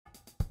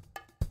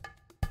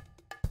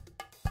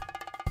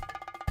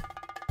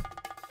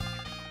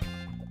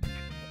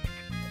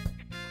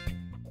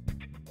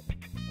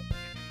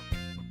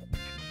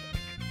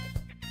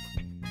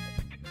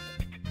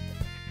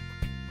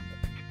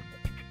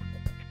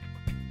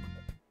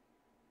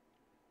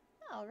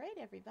Alright,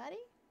 everybody.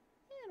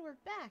 And we're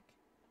back.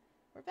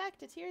 We're back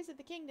to Tears of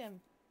the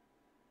Kingdom.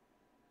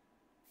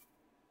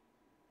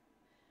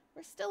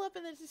 We're still up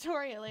in the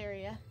tutorial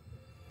area.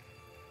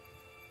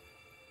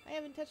 I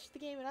haven't touched the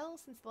game at all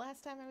since the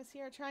last time I was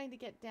here, trying to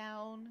get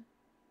down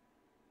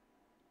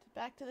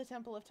back to the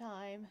Temple of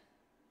Time.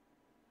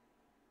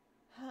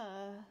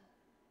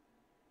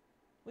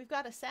 We've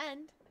got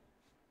Ascend,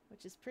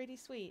 which is pretty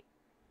sweet.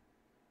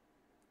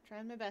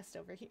 Trying my best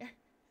over here.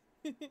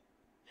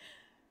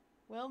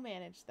 Well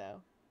managed, though.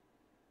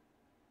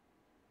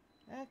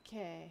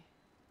 Okay.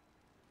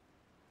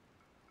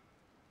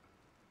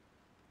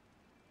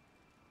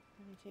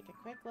 Let me take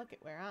a quick look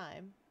at where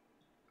I'm.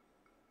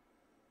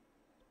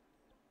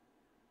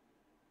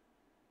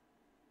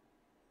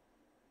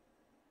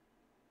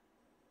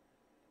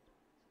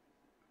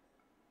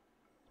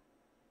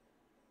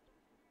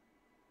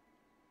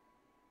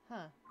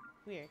 Huh.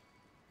 Weird.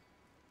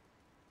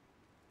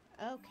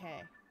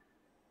 Okay.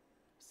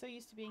 So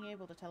used to being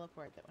able to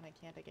teleport that when I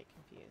can't, I get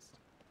confused.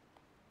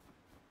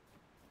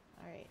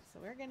 Alright, so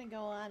we're gonna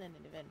go on an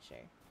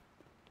adventure.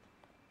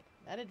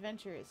 That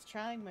adventure is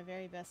trying my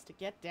very best to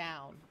get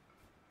down.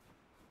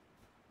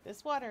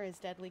 This water is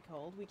deadly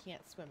cold. We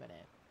can't swim in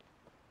it.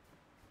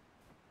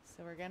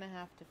 So we're gonna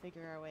have to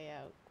figure our way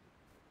out.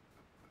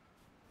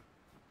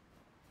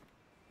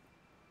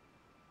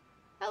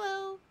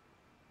 Hello!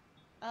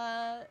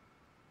 I'm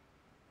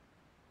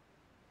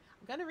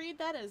gonna read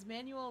that as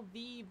Manual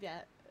the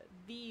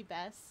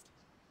Best.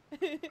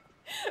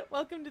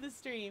 Welcome to the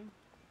stream.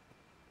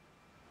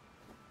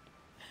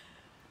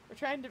 We're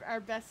trying our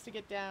best to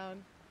get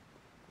down.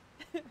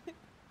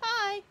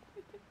 Hi!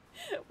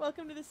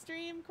 Welcome to the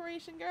stream,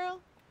 Croatian girl.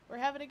 We're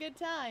having a good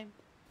time.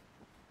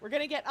 We're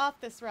gonna get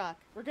off this rock.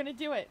 We're gonna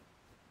do it.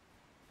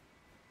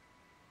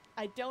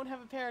 I don't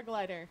have a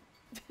paraglider.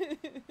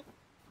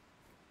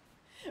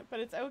 But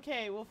it's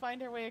okay. We'll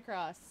find our way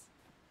across.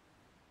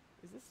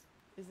 Is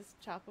this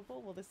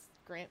choppable? Will this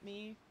grant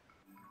me...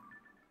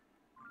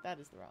 That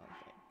is the wrong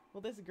thing.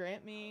 Will this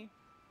grant me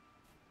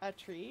a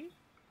tree?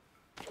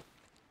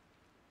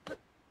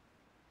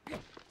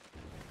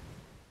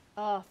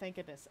 Oh, thank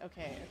goodness.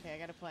 Okay, okay, I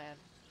got a plan.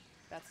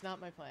 That's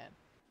not my plan.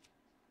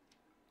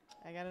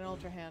 I got an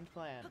ultra hand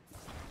plan.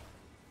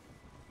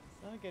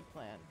 It's not a good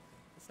plan.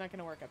 It's not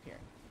gonna work up here.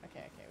 Okay,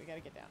 okay, we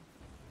gotta get down.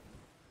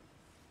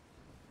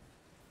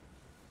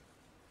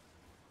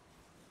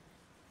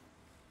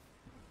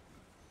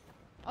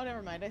 Oh,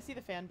 never mind. I see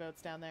the fan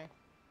boats down there.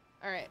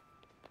 Alright.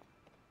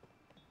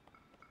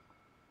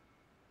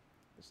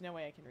 There's no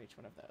way I can reach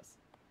one of those.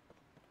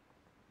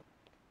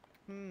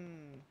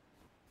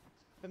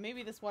 But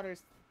maybe this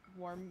water's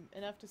warm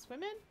enough to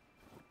swim in?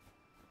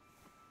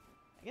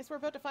 I guess we're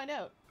about to find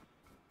out.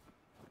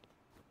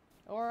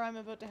 Or I'm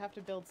about to have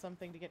to build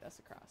something to get us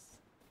across.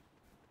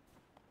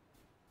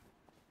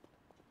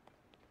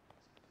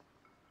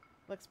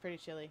 Looks pretty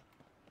chilly.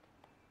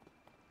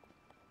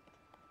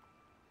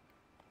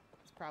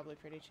 It's probably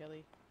pretty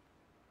chilly.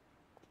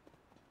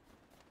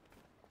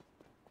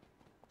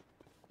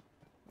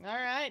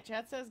 Alright,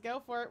 chat says go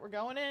for it. We're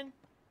going in.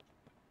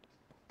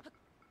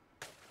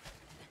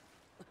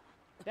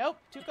 Nope,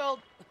 too cold.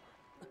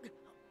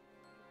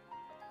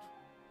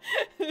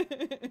 A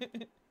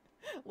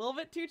little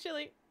bit too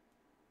chilly.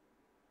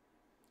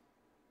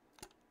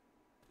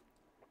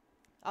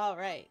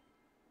 Alright.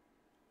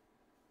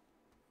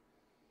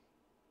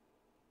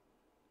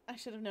 I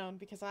should have known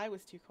because I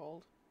was too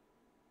cold.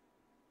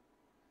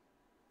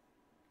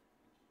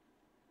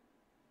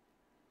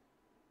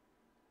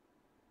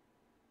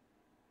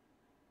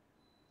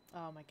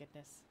 Oh my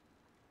goodness.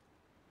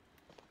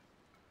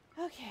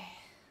 Okay.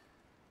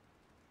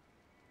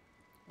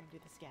 I'm gonna do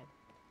this again.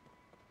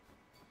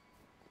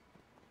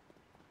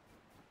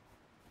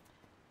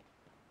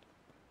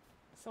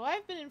 So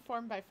I've been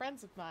informed by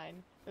friends of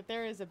mine that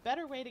there is a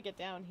better way to get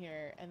down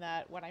here, and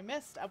that what I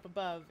missed up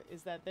above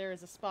is that there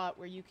is a spot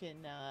where you can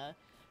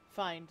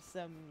find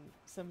some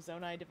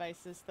Zonai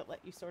devices that let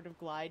you sort of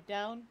glide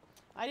down.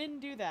 I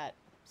didn't do that,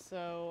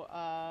 so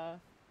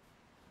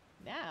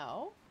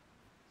now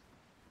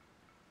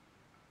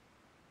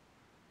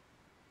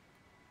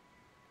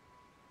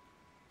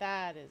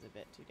that is a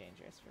bit too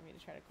dangerous for me to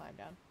try to climb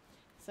down.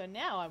 So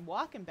now I'm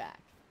walking back.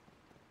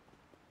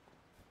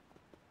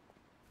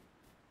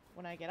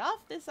 When I get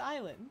off this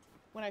island,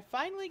 when I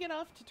finally get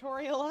off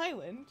Tutorial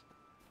Island,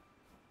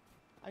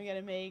 I'm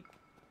gonna make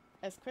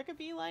as quick a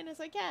beeline as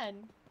I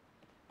can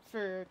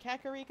for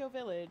Kakariko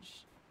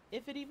Village,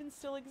 if it even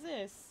still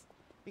exists,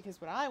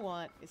 because what I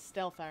want is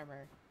stealth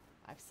armor.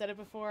 I've said it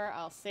before,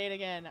 I'll say it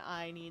again,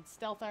 I need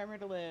stealth armor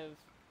to live.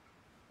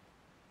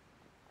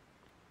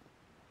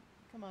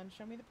 Come on,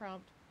 show me the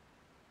prompt.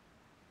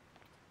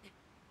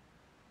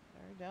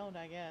 Or don't,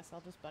 I guess. I'll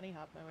just bunny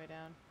hop my way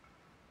down.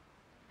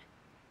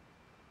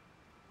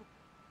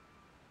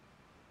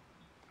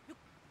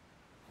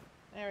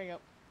 There we go.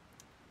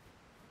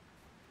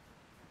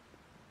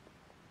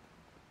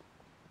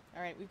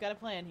 Alright, we've got a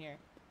plan here.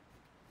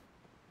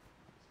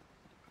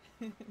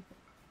 We're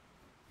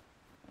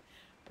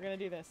gonna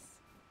do this.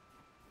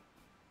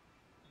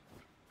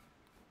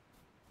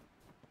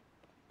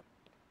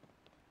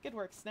 Good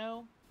work,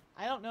 Snow.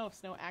 I don't know if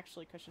snow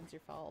actually cushions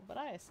your fall, but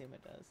I assume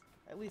it does.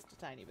 At least a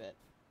tiny bit.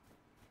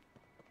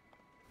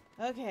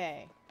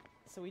 Okay.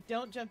 So we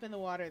don't jump in the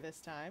water this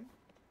time.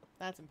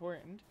 That's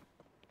important.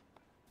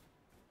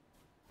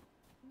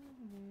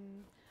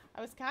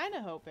 I was kind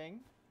of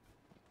hoping,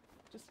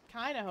 just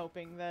kind of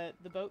hoping that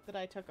the boat that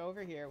I took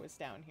over here was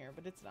down here,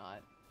 but it's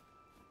not.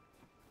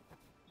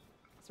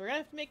 So we're gonna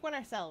have to make one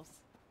ourselves.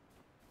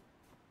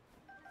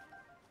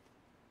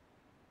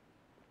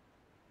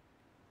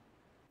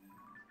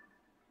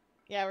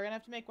 Yeah, we're gonna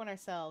have to make one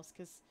ourselves,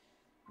 because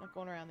I'm not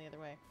going around the other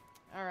way.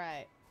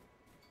 Alright.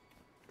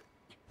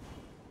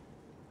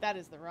 That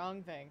is the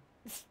wrong thing.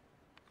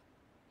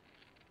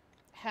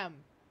 Hem.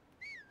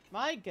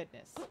 My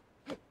goodness.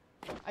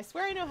 I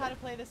swear I know how to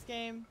play this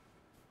game.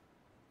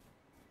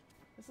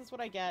 This is what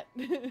I get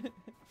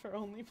for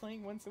only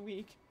playing once a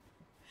week.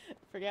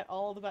 Forget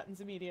all the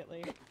buttons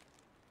immediately.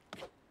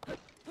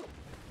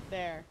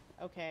 There.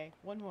 Okay,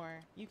 one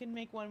more. You can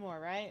make one more,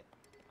 right?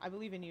 I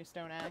believe in you,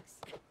 Stone Axe.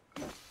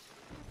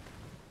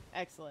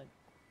 Excellent.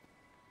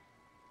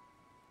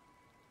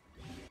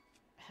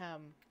 There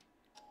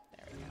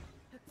we go.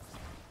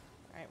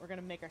 Alright, we're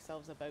gonna make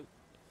ourselves a boat.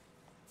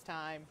 It's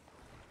time.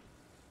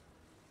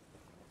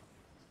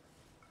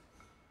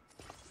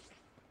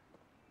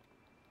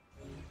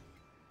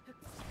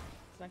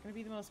 It's not gonna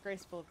be the most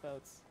graceful of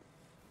boats.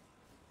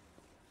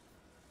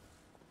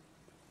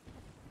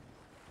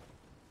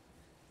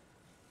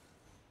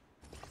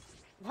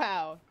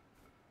 Wow.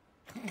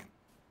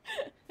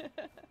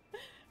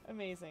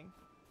 Amazing.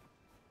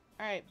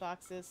 Alright,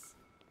 boxes.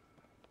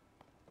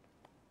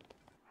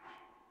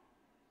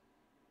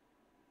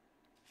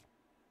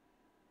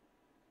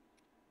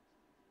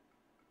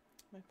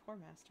 My poor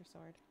Master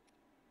Sword.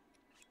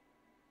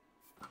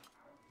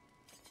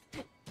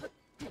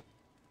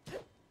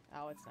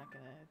 Oh, it's not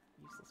gonna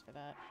use this for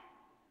that.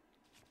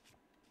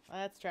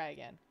 Let's try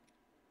again.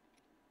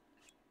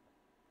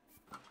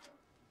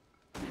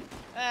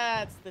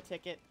 That's the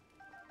ticket.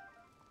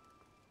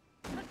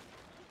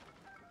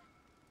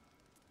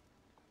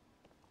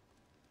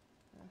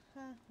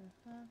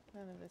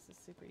 None of this is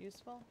super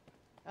useful.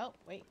 Oh,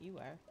 wait, you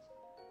are.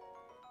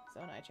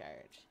 Zonai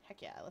charge.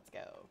 Heck yeah, let's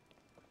go.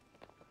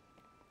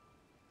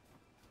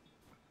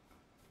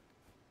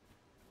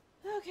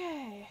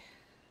 Okay.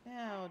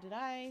 Now, did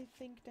I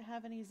think to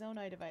have any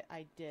Zonai device?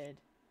 I did.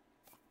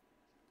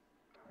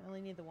 I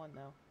only need the one,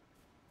 though.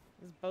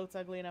 This boat's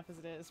ugly enough as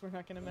it is. We're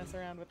not going to mess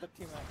around with it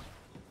too much.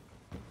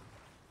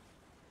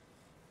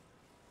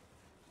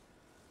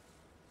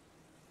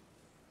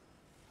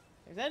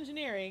 There's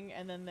engineering,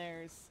 and then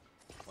there's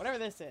whatever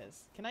this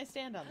is. Can I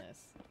stand on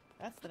this?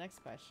 That's the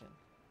next question.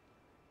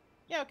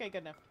 Yeah, okay,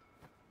 good enough.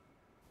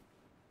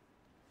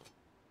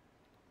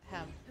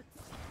 Ham.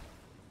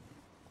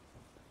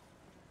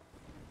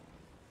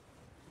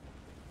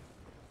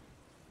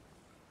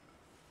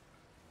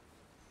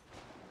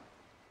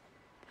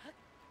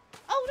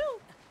 Oh no!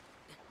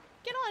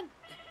 Get on!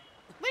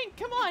 Link,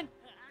 come on!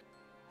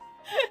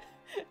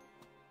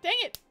 Dang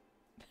it!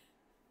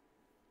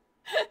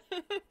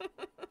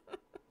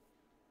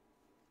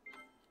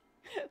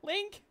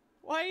 Link,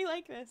 why are you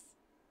like this?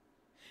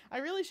 I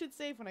really should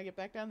save when I get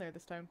back down there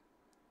this time.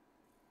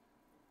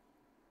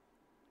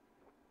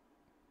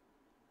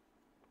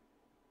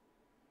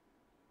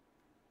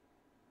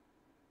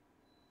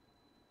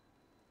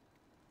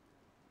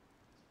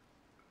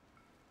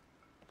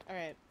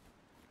 Alright.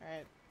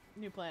 Alright.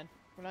 New plan.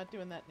 We're not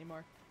doing that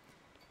anymore.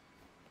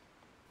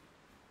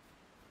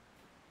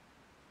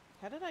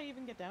 How did I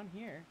even get down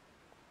here?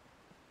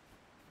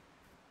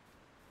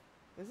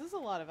 This is a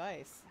lot of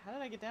ice. How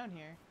did I get down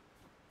here?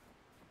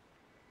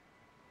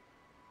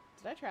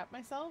 Did I trap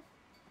myself?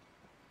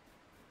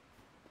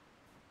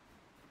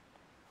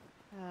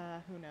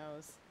 Who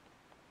knows?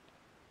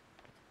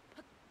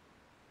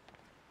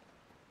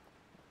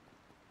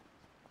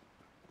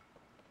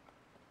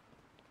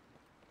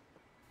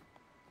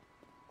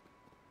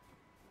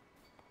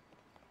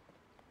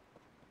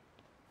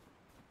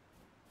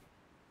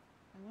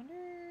 I wonder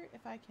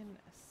if I can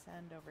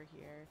ascend over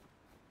here.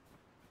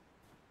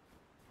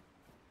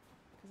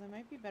 Because I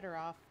might be better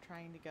off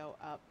trying to go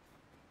up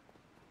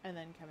and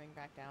then coming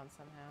back down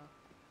somehow.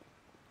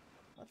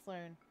 Let's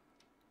learn.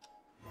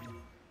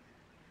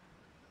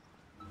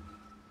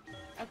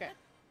 Okay.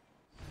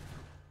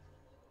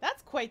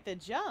 That's quite the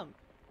jump.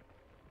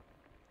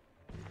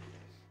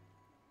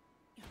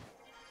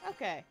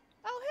 Okay.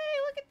 Oh, hey,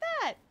 look at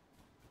that!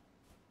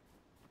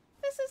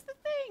 This is the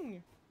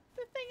thing!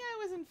 The thing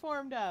I was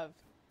informed of.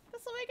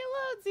 This will make it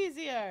loads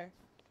easier.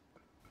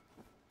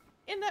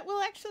 And that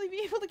we'll actually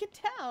be able to get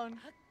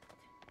down.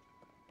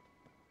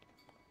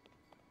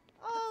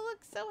 Oh,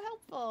 look, so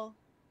helpful.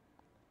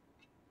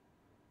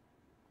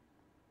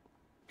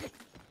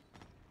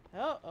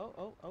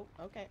 Oh,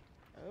 okay.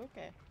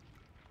 Okay.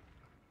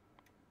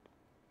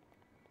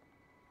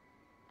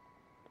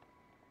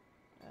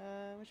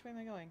 Which way am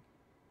I going?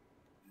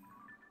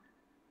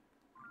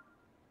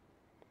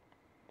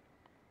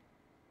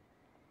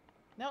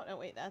 No,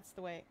 wait, that's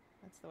the way.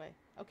 That's the way.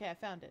 Okay, I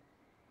found it.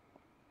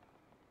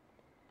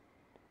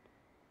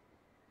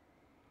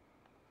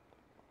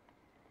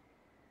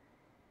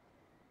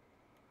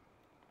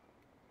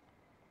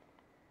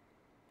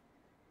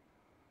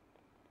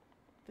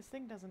 This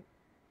thing doesn't...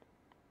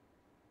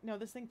 No,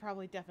 this thing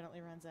probably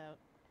definitely runs out.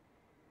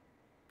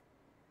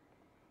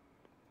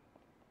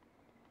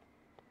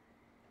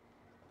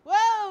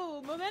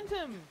 Whoa!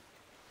 Momentum!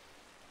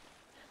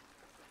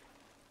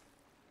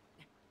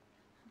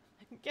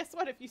 Guess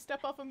what? If you step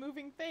off a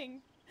moving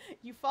thing,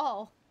 you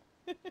fall.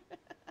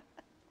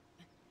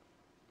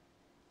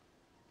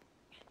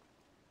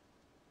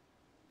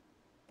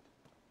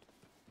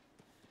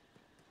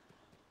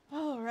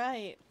 All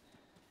right.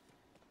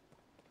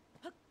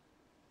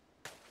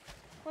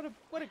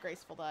 What a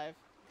graceful dive.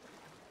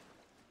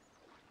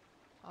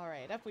 All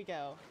right, up we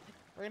go.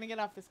 We're gonna get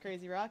off this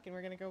crazy rock and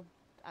we're gonna go,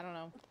 I don't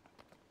know.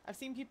 I've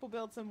seen people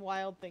build some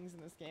wild things in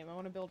this game. I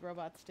want to build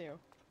robots too.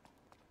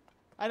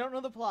 I don't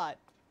know the plot.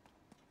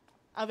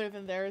 Other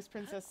than there is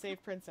princess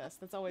save princess.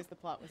 That's always the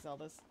plot with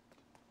Zeldas.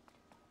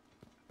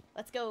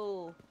 Let's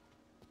go.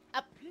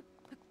 Up.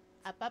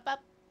 Up, up,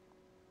 up.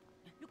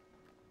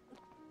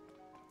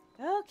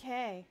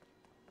 Okay.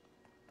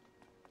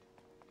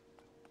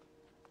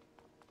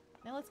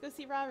 Now let's go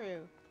see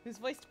Raru, who's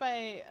voiced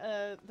by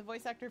the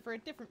voice actor for a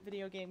different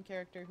video game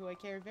character who I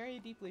care very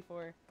deeply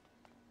for.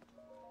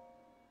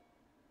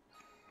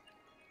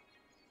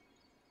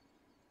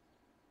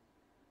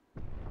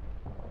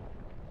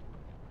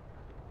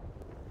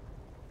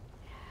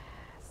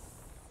 Yes.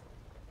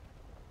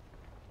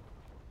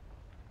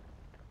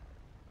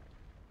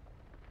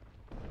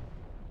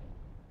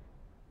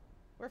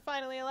 We're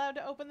finally allowed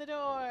to open the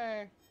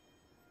door!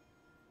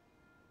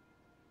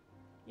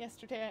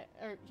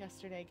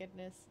 Yesterday,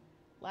 goodness.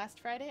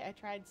 Last Friday, I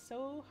tried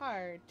so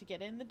hard to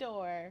get in the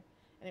door,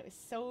 and it was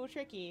so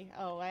tricky.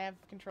 Oh, I have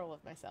control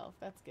of myself.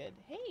 That's good.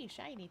 Hey,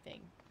 shiny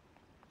thing.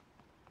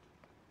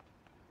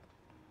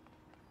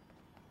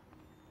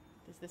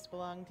 Does this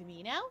belong to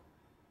me now?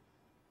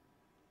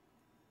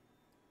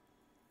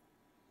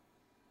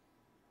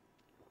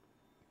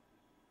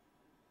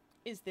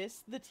 Is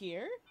this the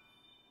tier?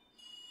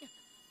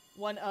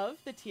 One of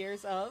the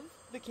tiers of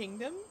the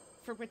kingdom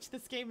for which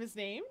this game is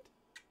named?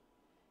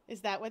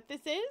 Is that what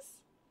this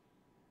is?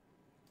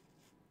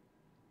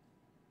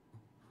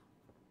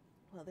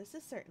 Well, this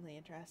is certainly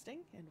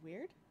interesting and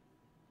weird.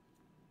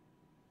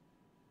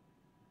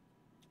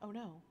 Oh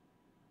no.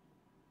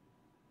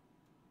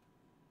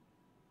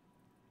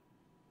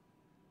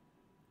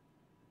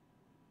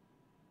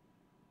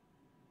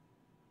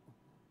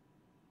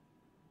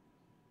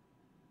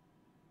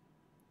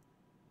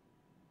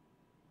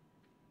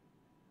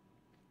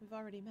 We've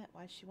already met.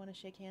 Why does she want to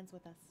shake hands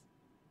with us?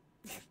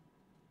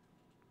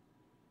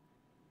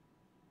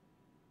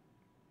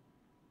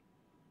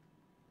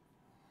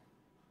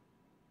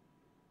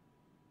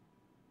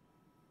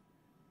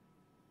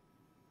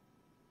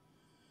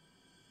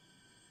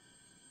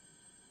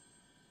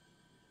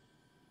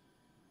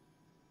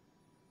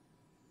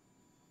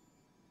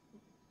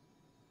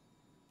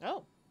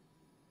 Oh.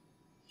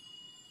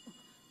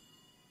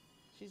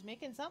 She's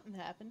making something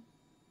happen.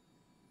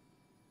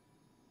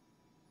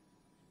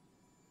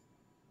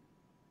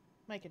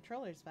 My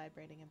controller's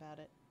vibrating about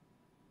it.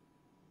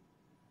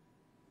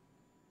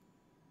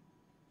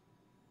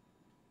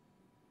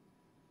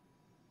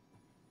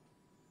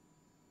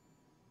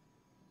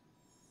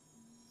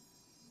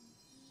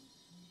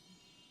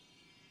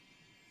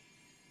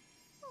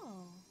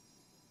 Oh.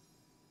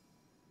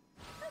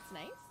 That's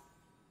nice.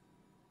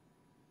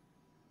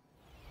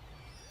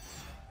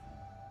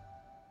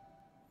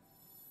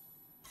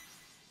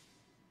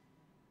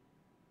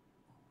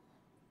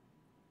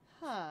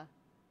 Huh.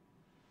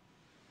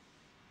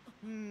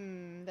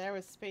 There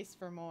was space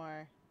for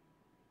more.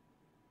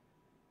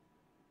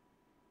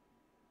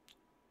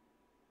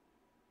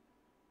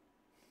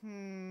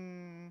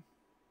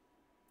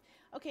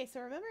 Okay, so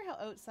remember how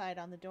outside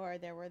on the door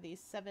there were these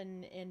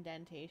 7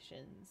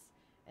 indentations?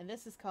 And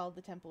this is called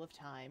the Temple of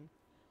Time.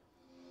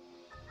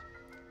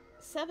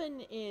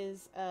 7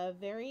 is a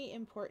very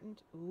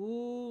important...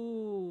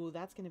 Ooh,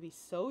 that's going to be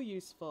so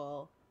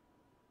useful.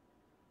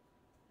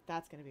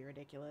 That's going to be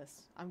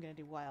ridiculous. I'm going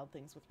to do wild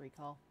things with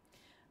recall.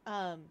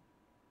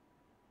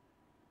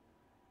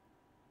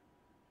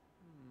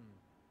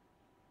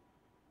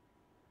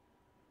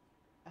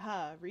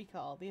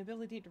 Recall. The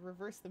ability to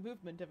reverse the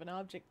movement of an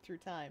object through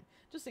time.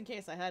 Just in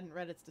case I hadn't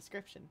read its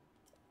description.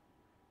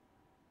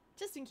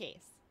 Just in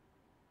case.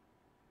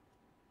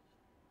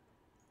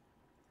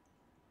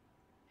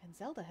 And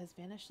Zelda has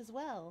vanished as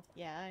well.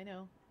 Yeah, I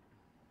know.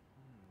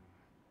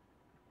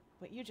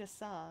 What you just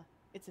saw,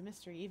 it's a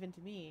mystery even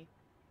to me.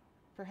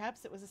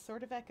 Perhaps it was a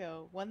sort of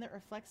echo, one that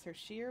reflects her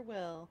sheer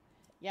will.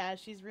 Yeah,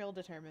 she's real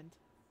determined.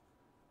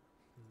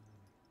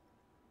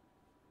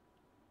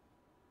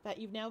 But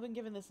you've now been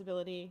given this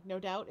ability. No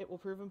doubt it will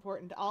prove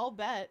important. I'll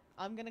bet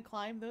I'm gonna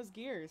climb those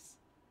gears.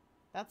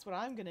 That's what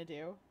I'm gonna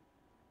do.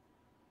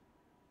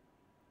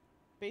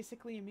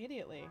 Basically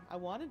immediately. I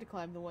wanted to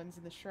climb the ones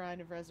in the Shrine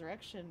of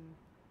Resurrection.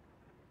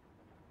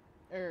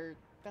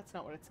 That's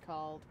not what it's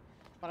called.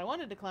 But I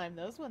wanted to climb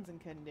those ones and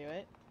couldn't do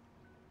it.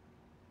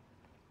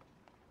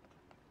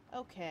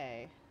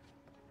 Okay.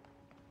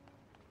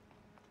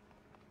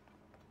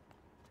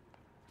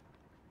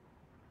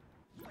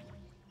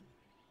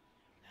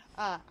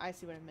 Ah, I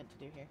see what I meant to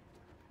do here.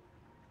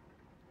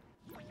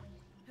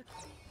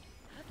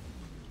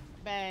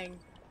 Bang.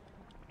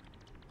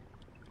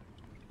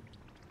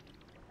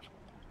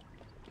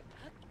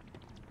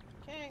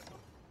 Okay.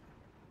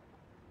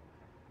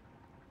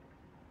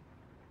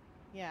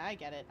 Yeah, I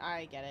get it.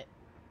 I get it.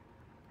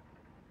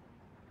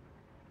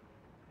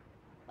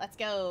 Let's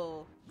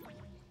go.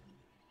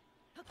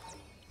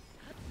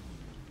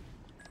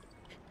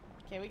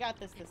 Okay, we got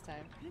this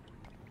time.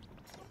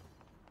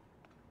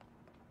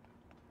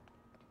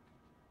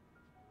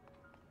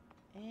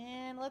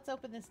 And let's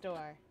open this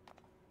door.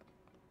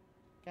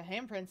 Got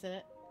handprints in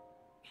it.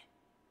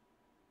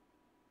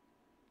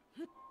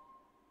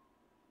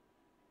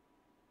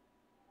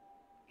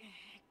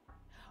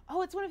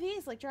 Oh, it's one of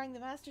these, like drawing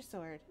the Master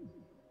Sword.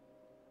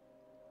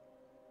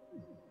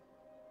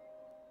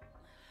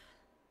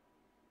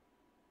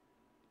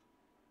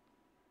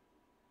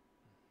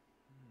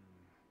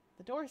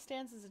 The door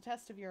stands as a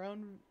test of your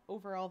own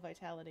overall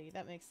vitality.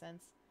 That makes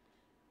sense.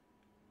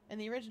 In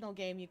the original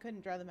game, you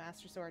couldn't draw the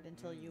Master Sword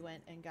until you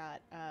went and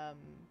got,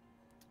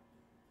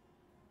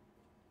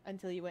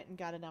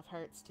 enough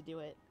hearts to do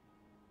it.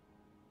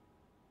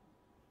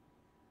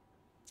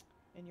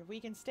 In your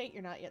weakened state,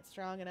 you're not yet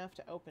strong enough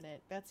to open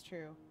it. That's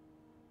true.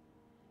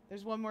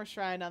 There's one more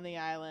shrine on the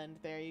island.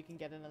 There, you can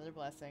get another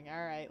blessing.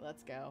 Alright,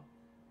 let's go.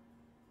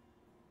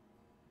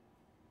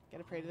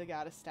 Gotta pray to the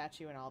goddess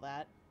statue and all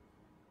that.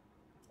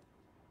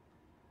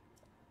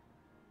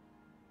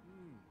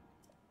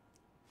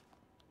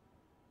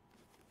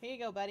 Here you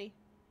go, buddy.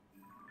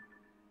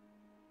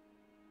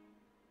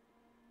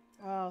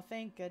 Oh,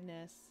 thank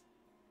goodness.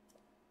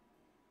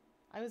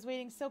 I was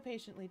waiting so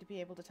patiently to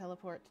be able to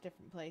teleport to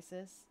different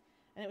places,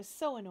 and it was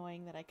so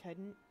annoying that I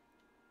couldn't.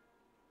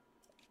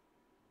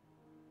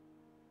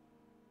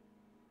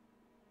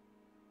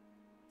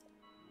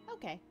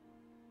 Okay.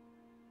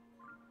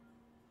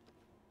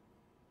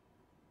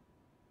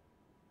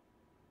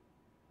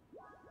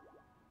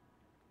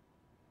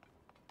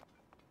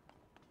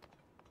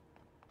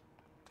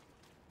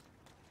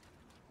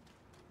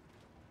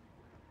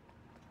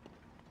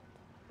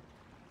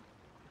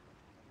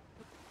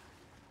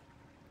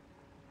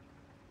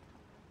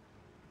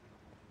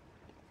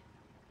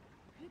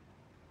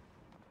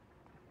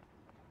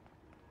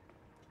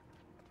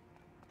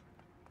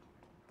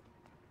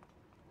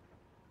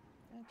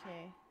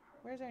 Okay,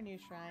 where's our new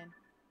shrine?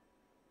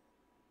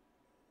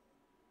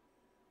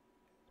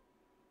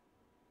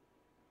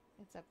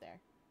 It's up there.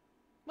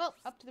 Well,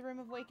 up to the Room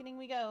of Awakening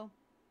we go.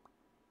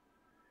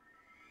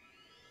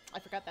 I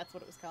forgot that's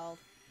what it was called.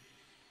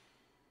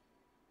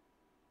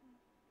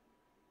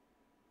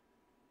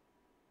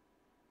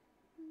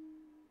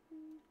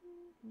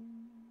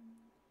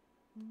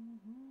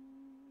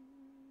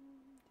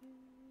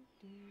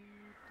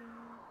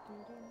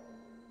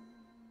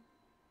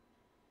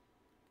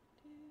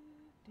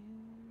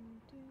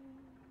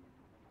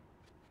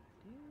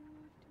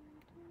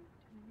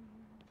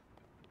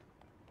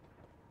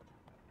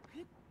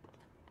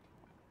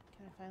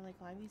 Can I finally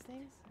climb these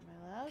things? Am I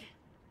allowed?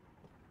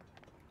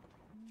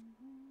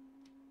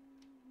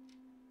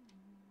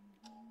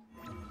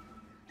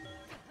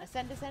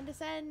 Ascend, ascend,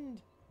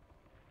 ascend!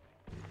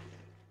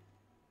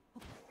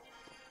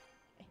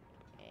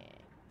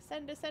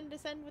 Ascend, ascend,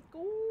 ascend with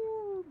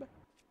Gorb!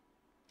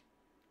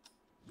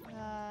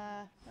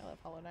 I love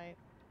Hollow Knight.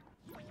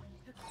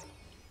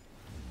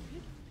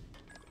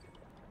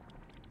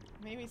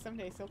 Maybe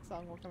someday Silk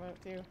Song will come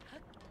out too.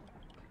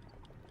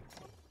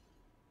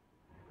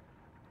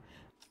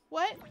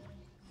 What?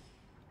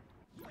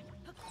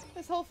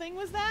 This whole thing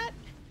was that?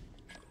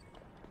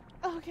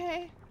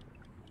 Okay.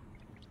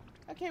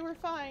 Okay, we're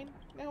fine.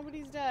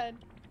 Nobody's dead.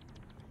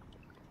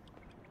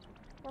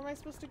 Where am I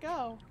supposed to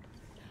go?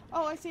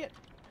 Oh, I see it.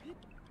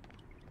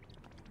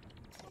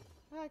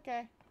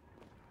 Okay.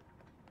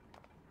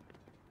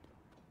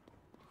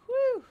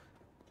 Whew!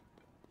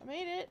 I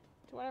made it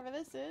to whatever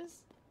this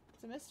is.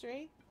 It's a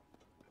mystery.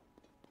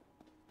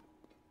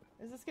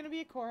 Is this gonna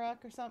be a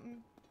Korok or something?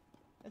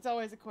 It's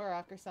always a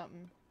Korok or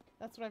something.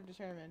 That's what I've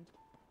determined.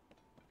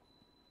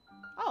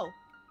 Oh!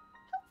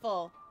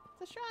 Helpful!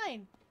 It's a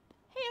shrine!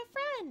 Hey, a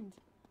friend!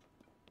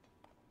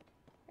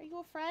 Are you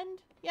a friend?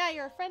 Yeah,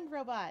 you're a friend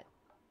robot!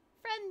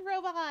 Friend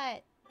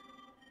robot!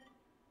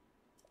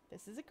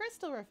 This is a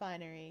crystal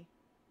refinery.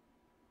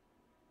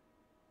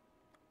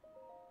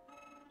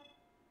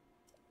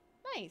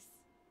 Nice!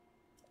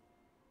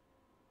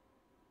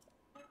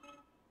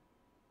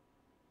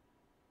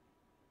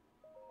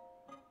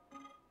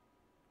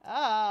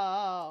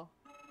 Oh!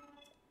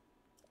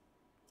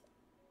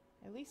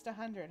 At least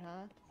 100,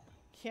 huh?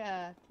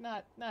 Yeah,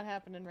 not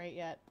happening right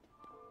yet.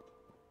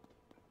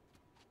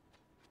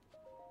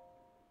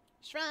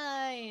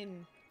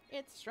 Shrine!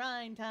 It's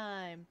shrine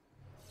time!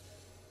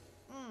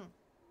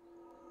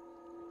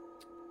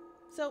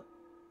 So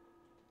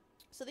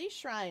these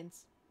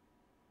shrines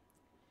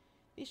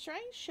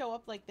show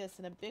up like this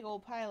in a big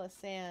old pile of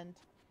sand,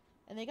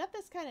 and they got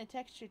this kind of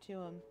texture to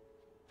them.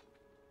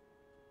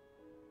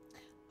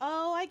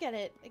 Oh, I get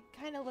it. It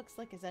kind of looks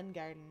like a Zen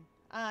garden.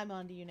 I'm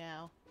onto you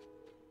now.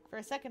 For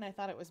a second, I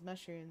thought it was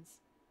mushrooms.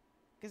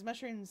 Because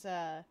mushrooms,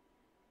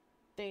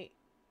 they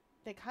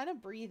kind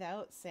of breathe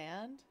out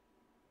sand.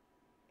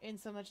 In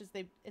so much as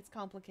it's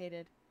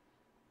complicated.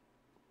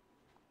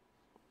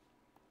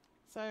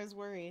 So I was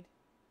worried.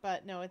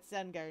 But no, it's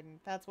Zen Garden.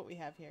 That's what we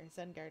have here.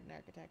 Zen Garden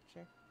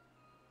architecture.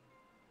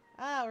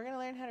 Ah, we're going to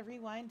learn how to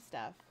rewind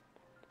stuff.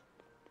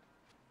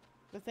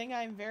 The thing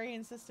I'm very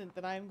insistent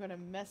that I'm going to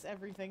mess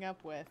everything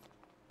up with.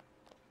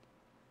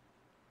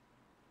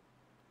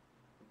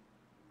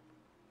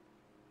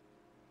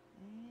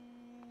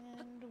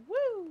 And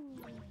woo!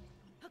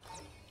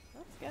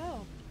 Let's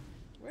go.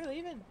 We're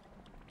leaving.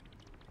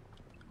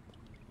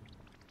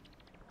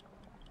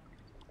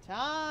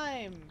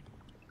 Time!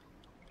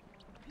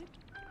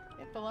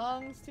 It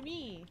belongs to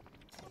me.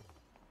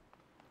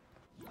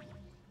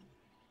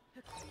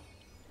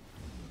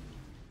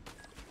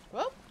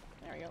 Whoa!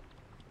 There we go.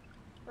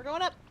 We're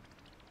going up!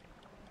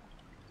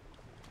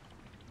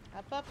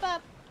 Up, up,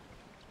 up!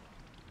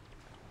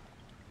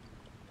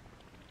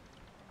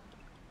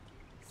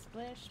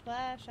 Splish,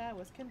 splash, I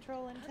was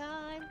controlling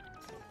time.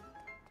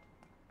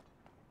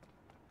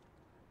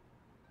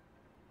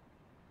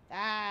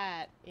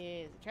 That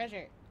is a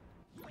treasure.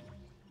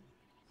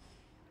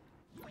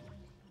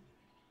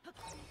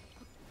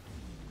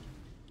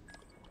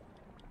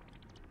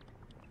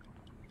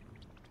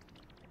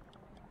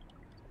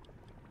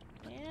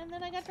 And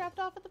then I got dropped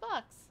off at the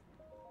box.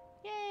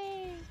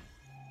 Yay!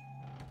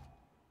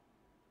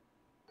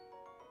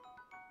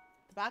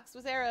 The box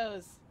was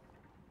arrows.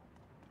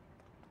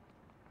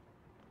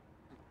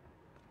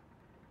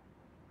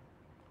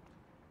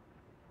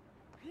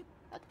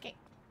 Okay.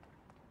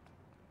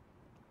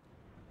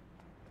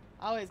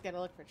 Always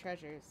gotta look for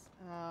treasures.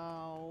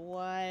 Oh,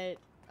 what?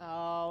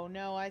 Oh,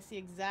 no, I see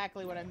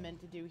exactly what I'm meant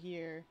to do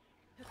here.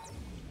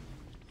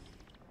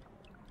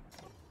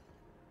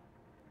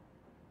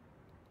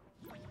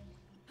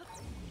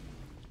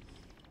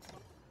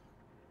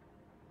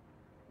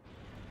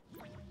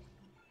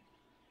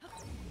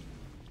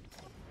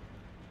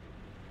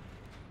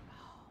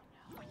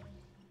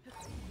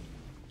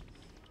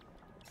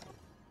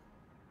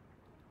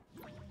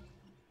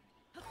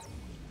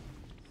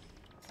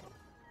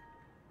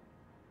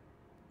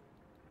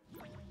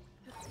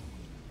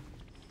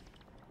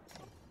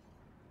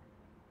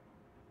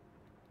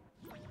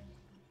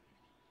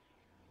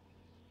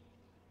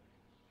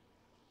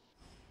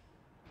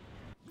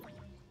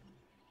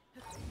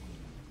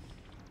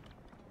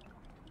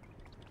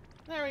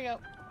 There we go.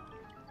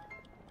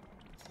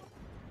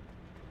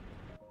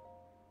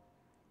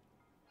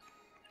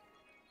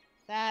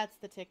 That's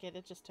the ticket.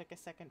 It just took a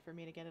second for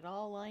me to get it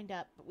all lined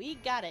up, but we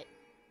got it.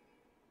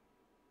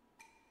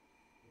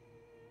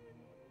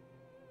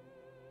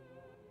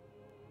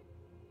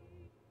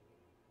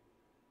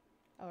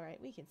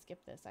 Alright, we can skip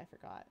this. I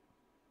forgot.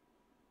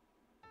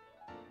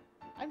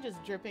 I'm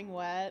just dripping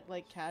wet,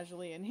 like,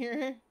 casually in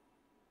here.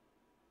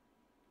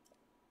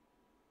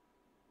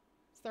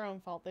 It's their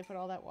own fault. They put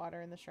all that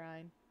water in the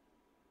shrine.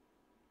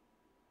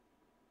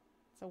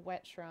 It's a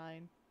wet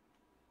shrine.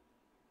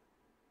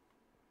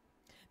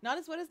 Not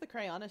as wet as the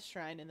Cryonis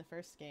shrine in the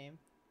first game.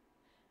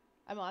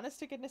 I'm honest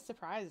to goodness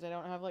surprised I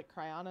don't have, like,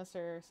 Cryonis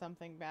or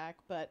something back,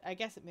 but I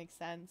guess it makes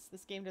sense.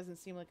 This game doesn't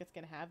seem like it's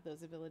gonna have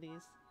those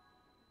abilities.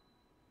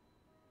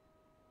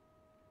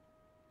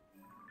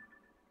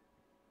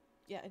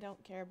 Yeah, I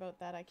don't care about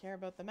that. I care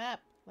about the map.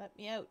 Let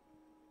me out.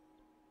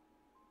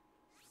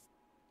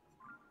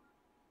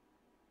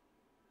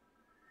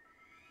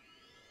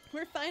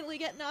 We're finally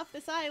getting off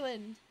this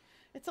island.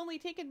 It's only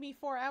taken me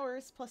 4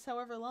 hours plus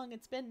however long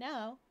it's been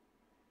now.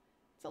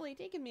 It's only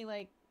taken me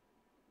like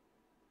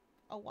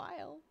a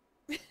while.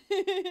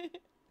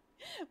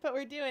 But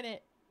we're doing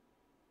it.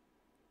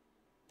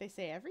 They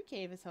say every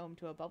cave is home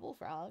to a bubble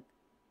frog.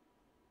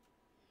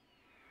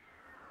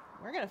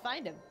 We're gonna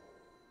find him.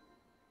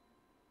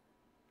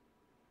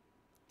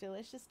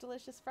 Delicious,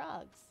 delicious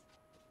frogs.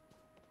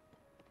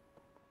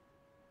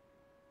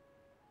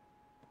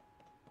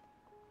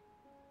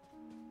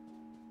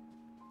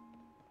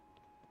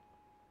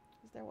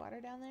 Is there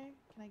water down there?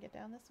 Can I get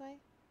down this way?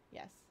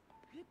 Yes.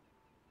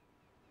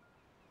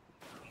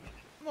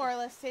 More or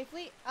less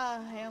safely.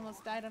 I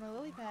almost died on a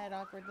lily pad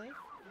awkwardly.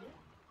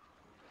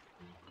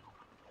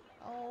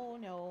 Oh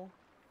no.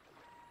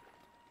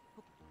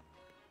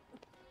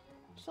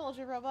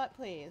 Soldier robot,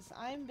 please.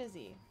 I'm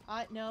busy.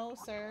 No,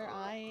 sir.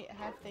 I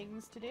have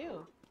things to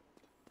do.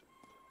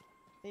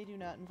 They do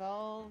not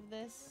involve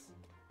this.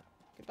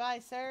 Goodbye,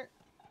 sir.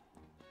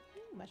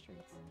 Ooh,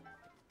 mushrooms.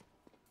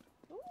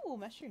 Ooh,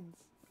 mushrooms.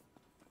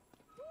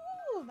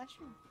 Ooh,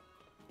 mushrooms.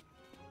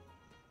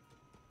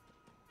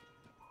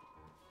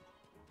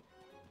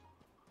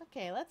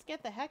 Okay, let's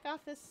get the heck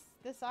off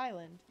this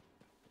island.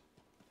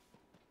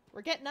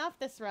 We're getting off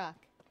this rock.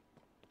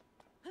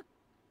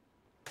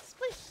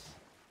 Splish!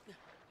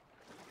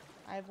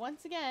 I've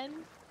once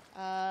again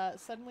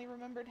suddenly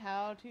remembered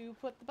how to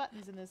put the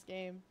buttons in this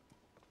game.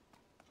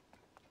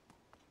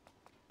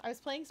 I was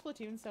playing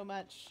Splatoon so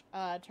much,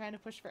 trying to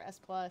push for S+,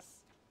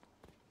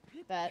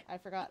 that I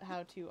forgot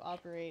how to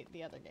operate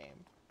the other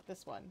game.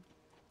 This one.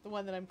 The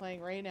one that I'm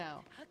playing right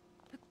now.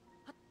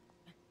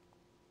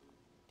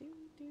 Do,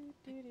 do,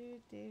 do, do,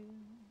 do.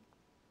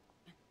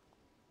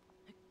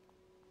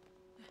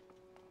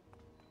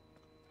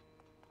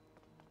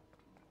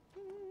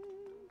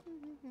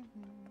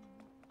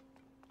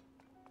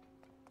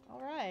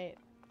 Alright.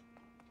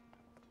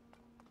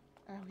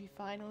 Are we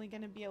finally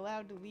gonna be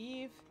allowed to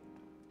leave?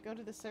 Go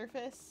to the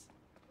surface?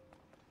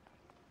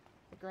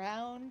 The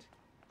ground?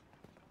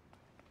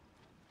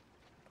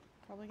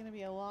 Probably gonna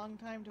be a long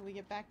time till we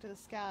get back to the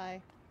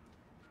sky.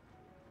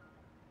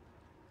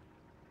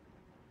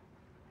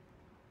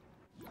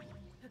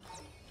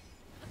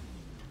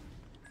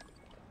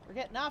 We're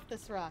getting off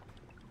this rock.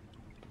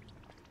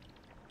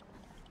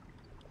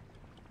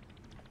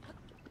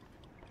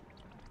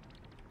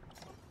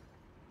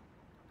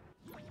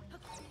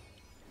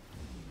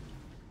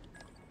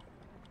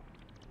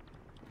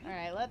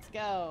 Alright, let's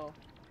go.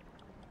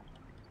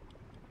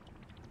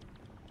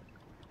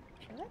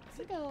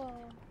 Let's go.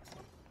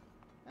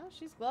 Oh,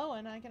 she's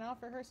glowing. I can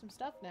offer her some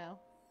stuff now.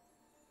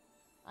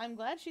 I'm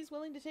glad she's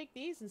willing to take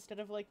these instead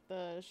of, like,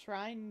 the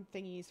shrine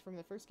thingies from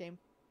the first game.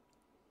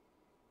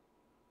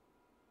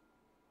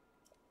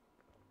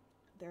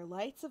 They're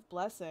lights of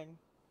blessing.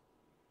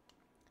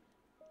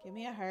 Give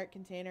me a heart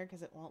container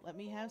because it won't let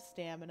me have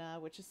stamina,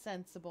 which is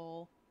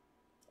sensible.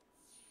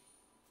 It's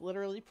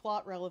literally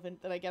plot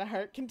relevant that I get a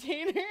heart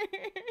container.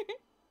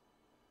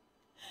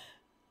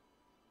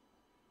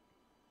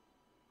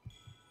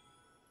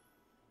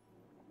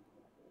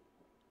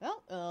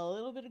 Well, a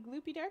little bit of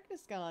gloopy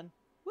darkness gone.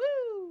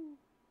 Woo!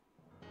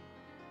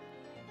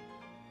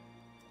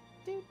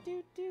 Do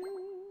do do.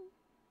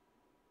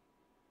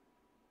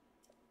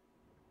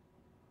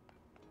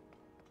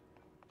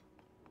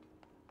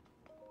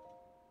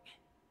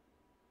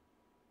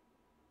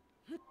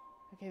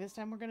 Okay, this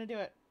time we're gonna do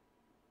it.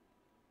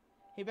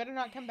 He better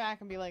not come back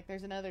and be like,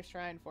 there's another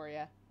shrine for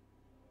you.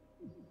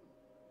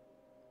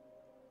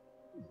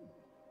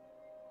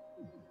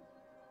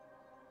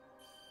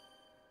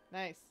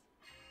 Nice.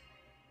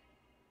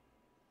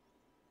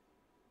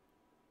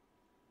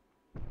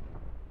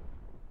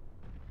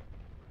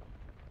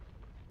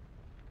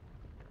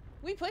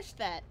 We pushed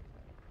that.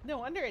 No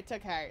wonder it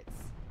took hearts.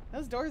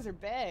 Those doors are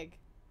big.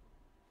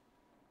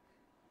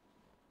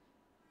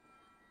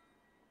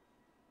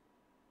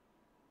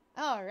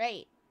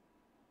 Alright.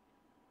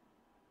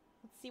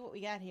 Let's see what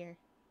we got here.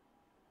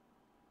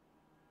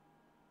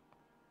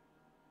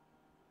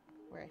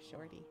 We're a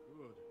shorty.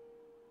 Good.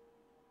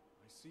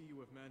 I see you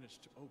have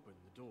managed to open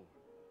the door.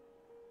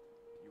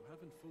 You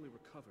haven't fully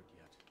recovered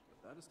yet,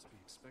 but that is to be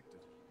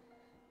expected.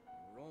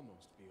 You're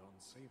almost beyond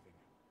saving.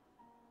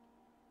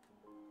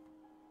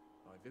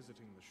 By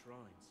visiting the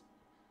shrines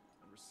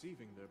and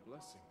receiving their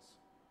blessings,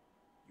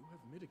 you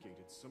have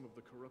mitigated some of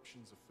the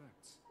corruption's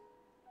effects.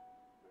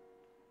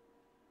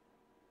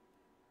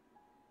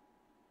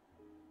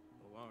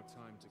 Though our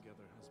time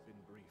together has been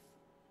brief,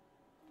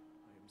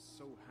 I am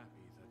so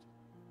happy that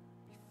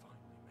we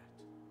finally met.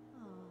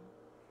 Aww.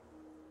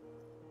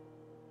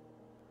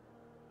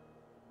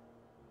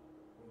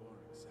 You are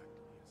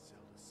exactly as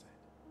Zelda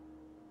said.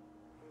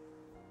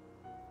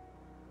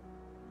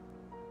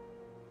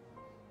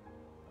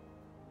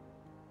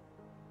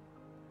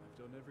 I've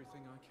done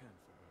everything I can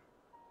for her.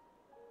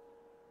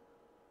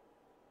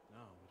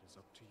 Now it is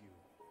up to you.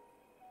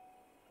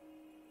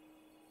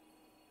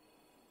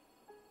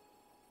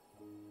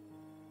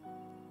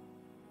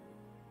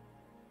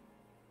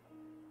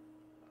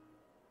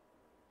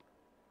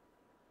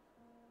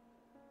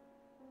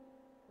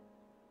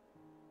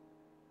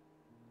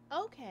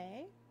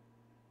 Okay.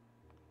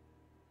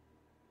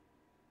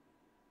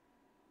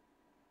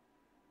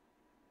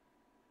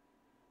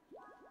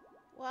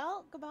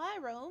 Well, goodbye,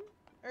 Rome.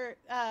 Or,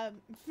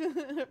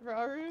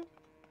 Rauru.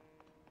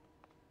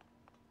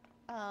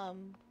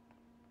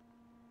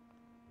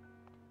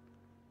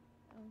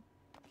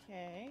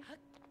 Okay.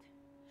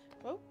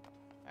 Whoa.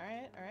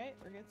 Alright,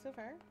 we're good so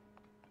far.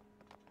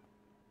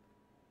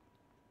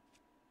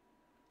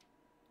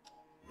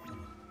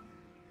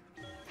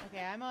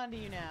 Okay, I'm on to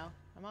you now.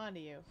 I'm on to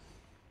you.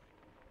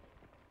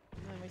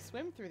 And then we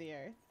swim through the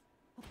earth.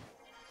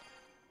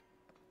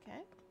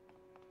 Okay.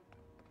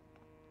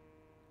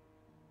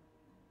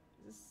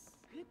 Is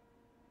this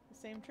the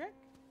same trick?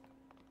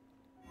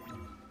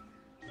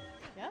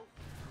 Yeah.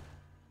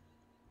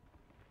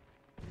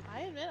 I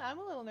admit I'm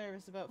a little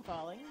nervous about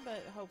falling,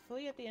 but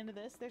hopefully at the end of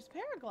this there's a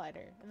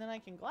paraglider, and then I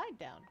can glide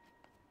down.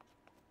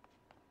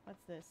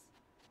 What's this?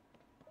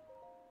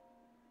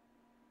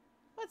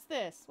 What's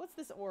this? What's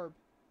this orb?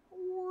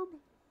 Orb.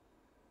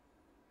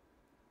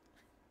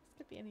 This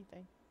could be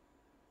anything.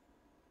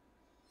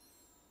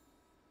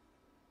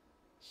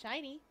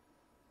 Shiny.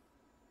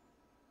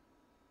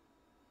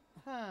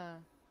 Huh.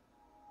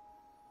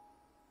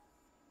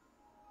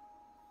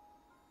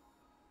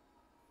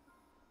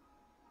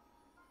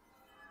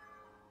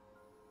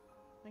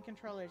 My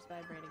controller's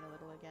vibrating a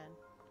little again.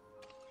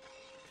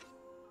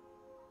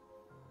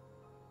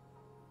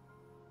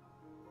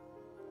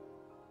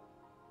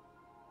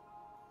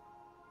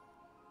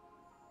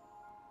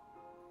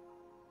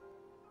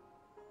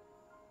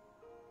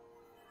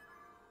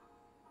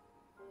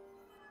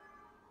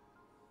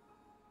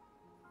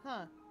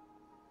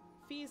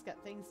 Fee's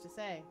got things to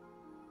say.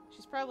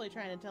 She's probably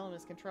trying to tell him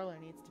his controller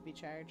needs to be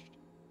charged.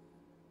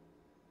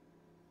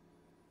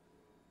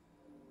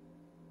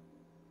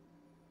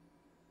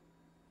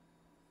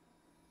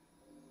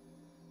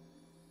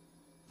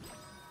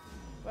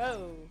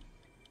 Whoa.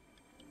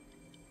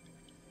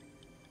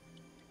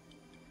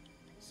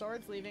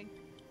 Sword's leaving.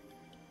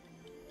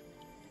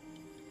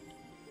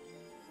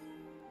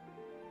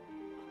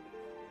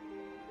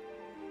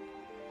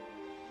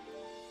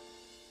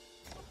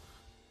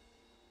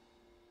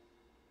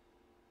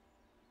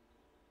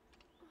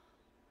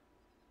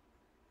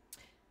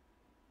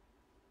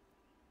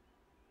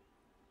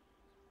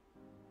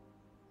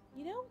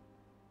 You know,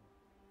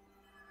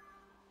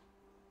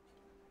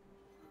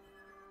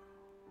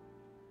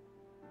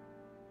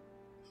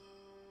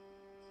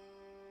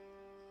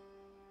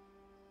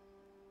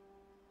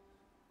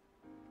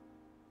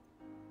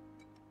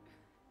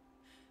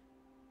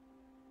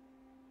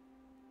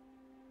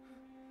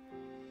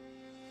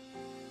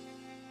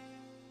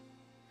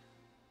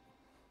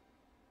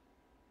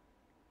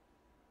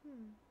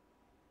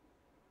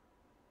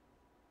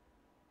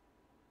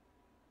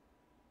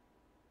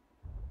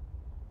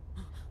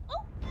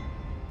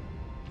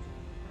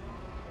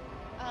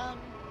 Oh!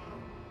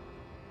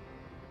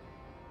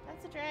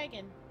 That's a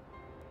dragon.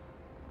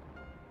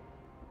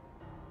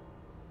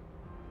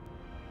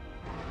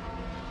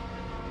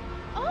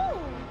 Oh!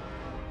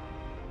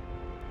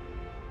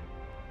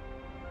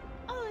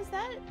 Oh, is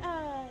that,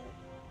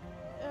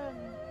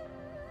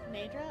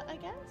 Nadra, I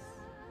guess?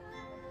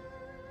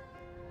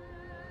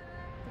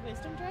 The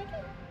wisdom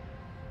dragon?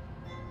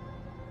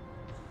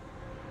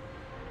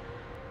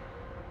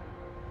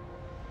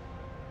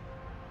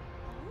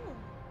 Oh.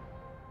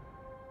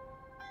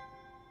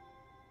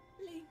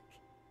 Link.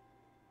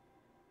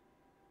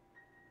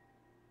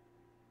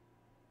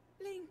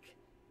 Link.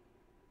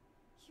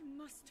 You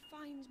must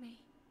find me.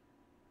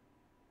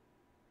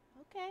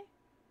 Okay.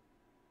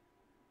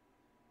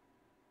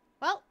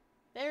 Well,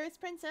 there is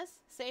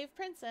Princess. Save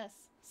Princess.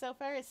 So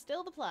far is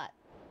still the plot.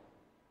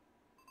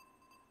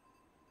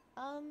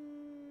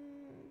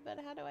 But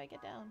how do I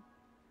get down?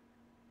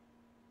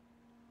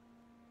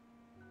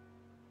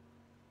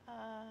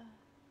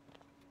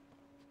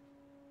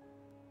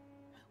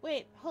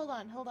 Wait, hold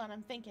on,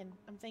 I'm thinking.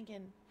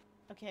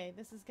 Okay,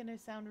 this is gonna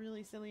sound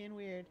really silly and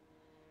weird.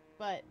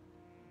 But,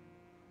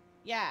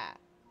 yeah,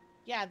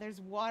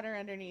 there's water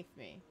underneath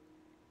me.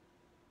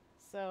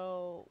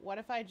 So, what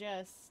if I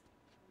just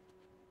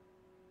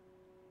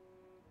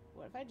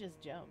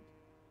jump?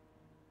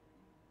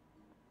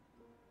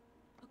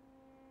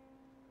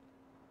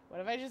 What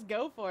if I just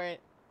go for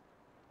it?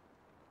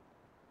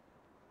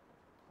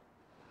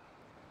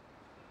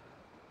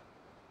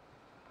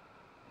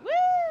 Woo!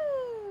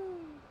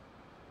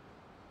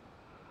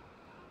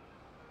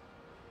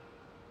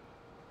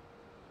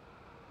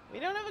 We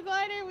don't have a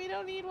glider, we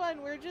don't need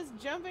one, we're just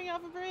jumping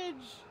off a bridge.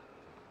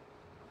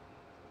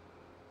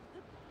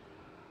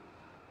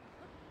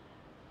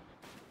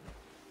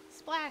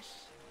 Splash!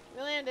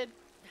 We landed.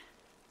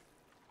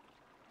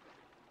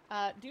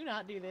 Do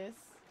not do this.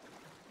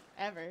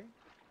 Ever.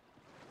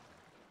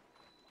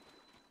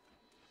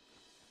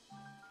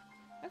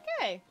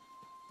 Okay.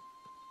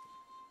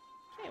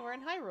 Okay, we're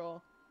in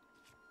Hyrule.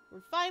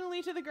 We're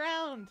finally to the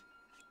ground.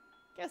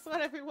 Guess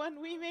what,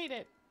 everyone? We made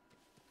it.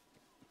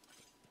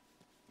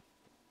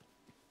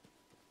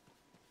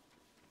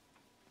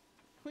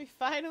 We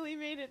finally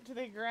made it to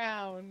the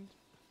ground.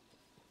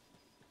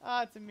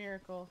 Oh, it's a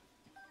miracle.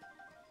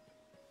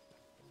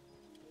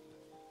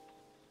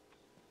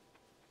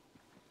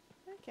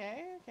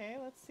 Okay,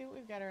 let's see what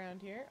we've got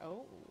around here.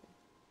 Oh.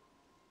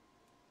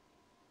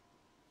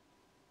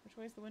 Which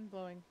way's the wind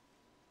blowing?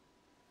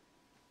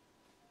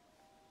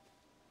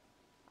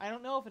 I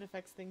don't know if it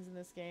affects things in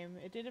this game.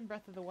 It did in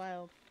Breath of the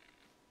Wild.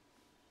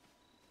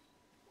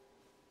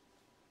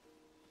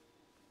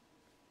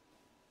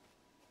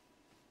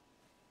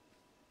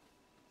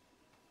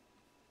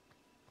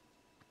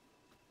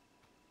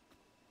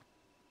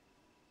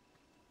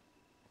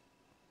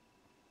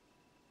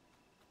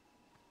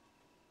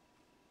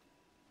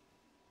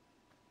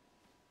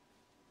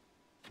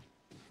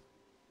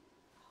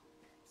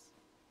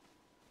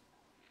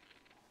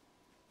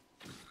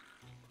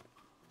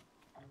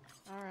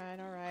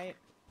 Alright.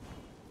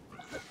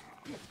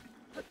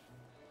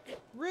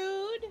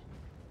 Rude!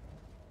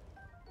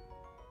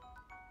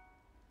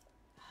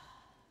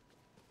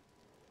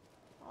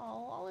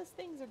 Oh, all his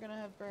things are gonna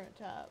have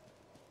burnt up.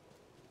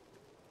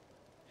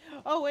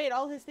 Oh wait,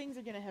 all his things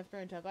are gonna have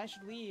burnt up. I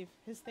should leave.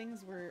 His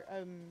things were,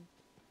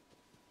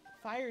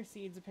 fire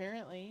seeds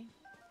apparently.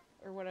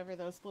 Or whatever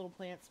those little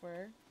plants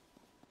were.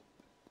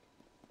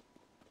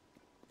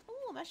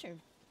 Ooh, a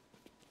mushroom.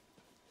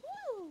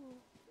 Woo!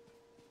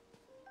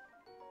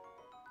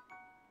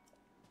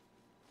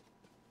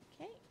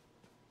 Okay.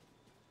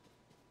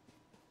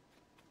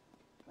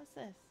 What's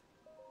this?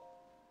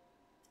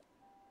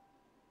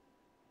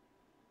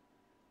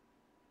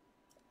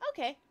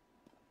 Okay.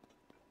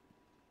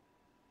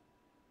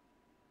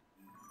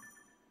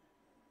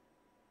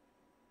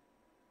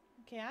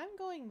 Okay, I'm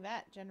going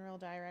that general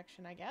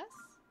direction, I guess.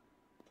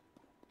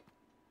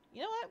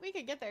 You know what? We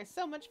could get there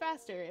so much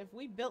faster if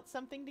we built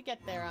something to get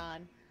there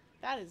on.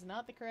 That is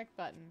not the correct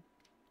button.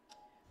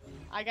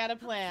 I got a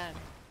plan.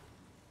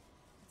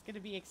 It's gonna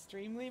be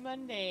extremely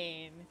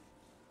mundane.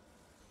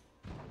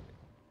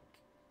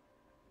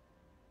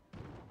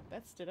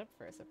 That stood up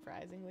for a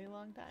surprisingly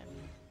long time.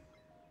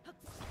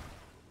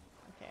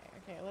 Okay,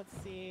 okay, let's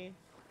see.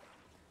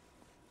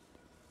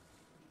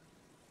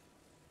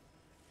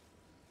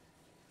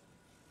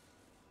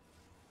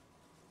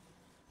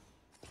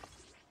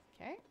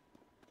 Okay.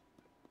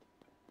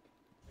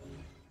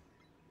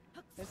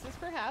 This is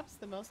perhaps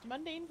the most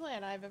mundane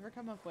plan I've ever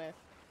come up with.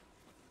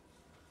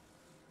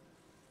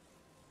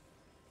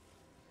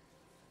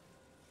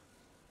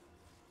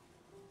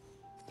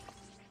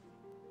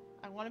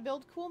 I want to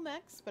build cool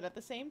mechs, but at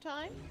the same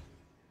time...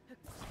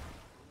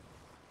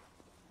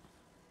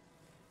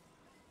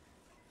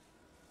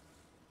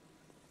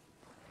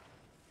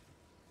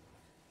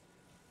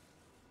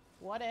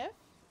 What if?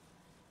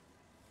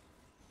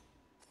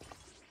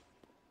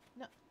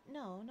 No,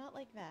 no, not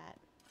like that.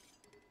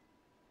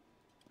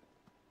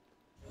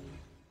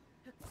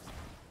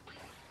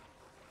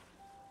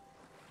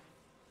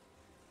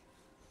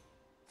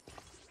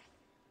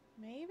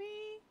 Maybe?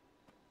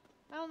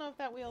 I don't know if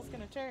that wheel's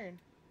gonna turn.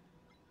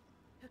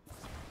 I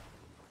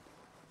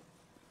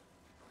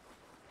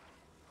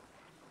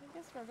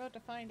guess we're about to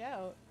find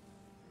out.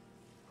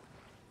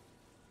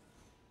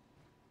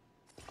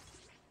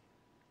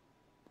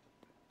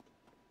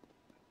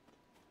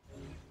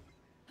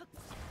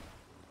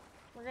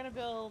 We're gonna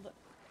build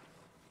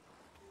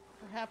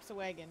perhaps a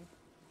wagon.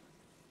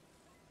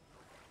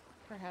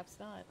 Perhaps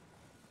not.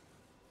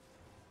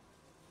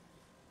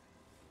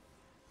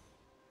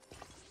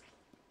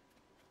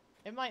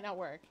 It might not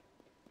work.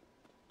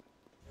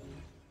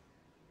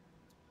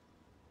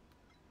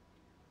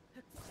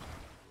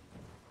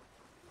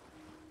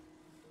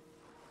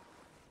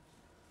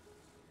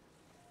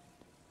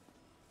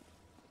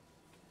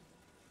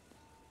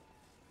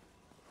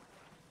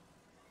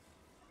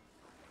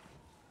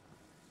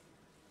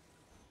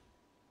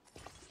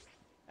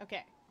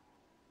 Okay.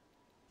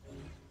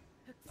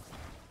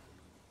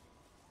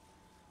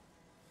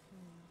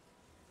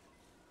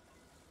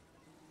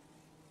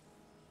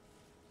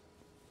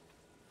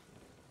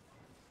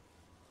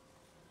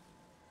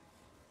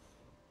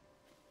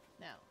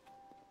 Now.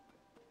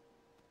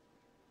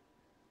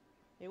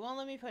 They won't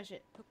let me push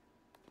it.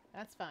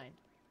 That's fine.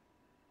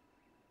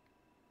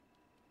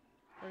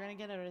 We're gonna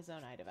get out a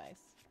Zonai device.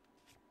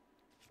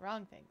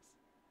 Wrong things.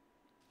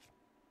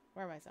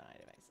 Where are my Zonai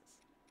devices?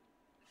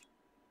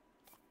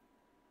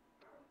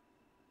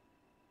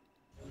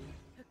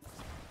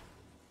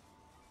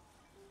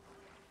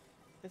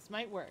 This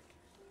might work.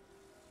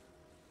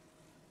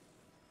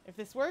 If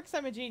this works,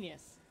 I'm a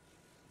genius.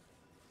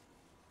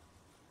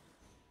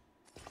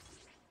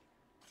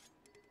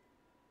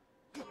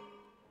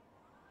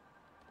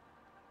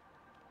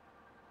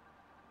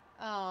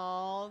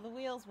 Oh, the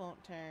wheels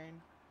won't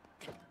turn.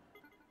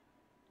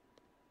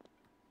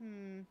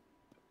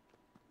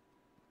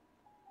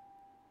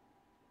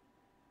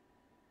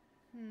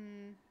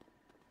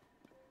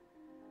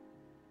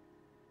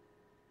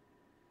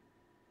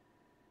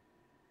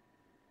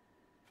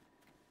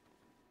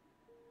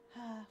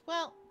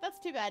 Well, that's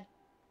too bad.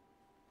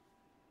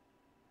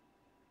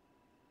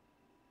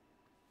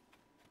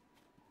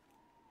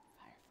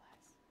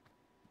 Fireflies.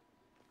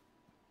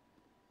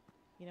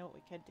 You know what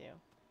we could do?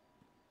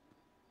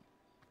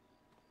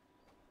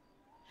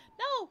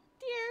 No!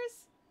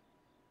 Deers!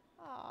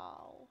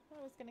 Oh,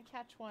 I was gonna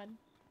catch one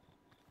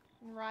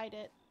and ride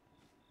it.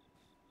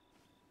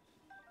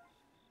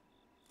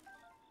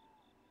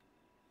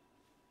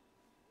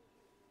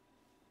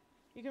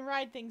 You can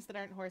ride things that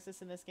aren't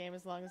horses in this game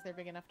as long as they're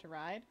big enough to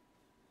ride.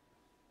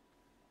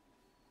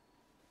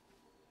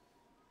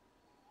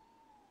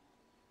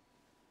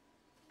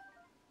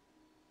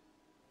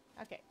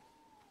 Okay.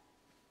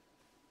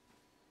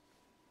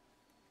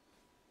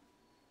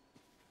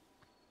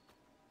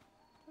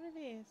 What are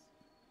these?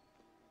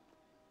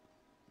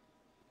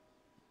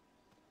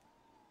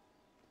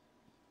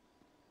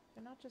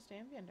 They're not just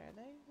ambient, are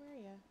they? Where are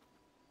you?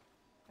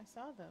 I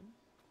saw them.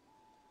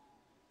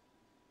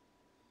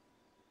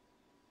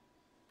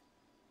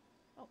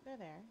 Oh, they're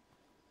there.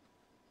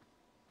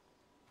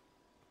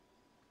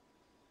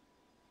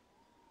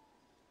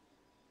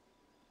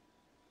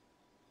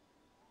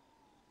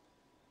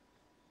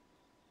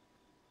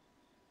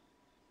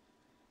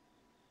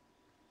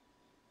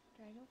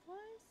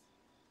 Dragonflies?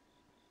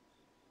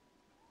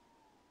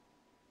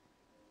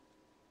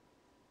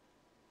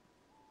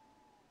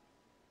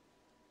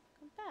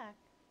 Come back.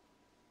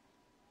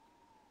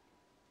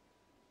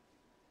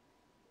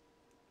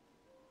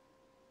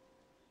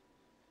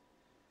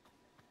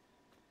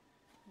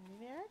 Maybe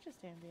they are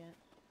just ambient.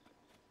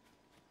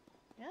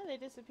 Yeah, they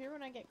disappear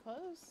when I get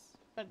close.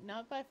 But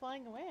not by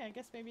flying away. I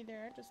guess maybe they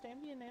are just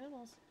ambient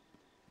animals.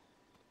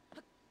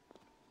 A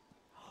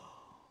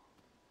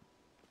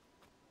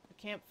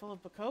camp full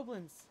of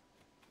bokoblins.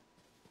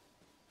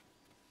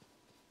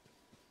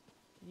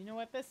 You know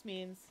what this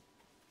means.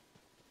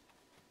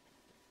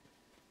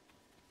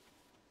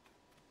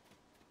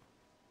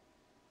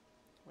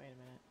 Wait a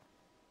minute.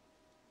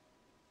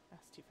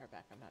 That's too far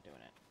back. I'm not doing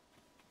it.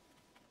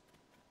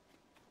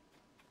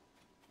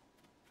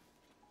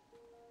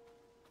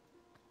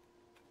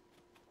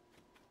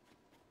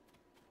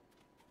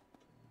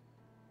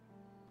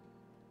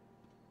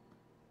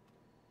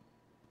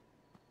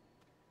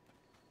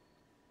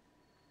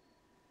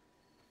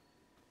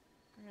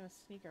 We're gonna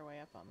sneak our way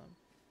up on them.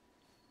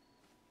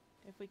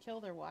 If we kill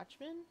their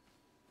watchman,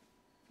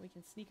 we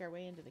can sneak our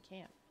way into the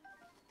camp.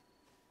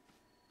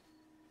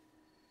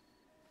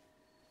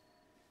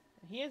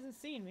 And he hasn't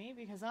seen me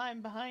because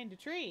I'm behind a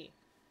tree.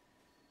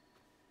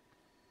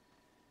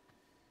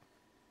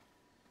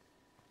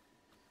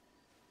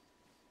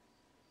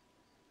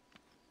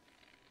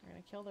 We're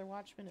gonna kill their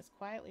watchman as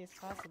quietly as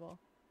possible.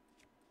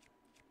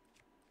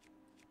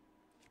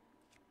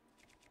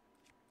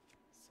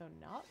 So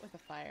not with a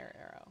fire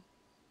arrow.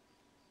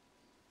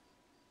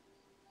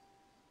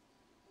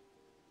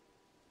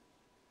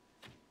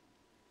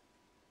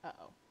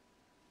 Uh-oh.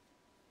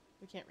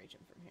 We can't reach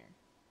him from here.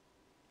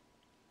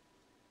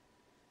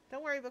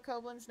 Don't worry,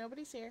 Bokoblins.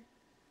 Nobody's here.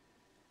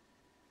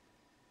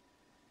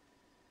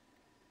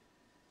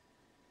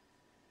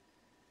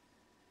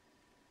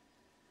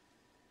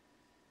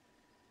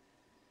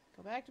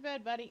 Go back to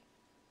bed, buddy.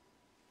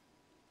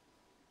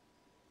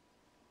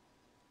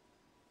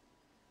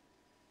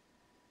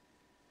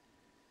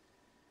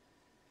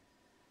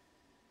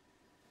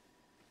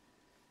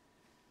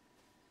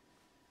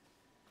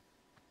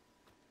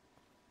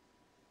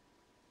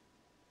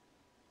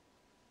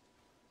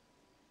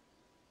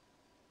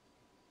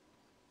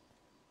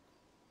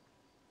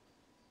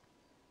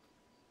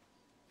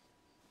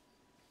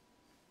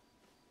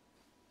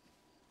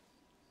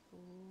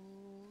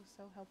 Ooh,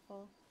 so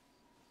helpful.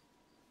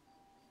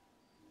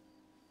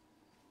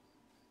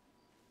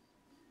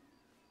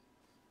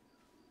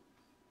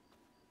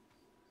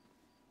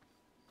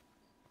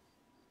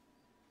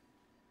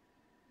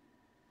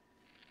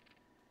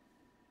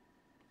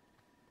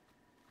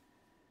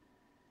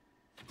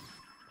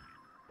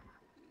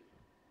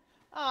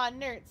 Aw,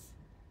 nerds.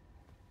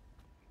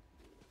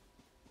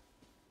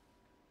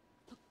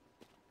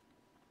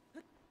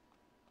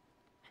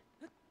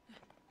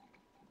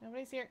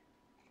 Nobody's here.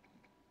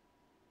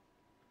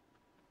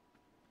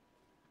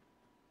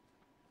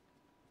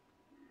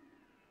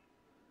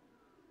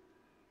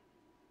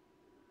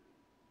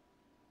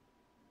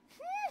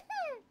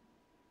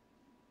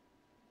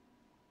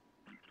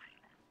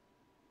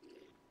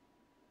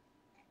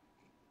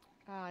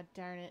 Ah,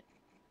 darn it.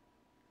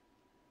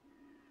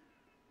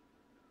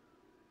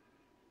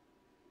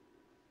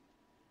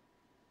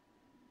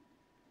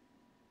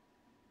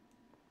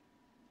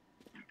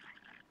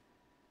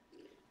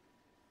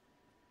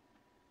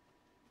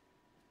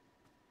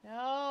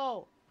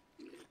 No!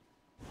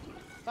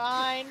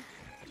 Fine.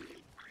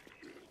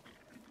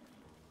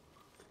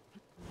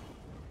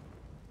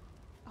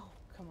 Oh,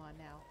 come on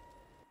now.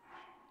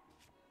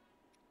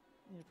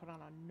 I need to put on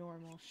a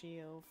normal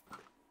shield.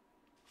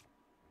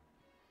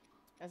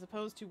 As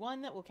opposed to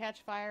one that will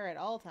catch fire at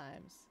all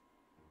times.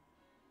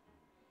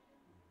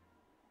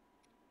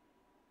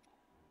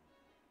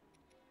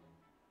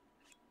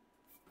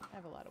 I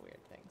have a lot of weird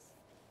things.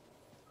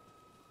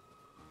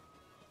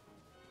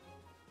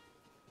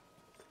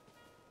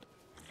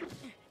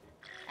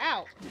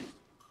 Ow!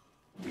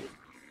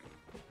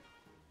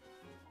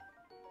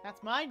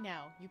 That's mine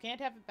now. You can't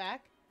have it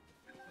back.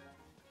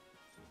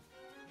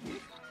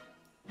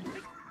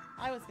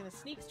 I was gonna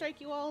sneak strike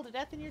you all to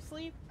death in your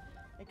sleep.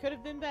 It could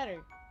have been better.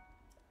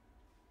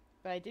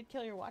 But I did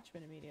kill your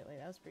watchman immediately.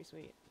 That was pretty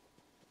sweet.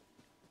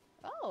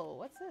 Oh,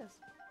 what's this?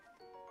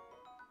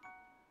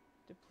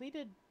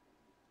 Depleted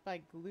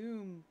by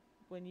gloom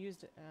when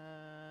used...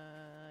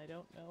 I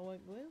don't know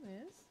what gloom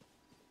is.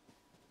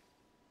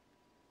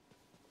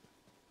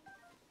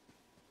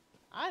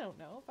 I don't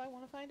know if I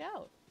want to find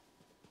out.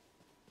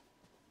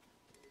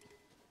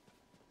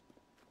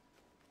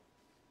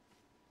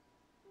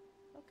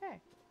 Okay.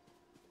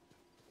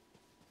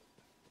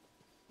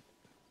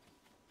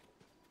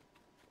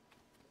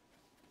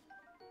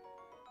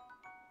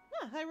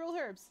 Ah, high roll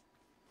herbs.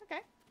 Okay.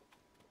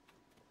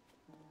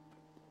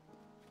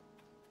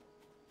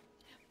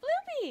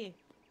 Bloopy!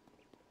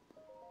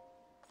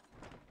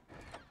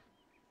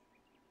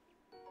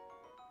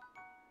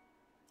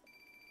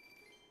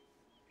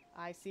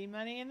 I see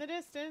money in the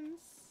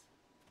distance.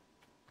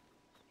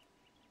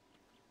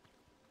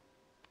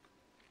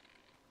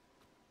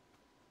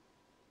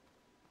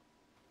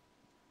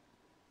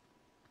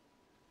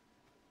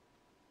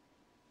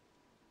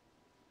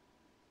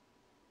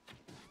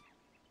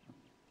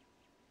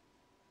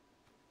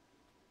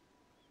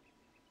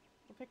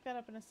 We'll pick that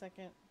up in a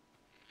second.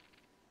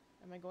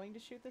 Am I going to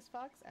shoot this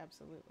fox?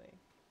 Absolutely.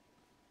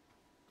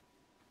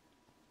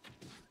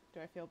 Do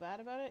I feel bad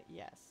about it?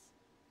 Yes.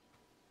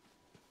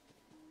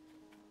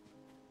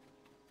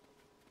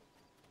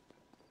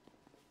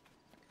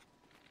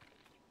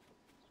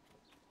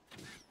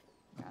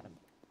 Got him.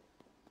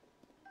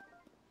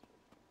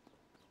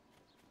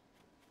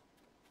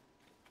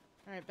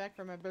 Alright, back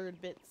for my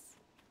bird bits.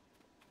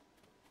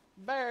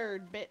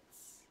 Bird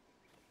bits!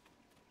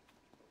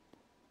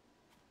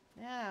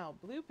 Now,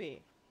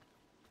 bloopy.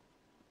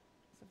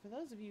 So for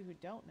those of you who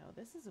don't know,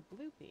 this is a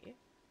bloopy.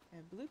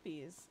 And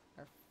bloopies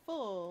are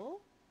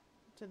full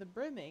to the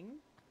brimming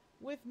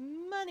with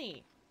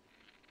money.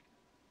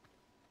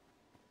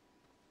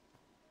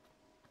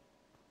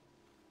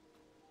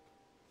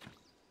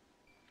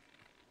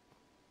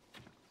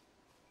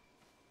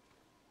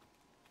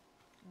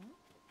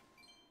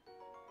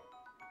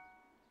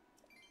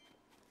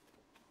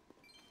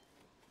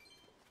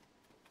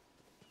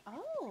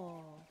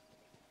 Oh.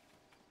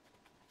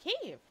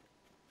 Cave.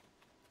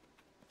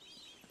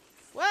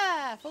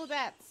 Wow, full of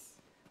bats.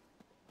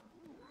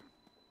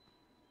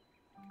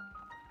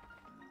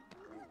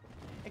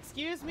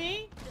 Excuse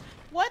me?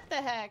 What the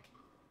heck?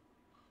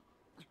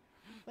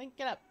 Link,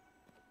 get up.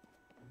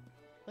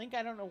 Link,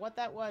 I don't know what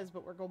that was,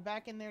 but we're going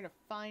back in there to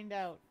find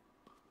out.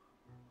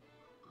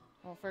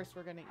 Well, first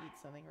we're gonna eat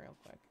something real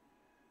quick.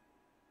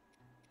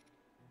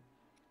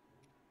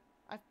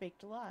 I've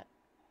baked a lot.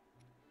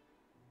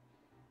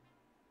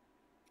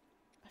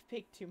 I've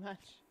baked too much.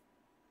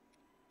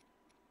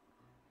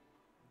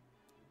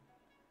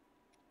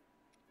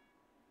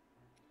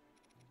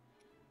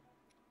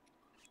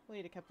 We'll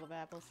eat a couple of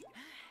apples.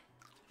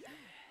 There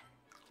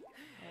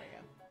we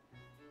go.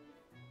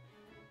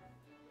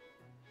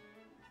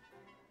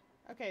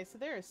 Okay, so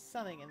there is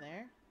something in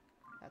there.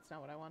 That's not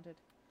what I wanted.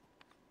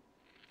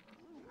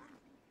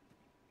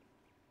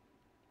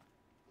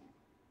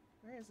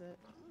 Where is it?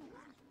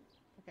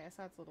 Okay, I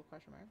saw its little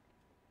question mark.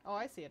 Oh,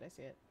 I see it, I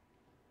see it.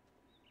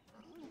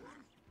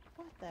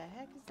 What the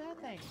heck is that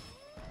thing?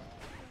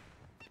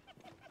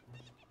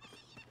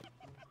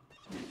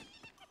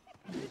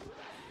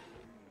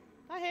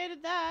 I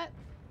hated that.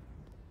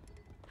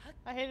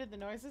 I hated the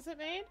noises it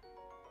made.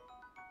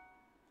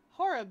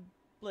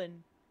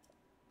 Horriblin.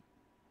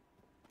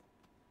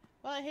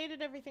 Well, I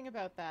hated everything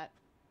about that.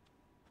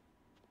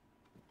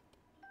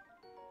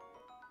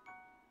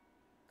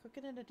 Cook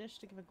it in a dish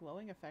to give a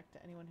glowing effect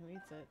to anyone who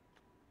eats it.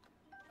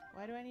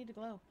 Why do I need to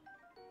glow?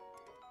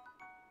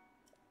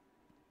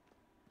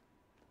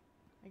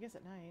 I guess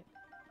at night.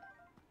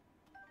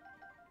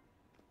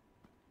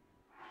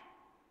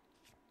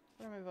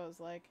 What are my bows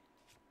like?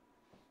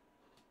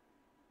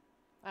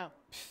 Oh.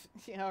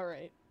 Yeah,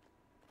 alright.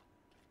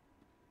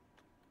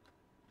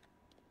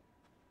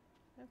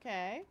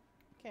 Okay.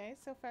 Okay,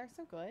 so far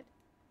so good.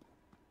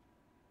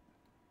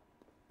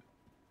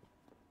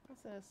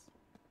 What's this?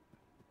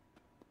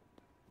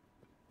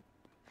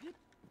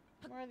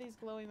 More of these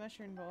glowy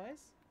mushroom boys.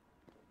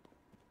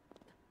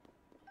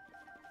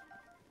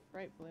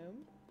 Bright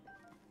bloom.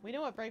 We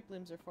know what bright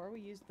blooms are for. We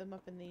used them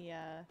up in the,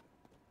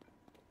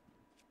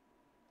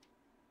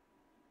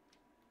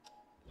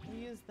 we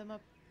used them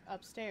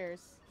upstairs.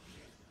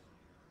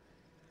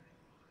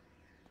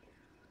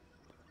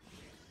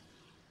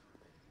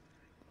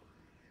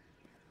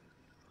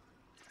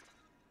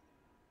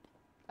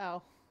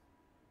 Oh.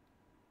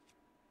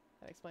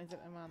 That explains it.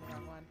 I'm on the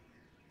wrong one.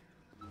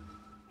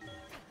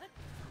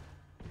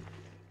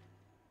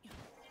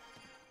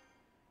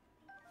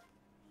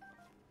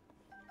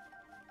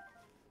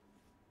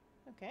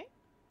 Okay.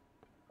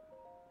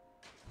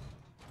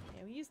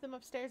 Yeah, we used them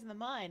upstairs in the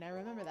mine. I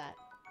remember that.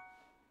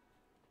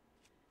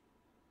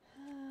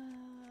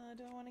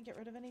 Do I want to get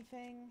rid of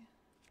anything?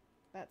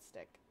 That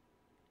stick.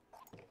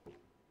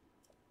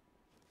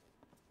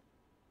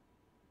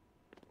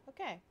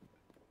 Okay.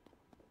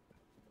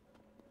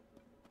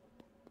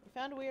 We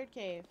found a weird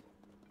cave.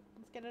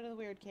 Let's get out of the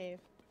weird cave.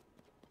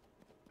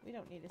 We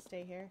don't need to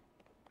stay here.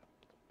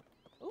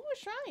 Ooh, a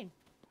shrine!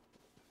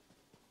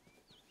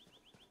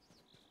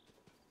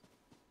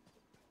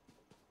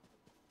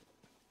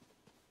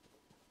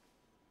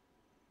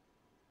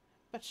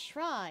 But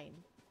shrine.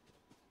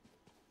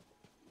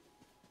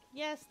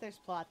 Yes, there's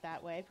plot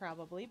that way,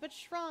 probably, but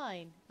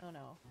shrine. Oh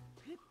no.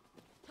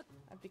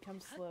 I've become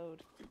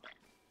slowed.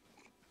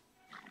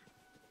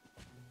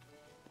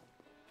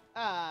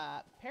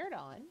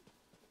 Paradon.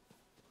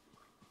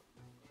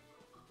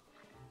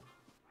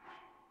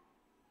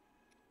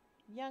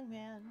 Young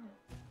man,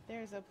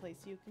 there's a place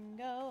you can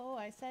go.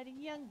 I said,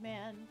 young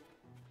man.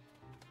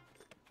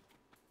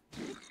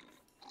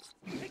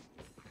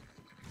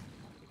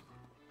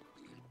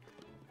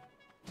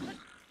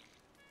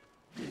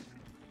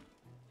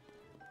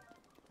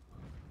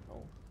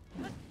 Oh.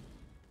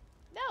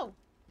 No!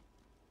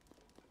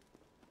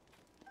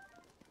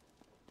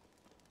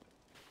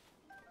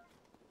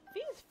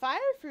 These fire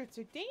fruits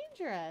are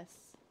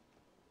dangerous.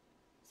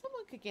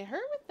 Someone could get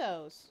hurt with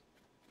those.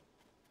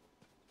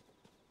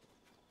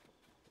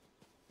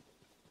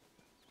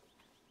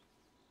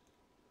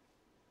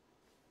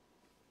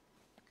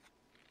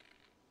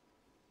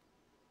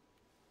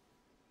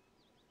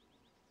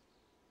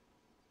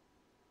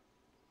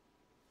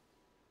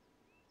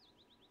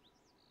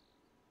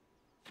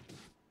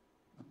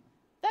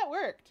 That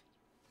worked.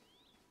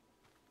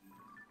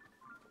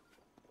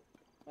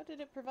 What did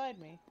it provide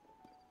me?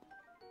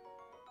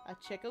 A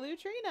chickaloo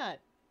tree nut.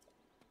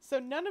 So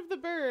none of the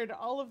bird,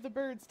 all of the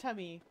bird's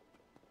tummy.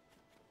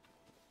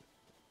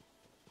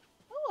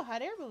 Oh, a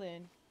hot air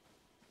balloon.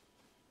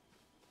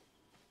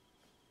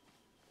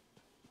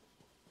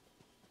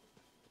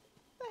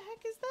 The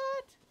heck is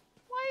that?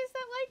 Why is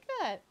that like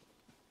that?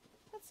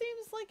 That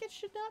seems like it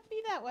should not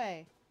be that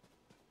way.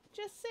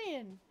 Just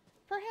saying.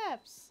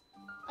 Perhaps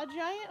a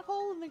giant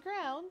hole in the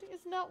ground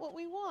is not what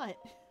we want.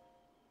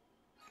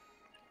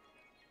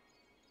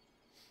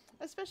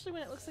 Especially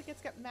when it looks like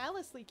it's got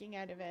malice leaking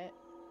out of it.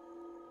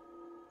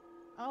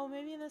 Oh,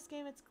 maybe in this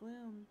game it's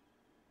gloom.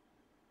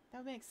 That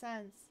would make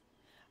sense.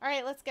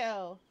 Alright, let's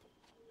go.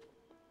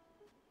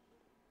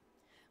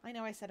 I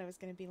know I said I was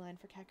going to beeline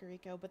for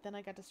Kakariko, but then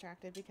I got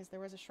distracted because there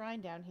was a shrine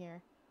down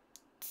here.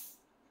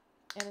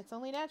 And it's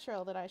only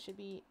natural that I should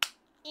be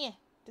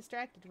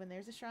distracted when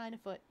there's a shrine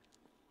afoot.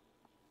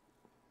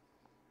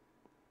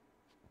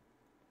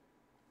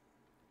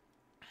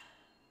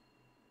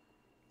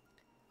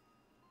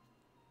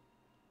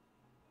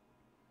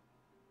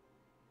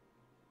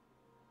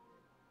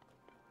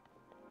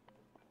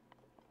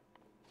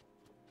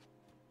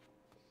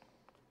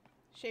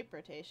 Shape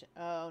rotation.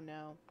 Oh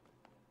no.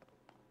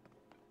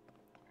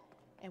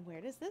 And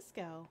where does this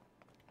go?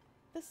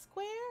 The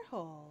square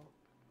hole.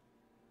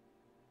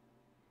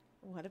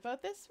 What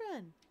about this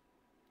run?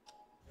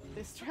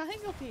 This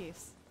triangle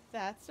piece.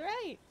 That's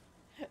right.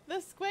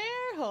 The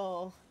square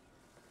hole.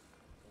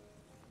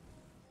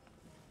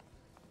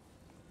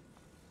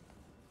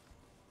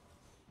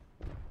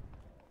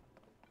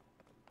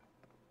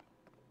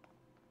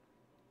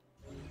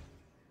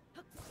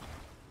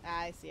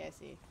 Ah, I see, I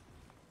see.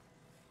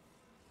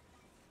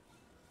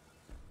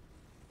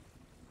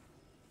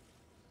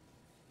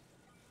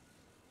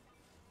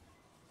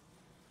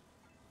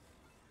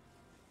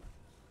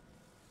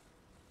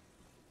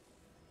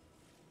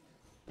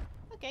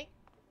 Okay.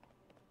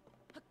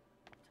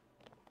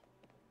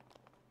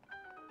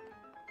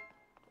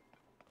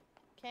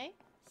 Okay,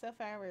 so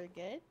far we're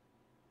good.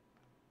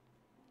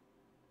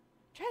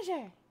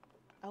 Treasure!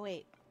 Oh,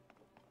 wait.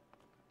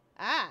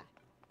 Ah!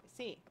 I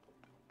see.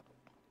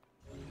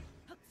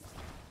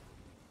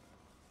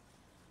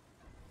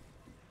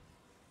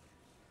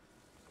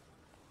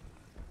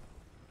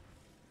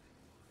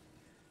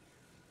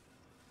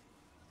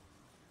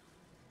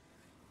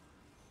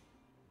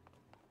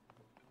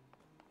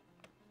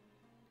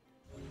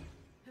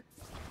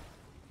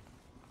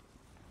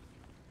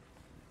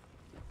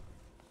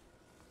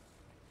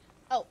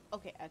 Oh,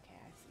 okay, okay,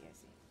 I see, I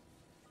see.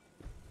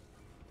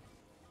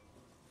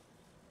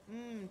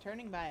 Mmm,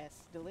 turning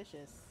bias.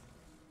 Delicious.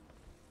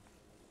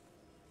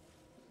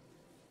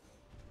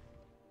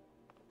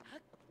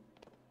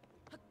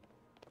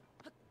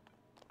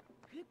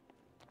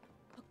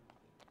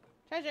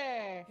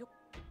 Treasure!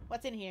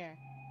 What's in here?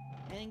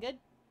 Anything good?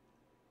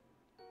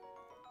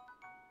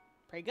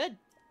 Pretty good.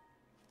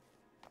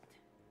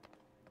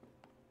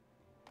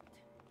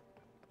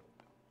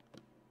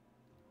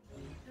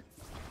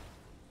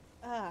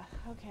 Ah,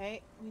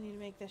 okay. We need to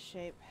make this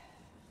shape.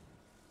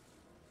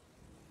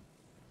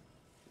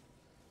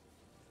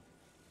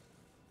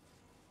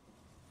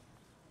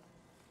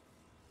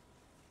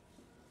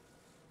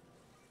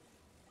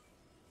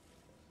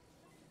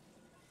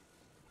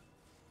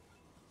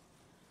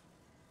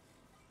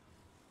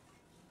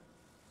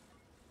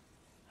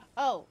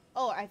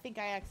 Oh, I think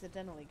I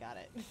accidentally got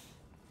it.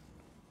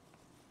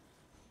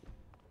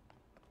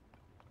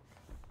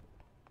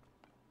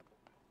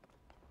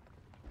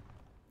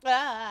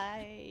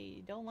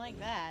 I don't like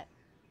that.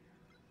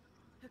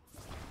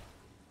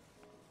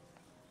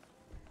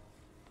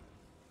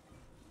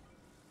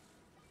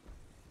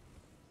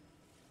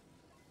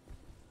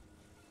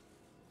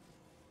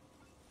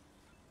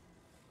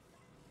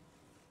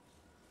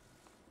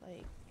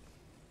 Like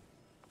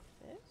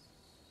this?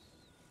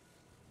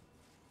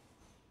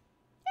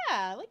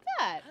 Yeah, like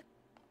that.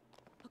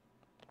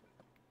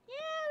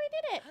 Yeah, we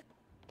did it.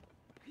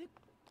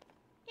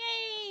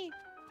 Yay!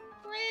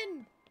 We're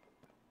in.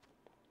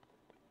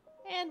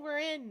 And we're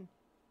in.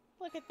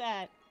 Look at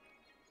that.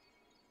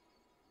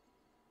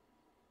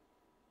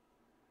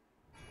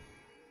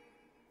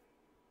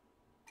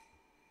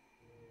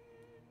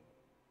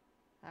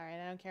 Alright,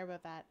 I don't care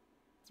about that.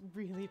 It's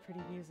really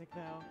pretty music,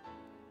 though.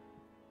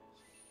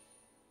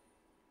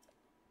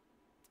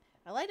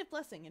 A light of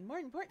blessing, and more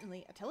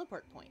importantly, a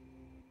teleport point.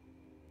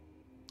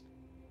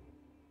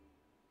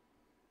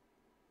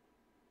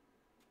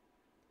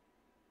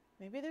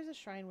 Maybe there's a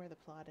shrine where the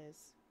plot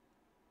is.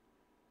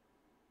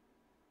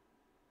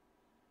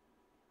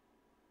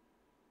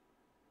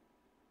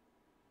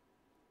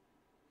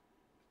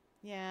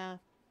 Yeah.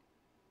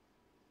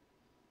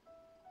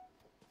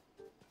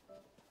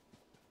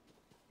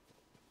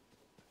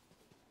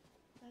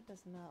 That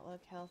does not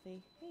look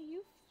healthy. Hey,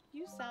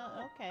 you sound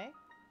okay.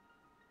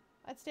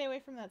 I'd stay away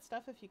from that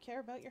stuff if you care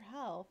about your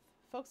health.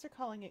 Folks are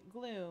calling it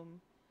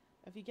gloom.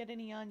 If you get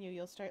any on you,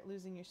 you'll start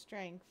losing your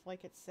strength,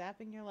 like it's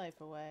sapping your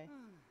life away.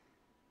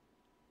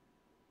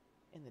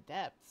 In the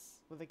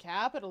depths. With a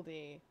capital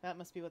D. That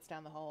must be what's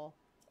down the hole.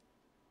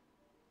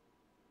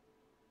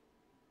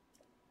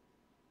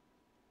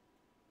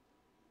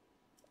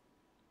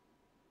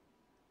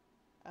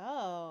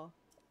 Oh.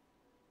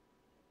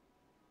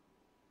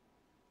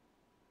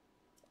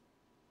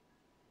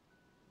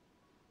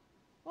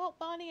 Well,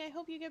 Bonnie, I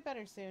hope you get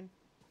better soon.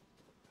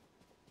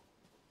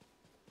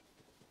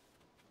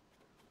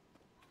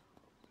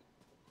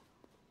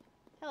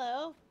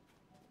 Hello.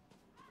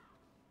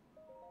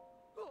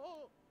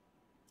 Oh,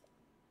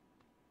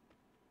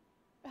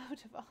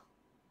 Deval.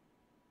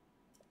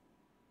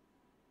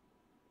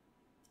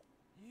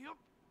 Yep.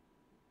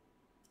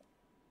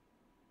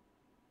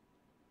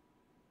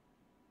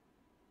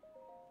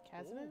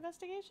 Chasm Oh.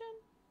 investigation?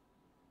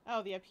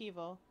 Oh, the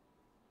upheaval.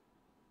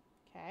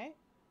 Okay.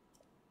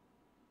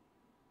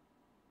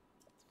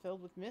 It's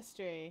filled with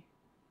mystery.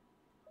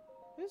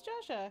 Who's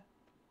Joshua?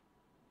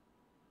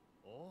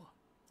 Oh.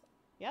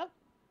 Yep.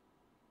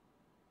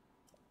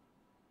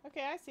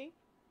 Okay, I see.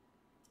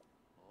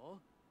 Oh.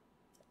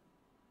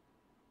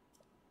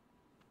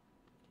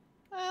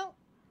 Well,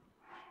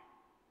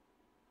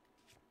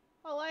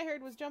 all I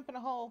heard was jump in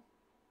a hole.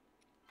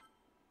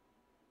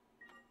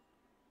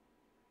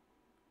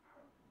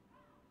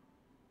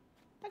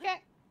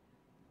 Okay.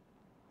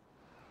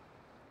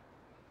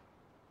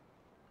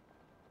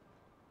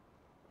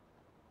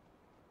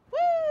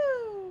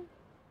 Woo!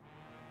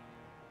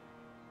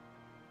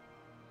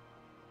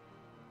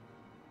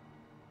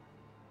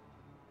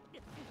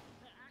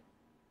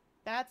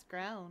 That's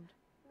ground.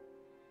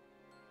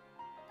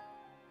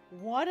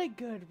 What a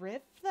good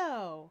riff,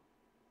 though.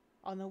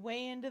 On the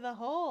way into the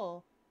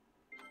hole.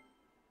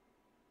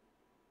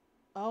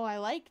 Oh, I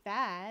like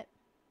that.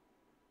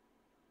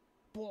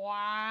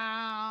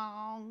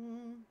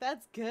 Bwong.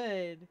 That's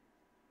good.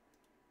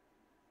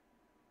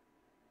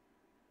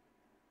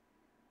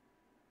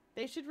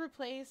 They should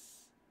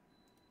replace...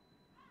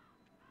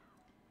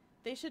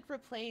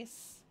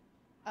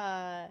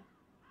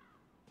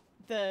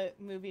 the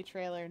movie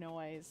trailer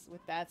noise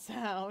with that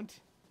sound.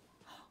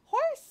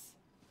 Horse!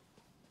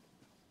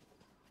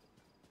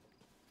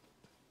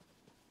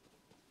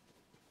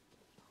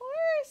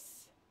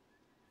 Horse!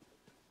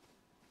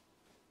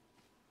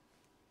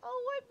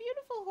 Oh, what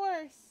beautiful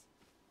horse!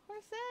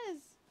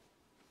 Horses!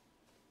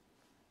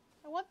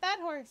 I want that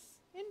horse,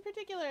 in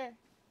particular.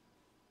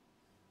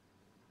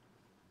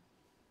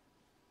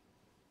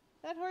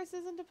 That horse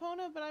isn't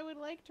Epona, but I would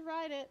like to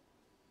ride it.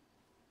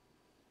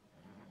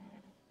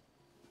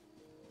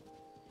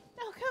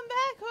 No, come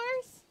back,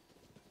 horse!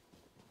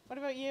 What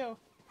about you?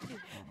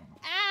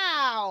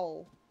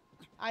 Ow!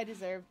 I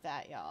deserved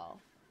that, y'all.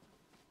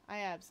 I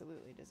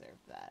absolutely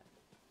deserved that.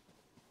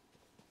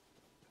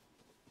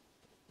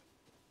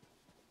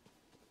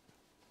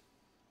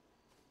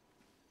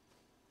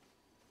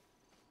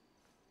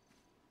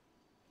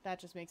 That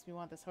just makes me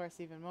want this horse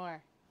even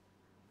more.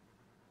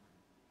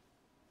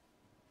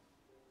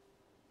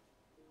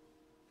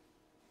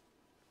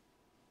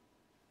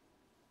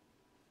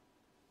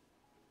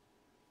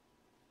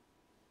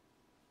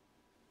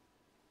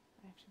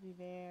 I have to be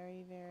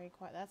very, very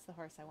quiet. That's the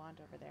horse I want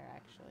over there,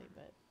 actually,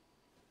 but...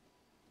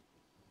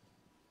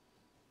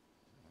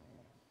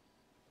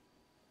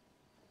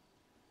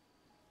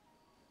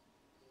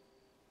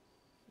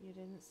 You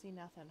didn't see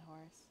nothing,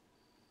 horse.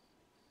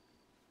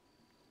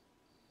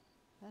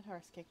 That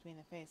horse kicked me in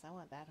the face. I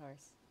want that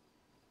horse.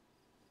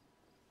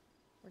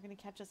 We're gonna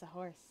catch us a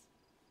horse.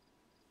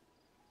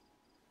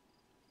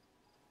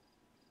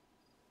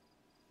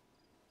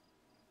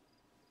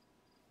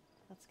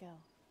 Let's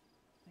go.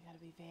 We gotta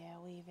be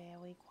very,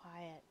 very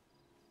quiet.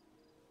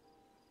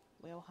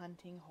 We're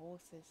hunting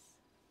horses.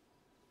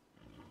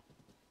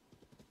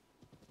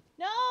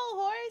 No,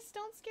 horse!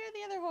 Don't scare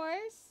the other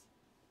horse!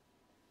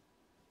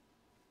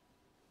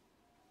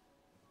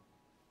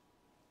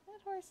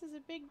 That horse is a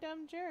big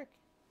dumb jerk.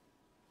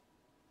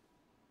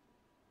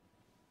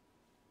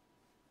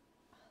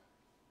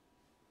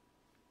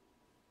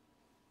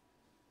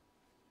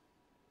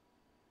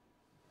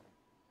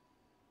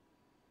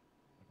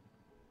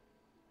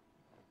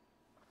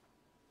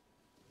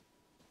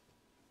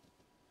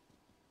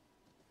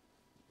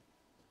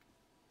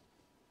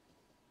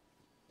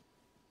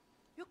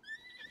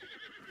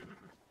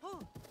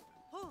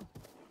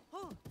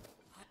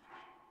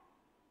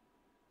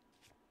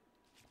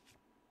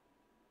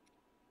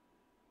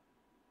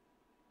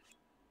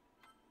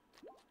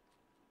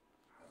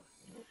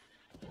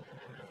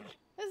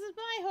 This is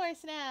my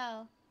horse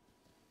now!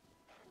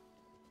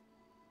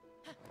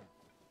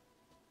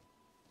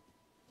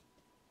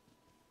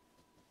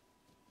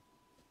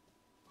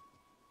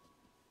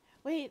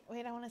 Wait,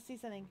 I want to see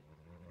something.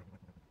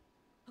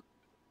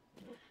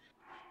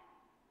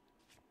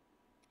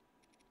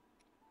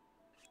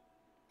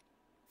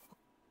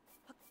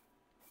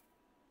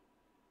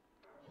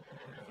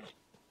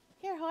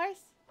 Here, horse.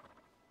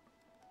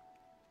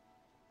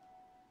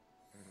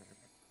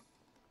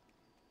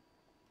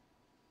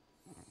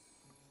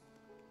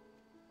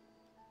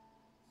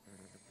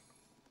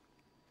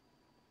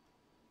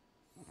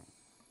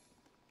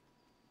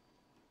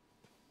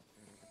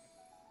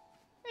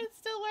 It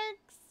still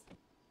works.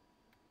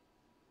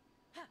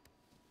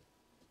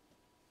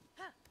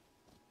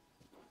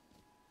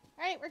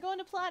 Alright, we're going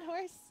to plot,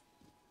 horse.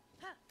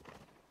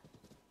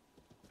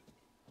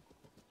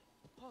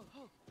 What?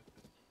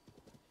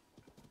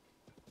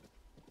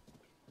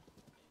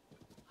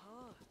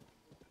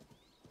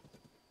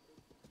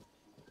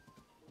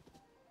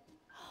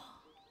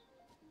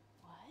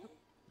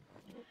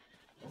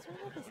 What's wrong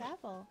with this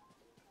apple?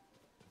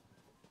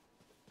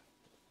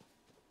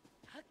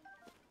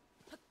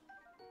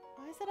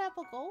 Why is that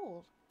apple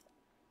gold?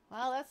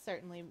 Well, that's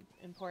certainly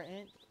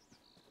important.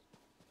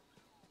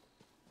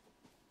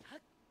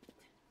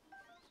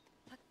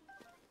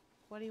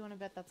 What do you want to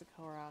bet that's a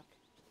Korok?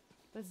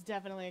 That's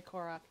definitely a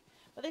Korok.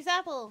 But there's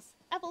apples!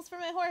 Apples for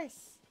my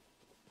horse!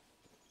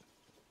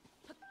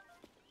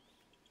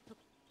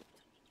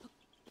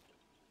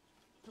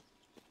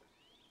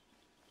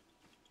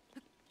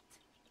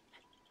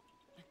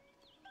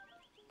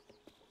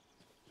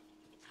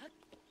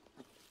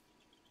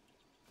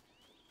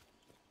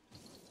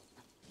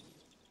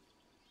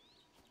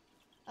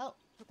 Oh,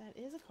 that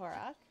is a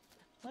Korok.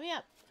 Let me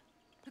up.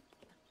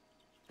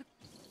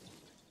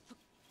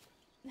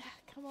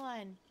 Come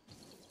on.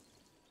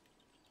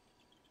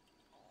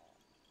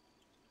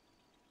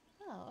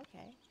 Oh,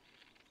 okay.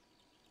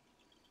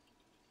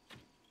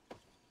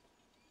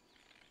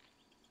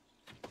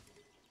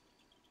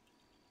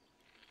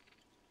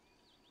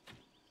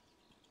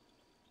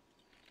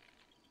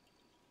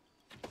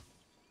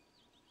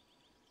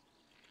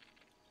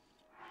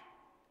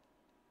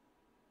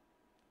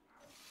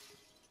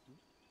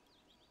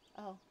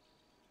 Oh.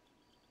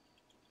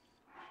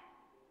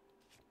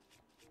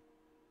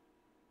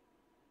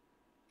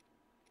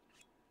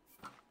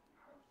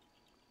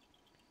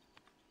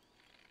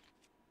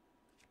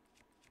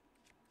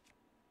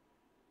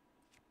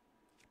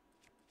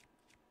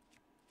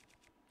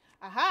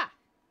 Aha!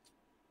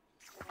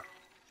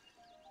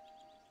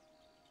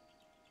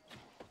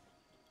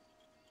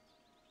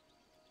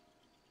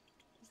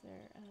 Is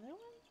there another one?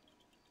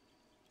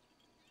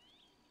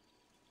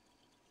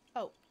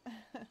 Oh.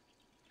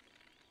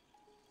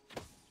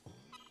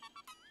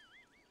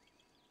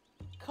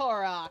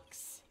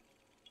 Koroks.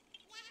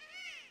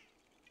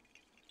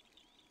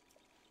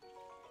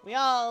 We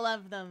all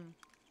love them.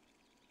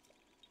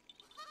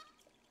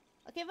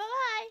 Okay,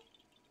 bye-bye.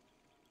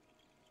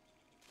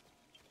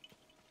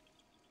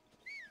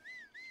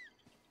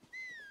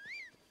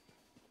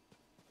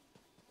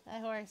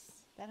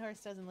 That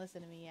horse doesn't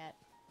listen to me yet.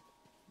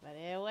 But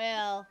it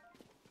will.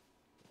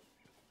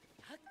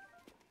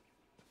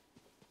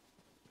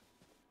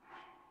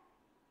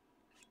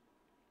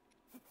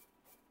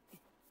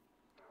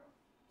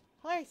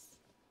 Horse!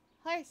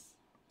 Horse!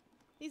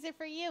 These are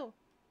for you.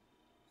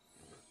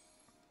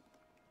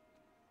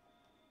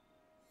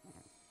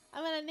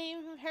 I'm gonna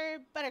name her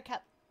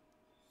Buttercup.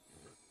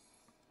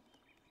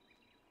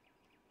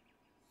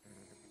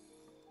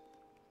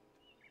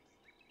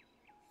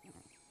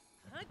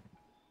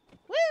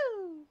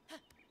 Woo!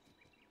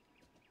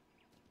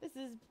 This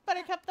is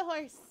Buttercup the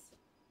horse.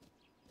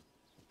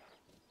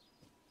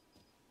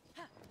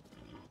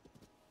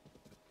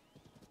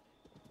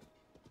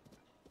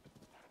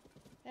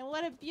 And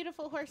what a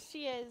beautiful horse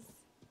she is.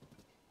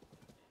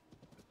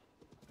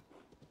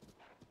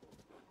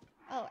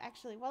 Oh,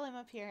 actually, while I'm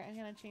up here, I'm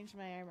gonna change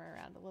my armor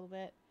around a little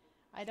bit.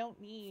 I don't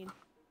need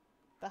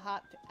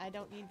I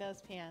don't need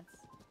those pants.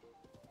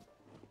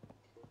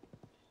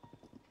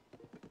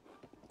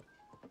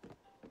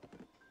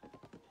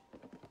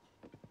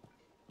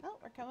 Oh,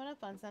 we're coming up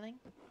on something.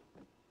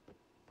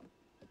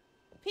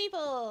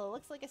 People!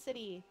 Looks like a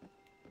city.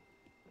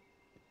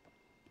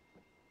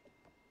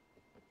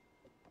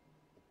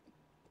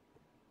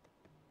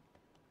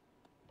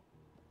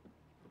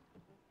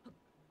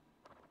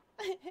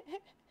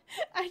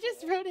 I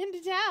just rode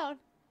into town.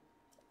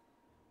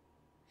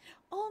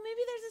 Oh,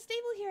 maybe there's a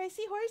stable here. I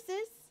see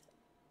horses.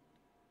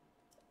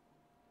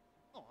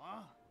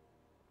 Aww.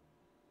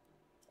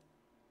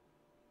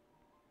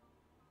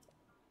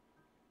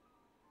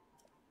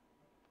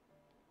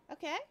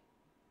 Okay.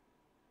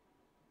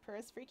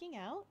 Purr's freaking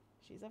out.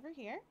 She's over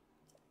here.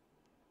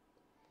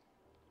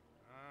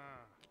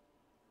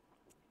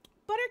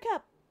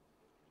 Buttercup!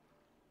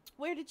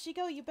 Where did she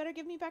go? You better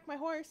give me back my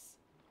horse.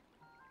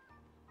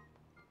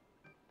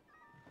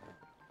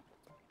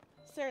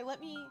 Sir,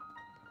 let me...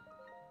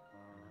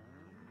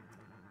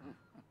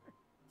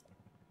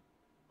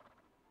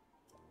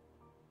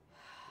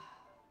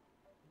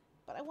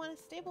 But I want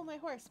to stable my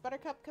horse.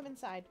 Buttercup, come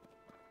inside.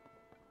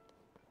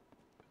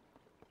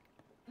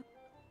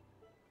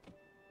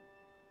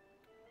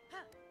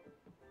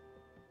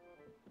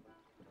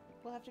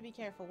 We'll have to be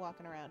careful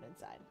walking around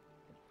inside.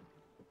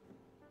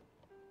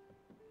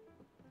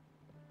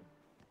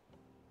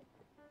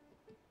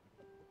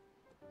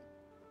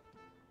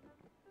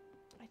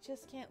 I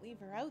just can't leave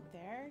her out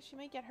there. She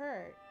might get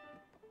hurt.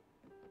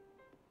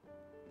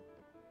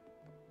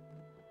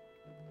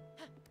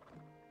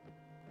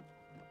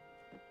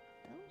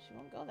 No, she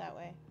won't go that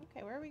way.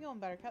 Okay, where are we going,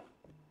 Buttercup?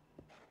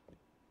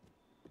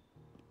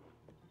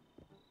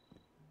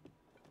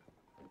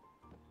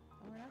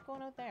 Oh, we're not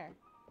going out there.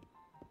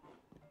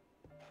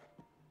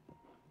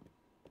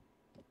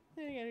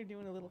 I got her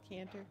doing a little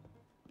canter.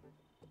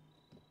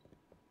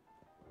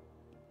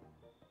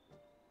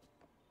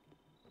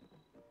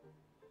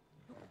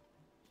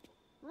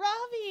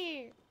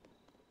 Ravi!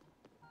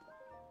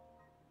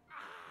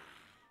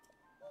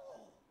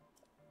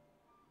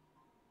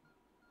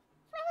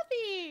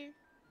 Ravi!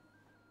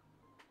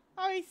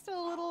 Oh, he's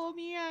still a little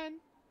man.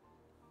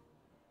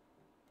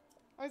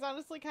 I was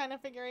honestly kind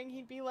of figuring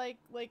he'd be like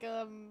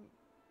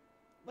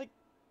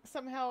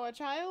somehow a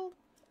child?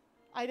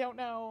 I don't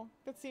know.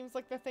 That seems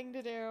like the thing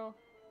to do.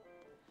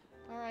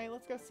 Alright,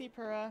 let's go see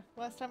Pura.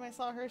 Last time I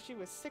saw her, she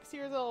was 6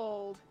 years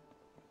old.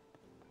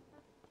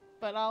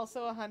 But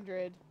also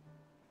 100.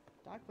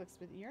 Doc looks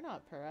with you're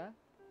not Pura.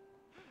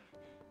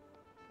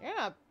 You're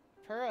not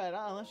Pura at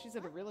all, unless she's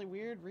at a really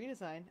weird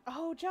redesign.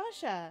 Oh,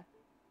 Joshua!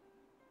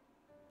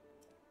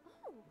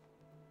 Oh.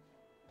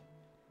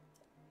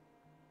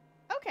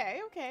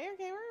 Okay,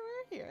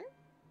 we're here.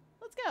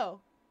 Let's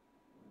go.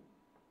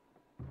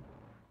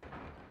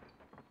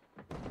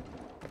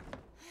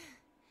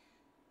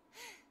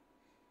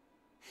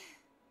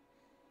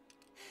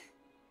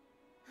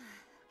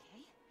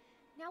 Okay.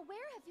 Now where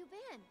have you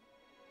been?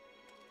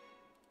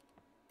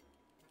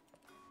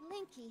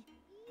 Linky,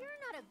 you're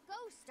not a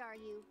ghost, are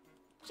you?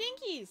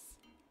 Jinkies!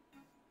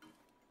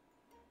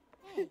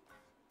 Hey.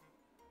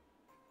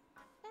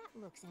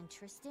 That looks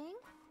interesting.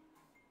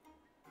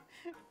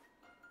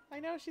 I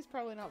know she's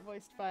probably not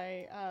voiced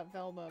by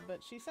Velma,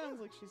 but she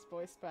sounds like she's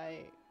voiced by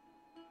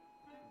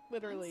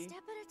literally One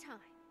step at a time.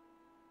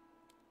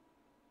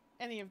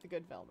 any of the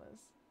good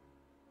Velmas.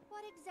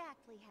 What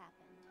exactly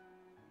happened?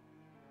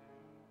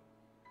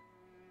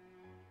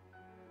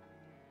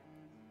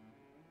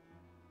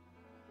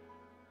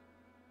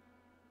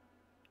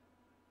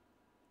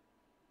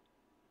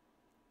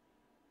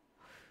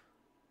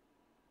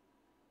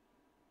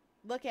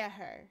 Look at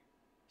her.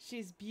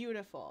 She's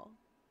beautiful.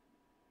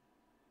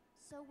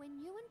 So when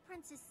you and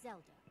Princess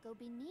Zelda go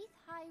beneath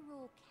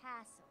Hyrule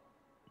Castle,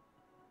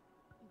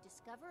 you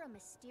discover a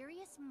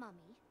mysterious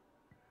mummy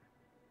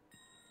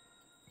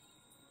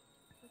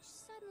which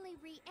suddenly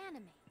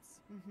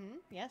reanimates.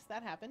 Yes,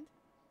 that happened.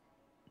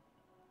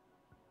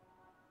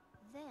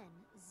 Then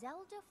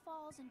Zelda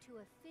falls into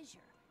a fissure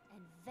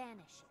and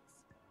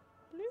vanishes.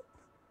 Bloop.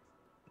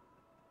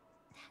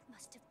 That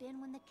must have been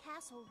when the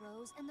castle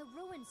rose and the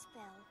ruins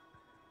fell.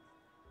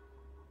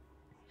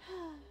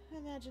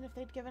 Imagine if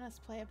they'd given us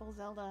playable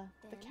Zelda,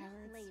 the Then,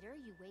 cowards. later,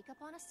 you wake up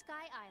on a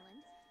sky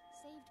island,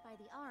 saved by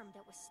the arm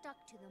that was stuck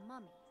to the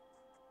mummy.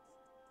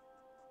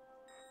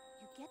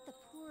 You get the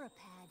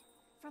Purapad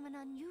from an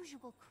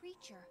unusual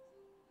creature,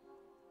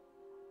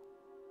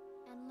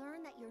 and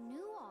learn that your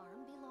new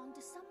arm belonged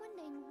to someone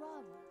named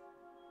Rauru.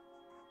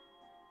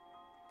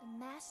 The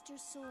Master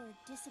Sword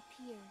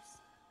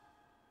disappears.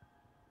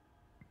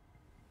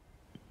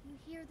 You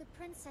hear the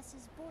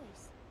princess's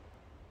voice,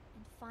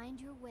 and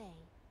find your way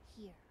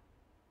here.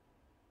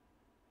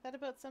 That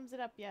about sums it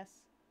up,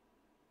 yes.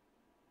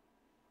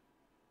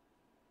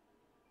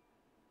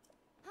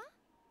 Huh?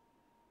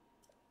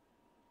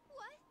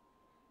 What?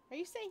 Are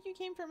you saying you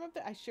came from up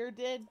there? I sure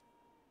did.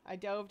 I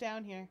dove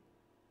down here.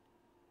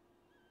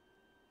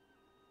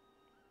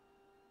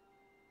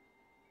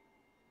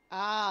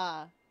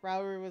 Ah,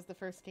 Rauru was the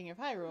first king of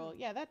Hyrule.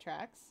 Yeah, that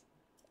tracks.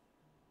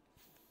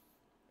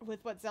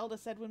 With what Zelda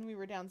said when we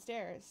were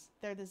downstairs.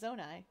 They're the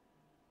Zonai.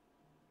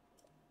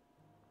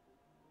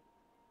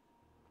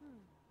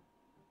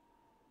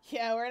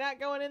 Yeah, we're not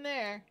going in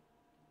there.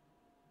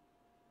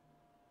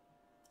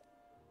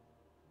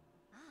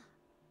 Ah.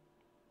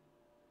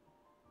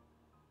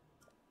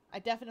 I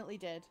definitely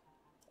did.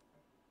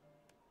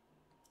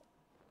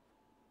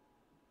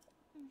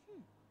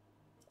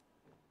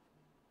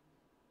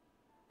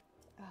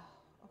 Oh,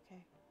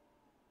 okay.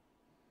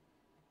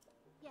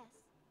 Yes.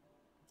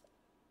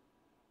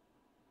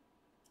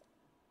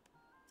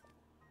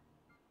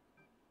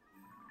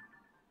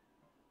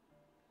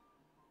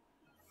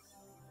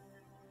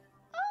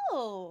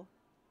 Oh!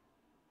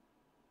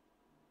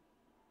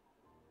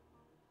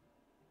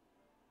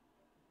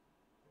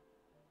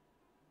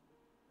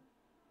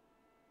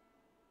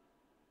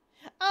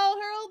 Oh,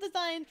 her old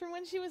design from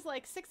when she was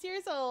like 6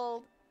 years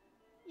old.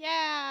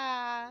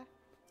 Yeah!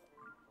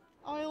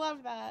 Oh, I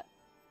love that.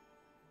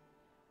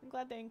 I'm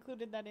glad they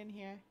included that in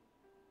here.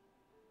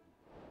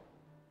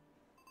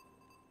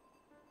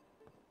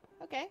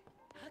 Okay.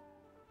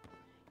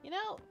 You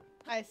know,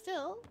 I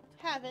still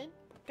haven't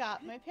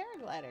got my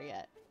paraglider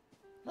yet.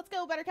 Let's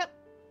go, Buttercup!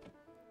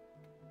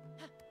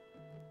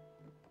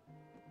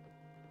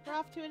 We're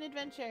off to an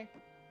adventure.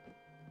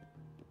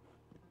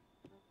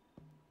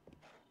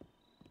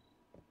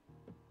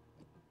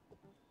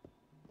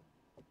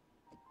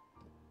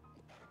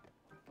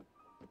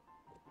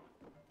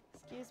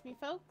 Excuse me,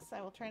 folks. I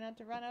will try not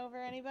to run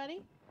over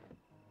anybody.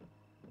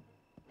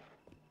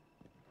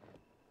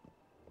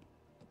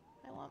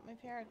 I want my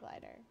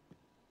paraglider.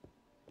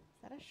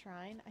 Is that a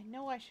shrine? I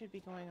know I should be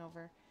going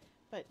over.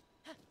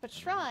 But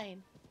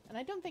shrine! And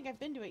I don't think I've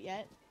been to it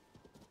yet.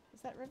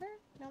 Is that river?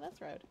 No, that's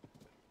road.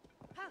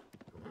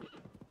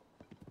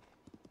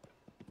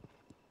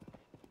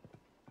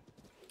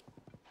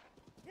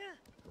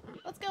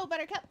 Let's go,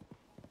 Buttercup!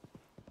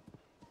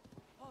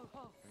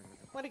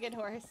 What a good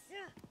horse.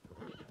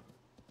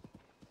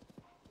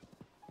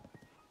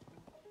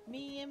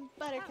 Me and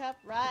Buttercup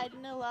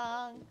riding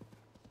along.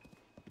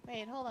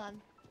 Wait, hold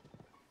on.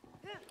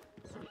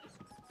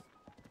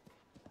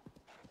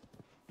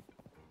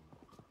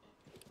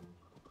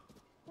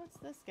 What's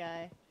this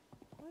guy?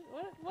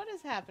 What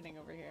is happening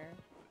over here?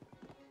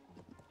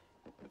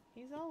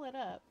 He's all lit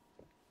up.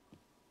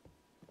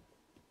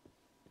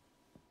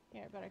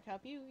 Here,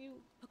 Buttercup,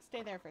 you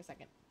stay there for a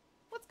second.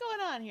 What's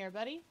going on here,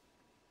 buddy?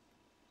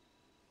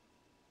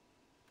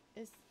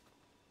 Is...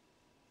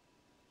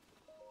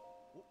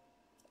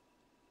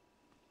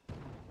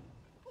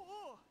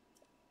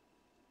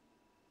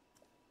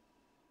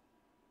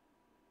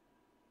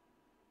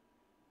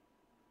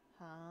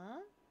 Huh?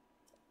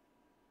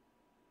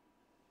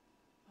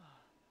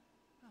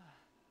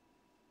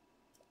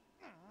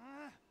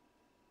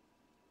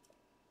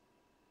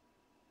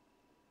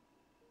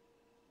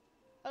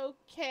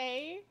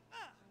 Okay.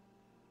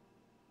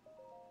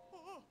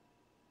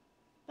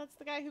 That's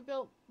the guy who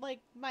built, like,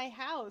 my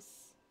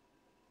house.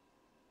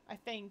 I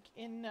think,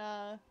 in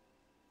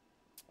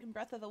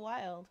Breath of the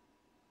Wild.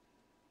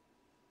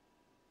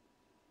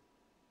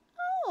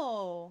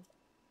 Oh!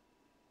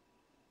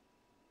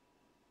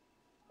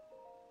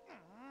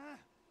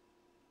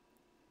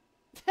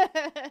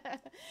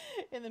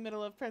 In the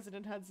middle of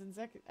President Hudson's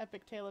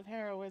epic tale of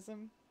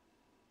heroism.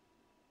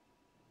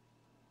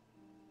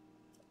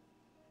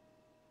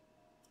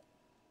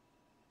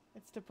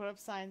 It's to put up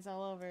signs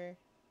all over.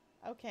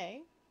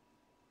 Okay.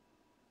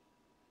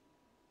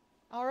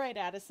 Alright,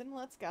 Addison,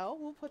 let's go.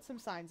 We'll put some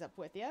signs up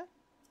with you.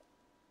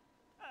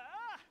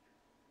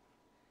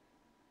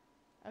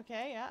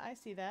 Okay, yeah, I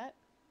see that.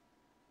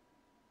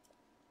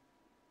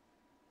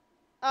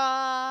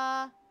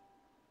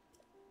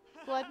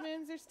 Blood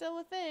moons are still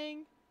a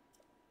thing.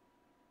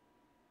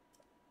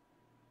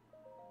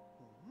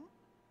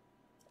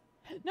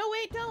 No,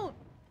 wait, don't!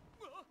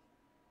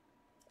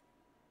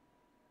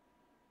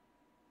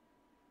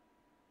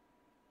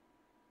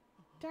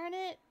 Darn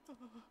it!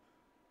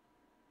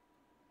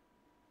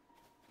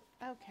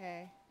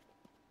 Okay.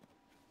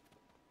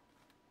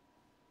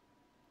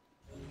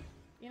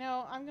 You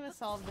know, I'm gonna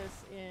solve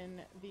this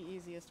in the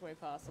easiest way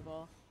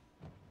possible.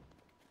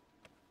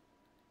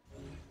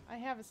 I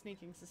have a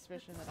sneaking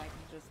suspicion that I can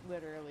just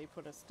literally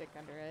put a stick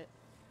under it.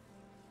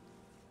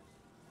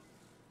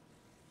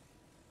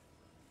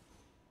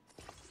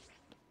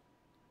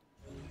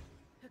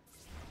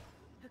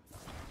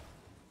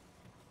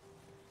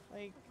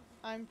 Like,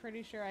 I'm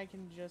pretty sure I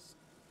can just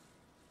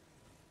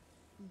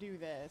do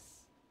this.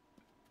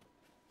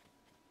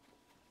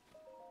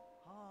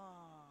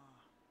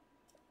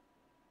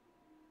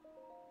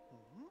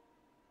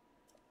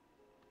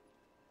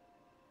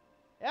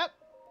 Yep.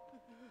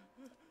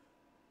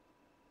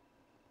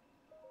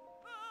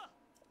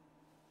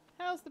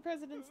 How's the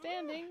president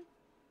standing?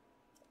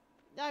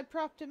 I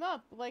propped him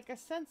up like a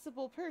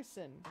sensible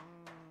person.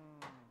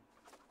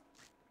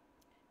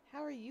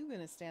 How are you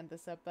gonna stand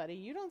this up, buddy?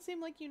 You don't seem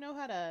like you know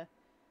how to...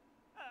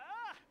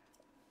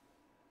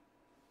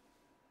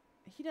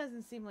 He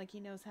doesn't seem like he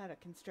knows how to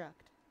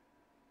construct.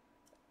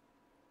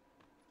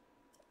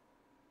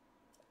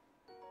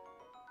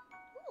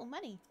 Ooh,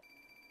 money.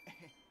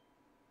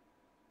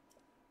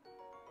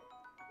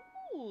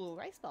 Ooh,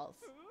 rice balls.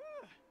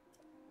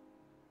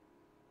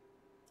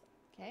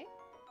 Okay.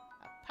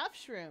 A puff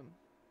shroom.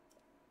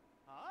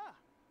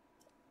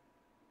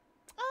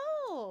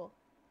 Oh!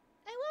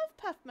 I love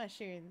puff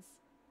mushrooms.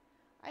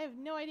 I have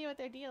no idea what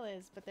their deal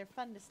is, but they're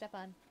fun to step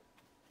on.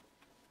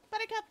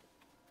 Buttercup!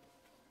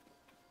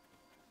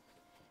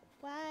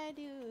 Why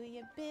do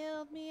you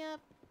build me up?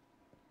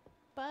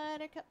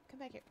 Buttercup, come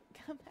back here.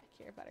 Come back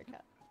here,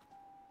 Buttercup.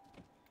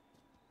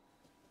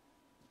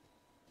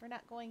 We're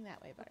not going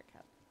that way,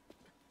 Buttercup.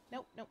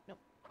 Nope, nope, nope.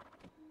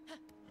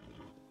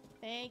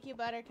 Thank you,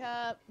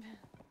 Buttercup.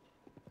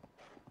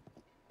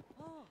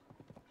 What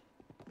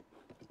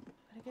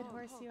a good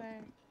horse you are.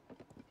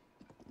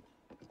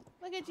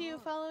 Look at you,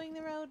 following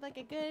the road like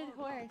a good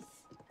horse.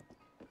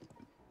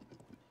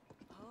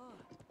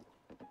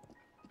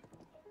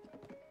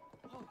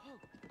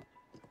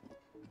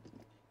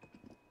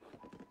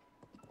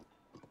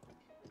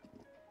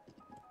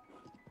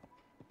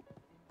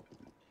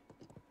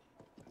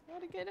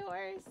 What a good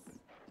horse.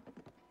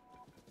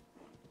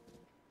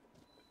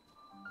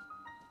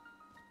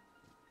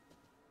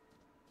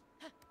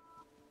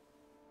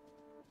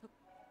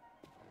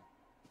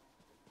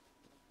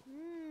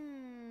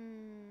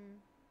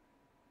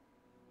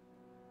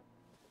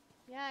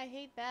 Yeah, I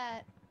hate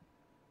that.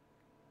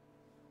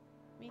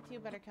 Me too,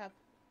 Buttercup.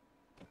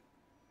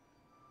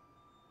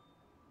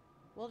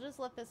 We'll just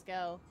let this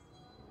go.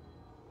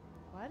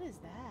 What is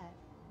that?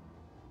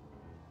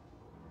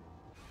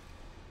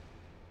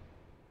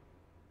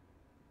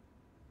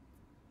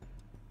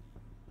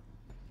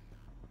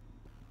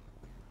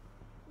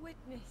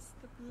 Witness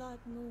the blood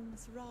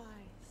moon's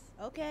rise.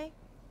 Okay.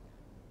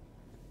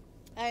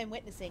 I am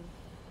witnessing.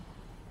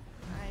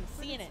 I'm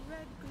seeing it. Its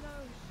red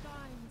glow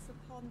shines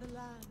upon the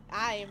land.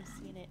 I am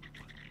seeing it.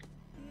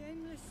 The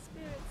aimless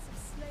spirits of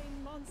slain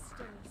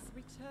monsters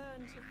return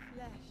to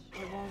flesh.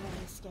 It won't let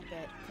me skip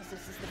it, because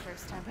this is the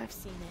first time I've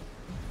seen it.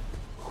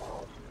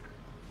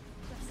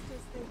 Just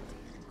as they did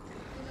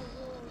in a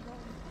war long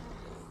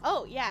past.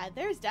 Oh, yeah,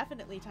 there's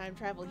definitely time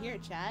travel here,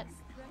 chat. Is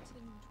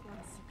threatened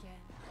once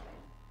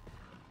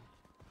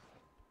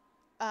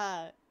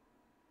again.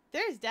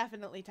 There's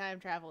definitely time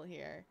travel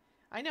here.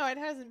 I know it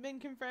hasn't been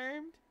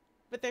confirmed,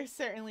 but there's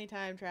certainly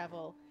time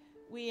travel.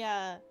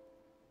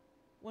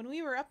 When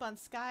we were up on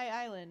Sky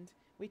Island,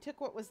 we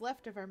took what was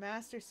left of our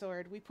Master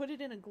Sword, we put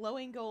it in a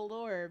glowing gold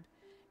orb,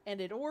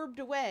 and it orbed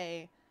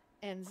away,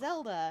 and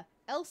Zelda,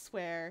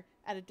 elsewhere,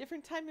 at a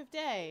different time of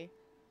day,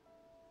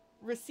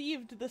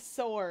 received the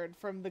sword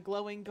from the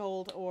glowing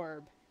gold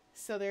orb.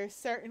 So there's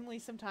certainly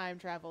some time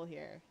travel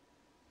here.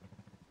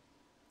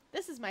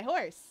 This is my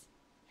horse.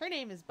 Her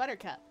name is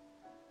Buttercup.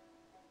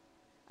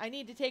 I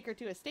need to take her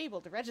to a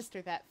stable to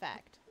register that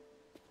fact.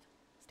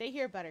 Stay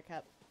here,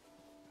 Buttercup.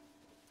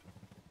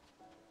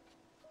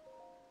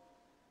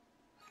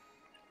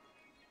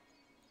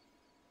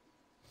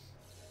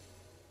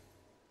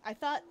 I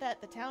thought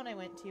that the town I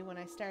went to when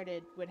I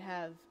started would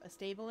have a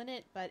stable in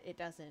it, but it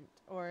doesn't.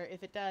 Or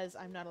if it does,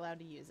 I'm not allowed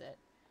to use it.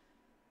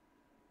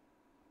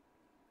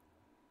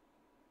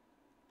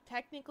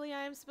 Technically,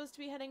 I am supposed to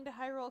be heading to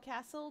Hyrule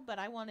Castle, but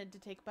I wanted to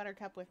take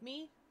Buttercup with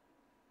me.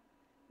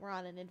 We're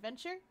on an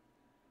adventure.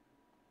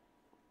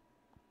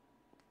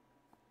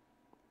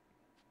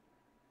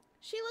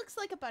 She looks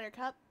like a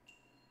buttercup.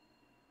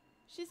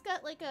 She's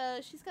got like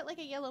a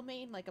yellow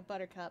mane like a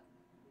buttercup.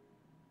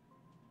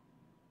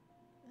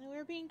 And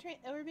we're being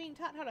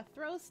taught how to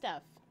throw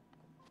stuff.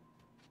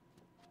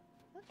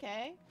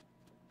 Okay.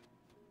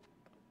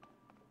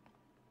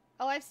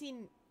 Oh, I've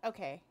seen.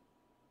 Okay,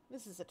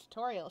 this is a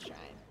tutorial shrine.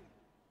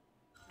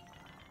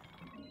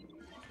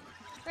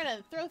 We're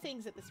gonna throw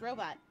things at this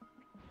robot.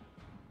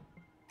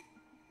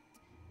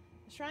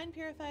 The shrine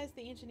purifies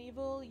the ancient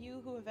evil.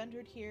 You who have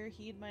entered here,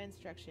 heed my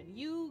instruction.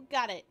 You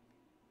got it.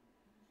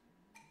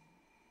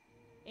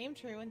 Aim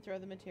true and throw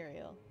the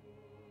material.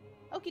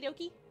 Okie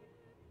dokie.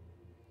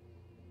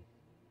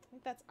 I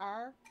think that's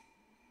R.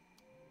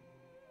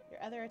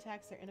 Your other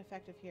attacks are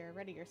ineffective here.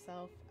 Ready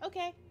yourself.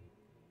 Okay.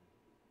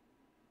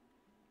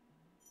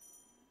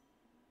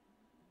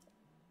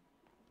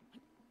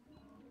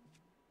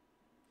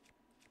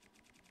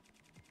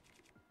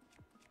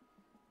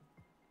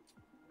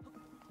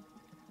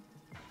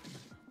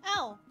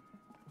 Ow!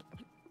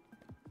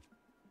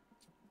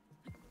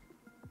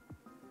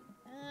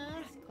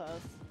 That's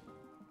close.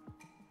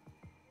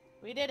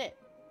 We did it.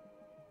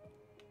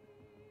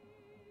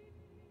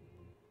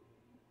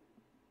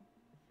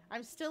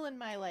 I'm still in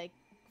my, like,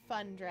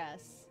 fun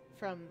dress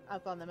from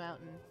up on the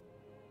mountain.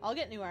 I'll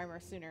get new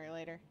armor sooner or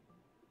later.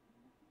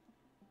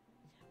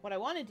 What I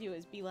want to do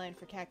is beeline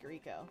for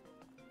Kakariko.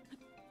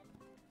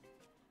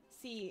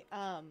 See,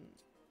 ouch!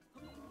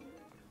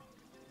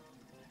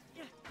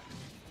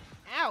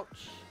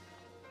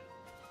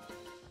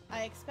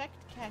 I expect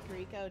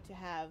Kakariko to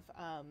have,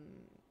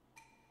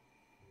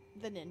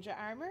 the ninja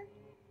armor.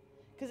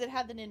 Because it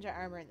had the ninja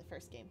armor in the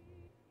first game.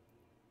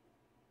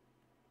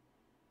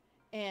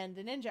 And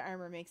the ninja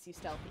armor makes you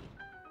stealthy.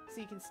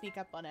 So you can sneak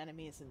up on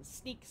enemies and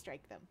sneak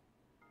strike them.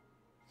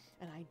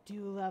 And I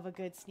do love a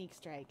good sneak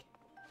strike.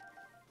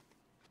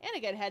 And a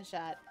good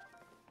headshot.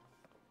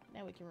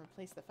 Now we can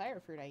replace the fire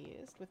fruit I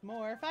used with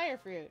more fire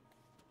fruit.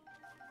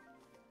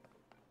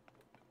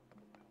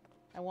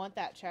 I want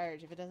that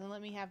charge. If it doesn't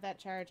let me have that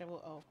charge, I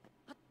will... Oh.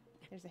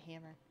 There's a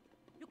hammer.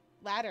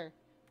 Ladder.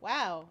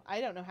 Wow.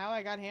 I don't know how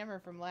I got hammer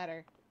from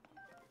ladder.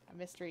 A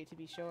mystery, to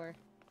be sure.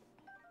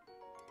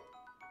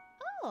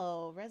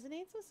 Oh,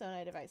 resonates with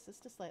Zonai devices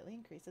to slightly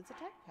increase its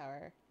attack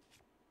power.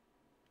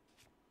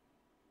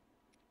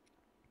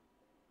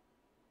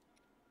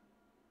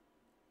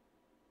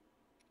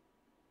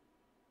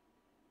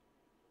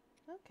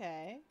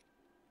 Okay.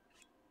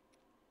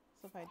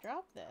 So if I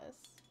drop this,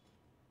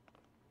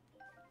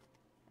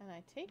 and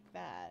I take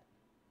that,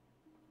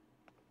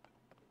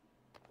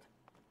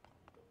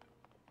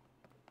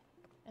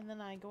 and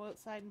then I go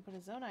outside and put a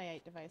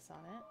Zonai device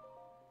on it,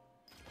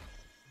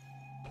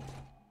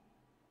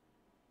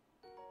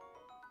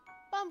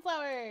 bomb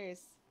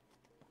flowers!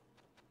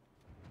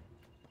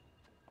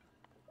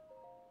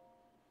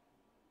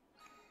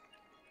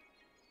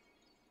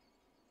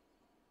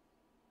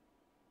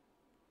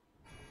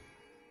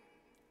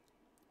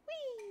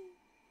 Whee!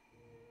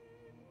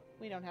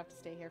 We don't have to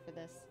stay here for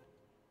this.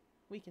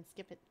 We can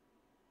skip it.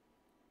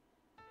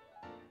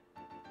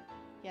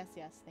 Yes,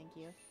 yes, thank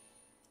you.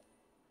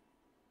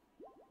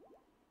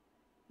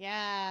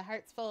 Yeah,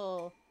 heart's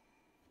full.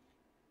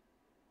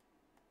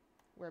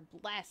 We're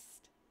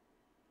blessed.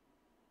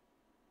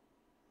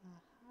 A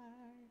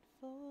heart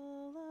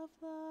full of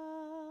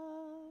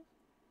love.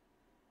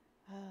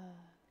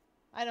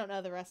 I don't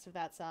know the rest of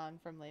that song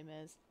from Les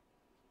Mis.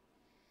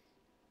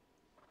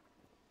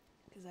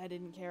 Because I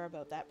didn't care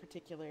about that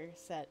particular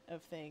set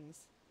of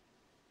things.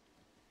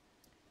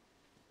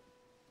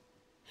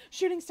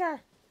 Shooting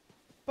star!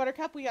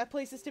 Buttercup, we got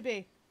places to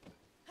be.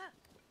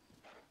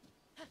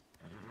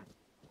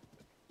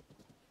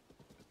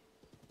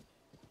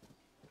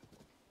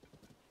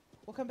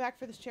 come back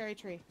for this cherry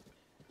tree.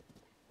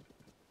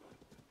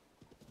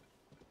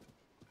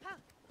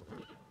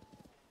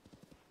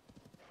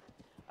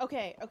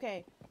 Okay,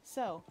 okay.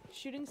 So,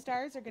 shooting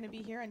stars are going to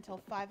be here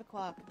until 5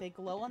 o'clock. They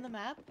glow on the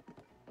map.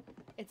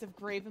 It's of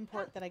grave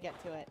import that I get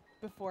to it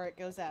before it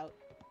goes out.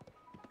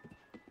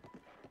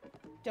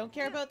 Don't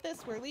care about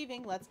this. We're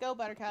leaving. Let's go,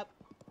 Buttercup.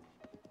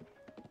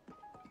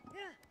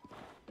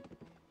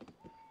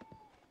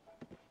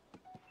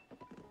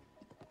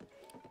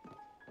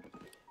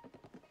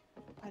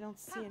 I don't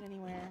see it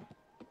anywhere.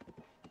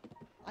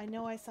 I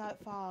know I saw it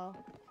fall.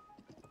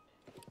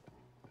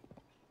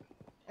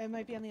 It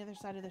might be on the other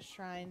side of the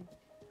shrine.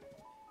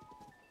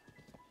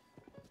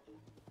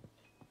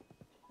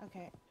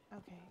 Okay,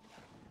 okay.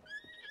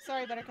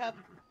 Sorry, Buttercup.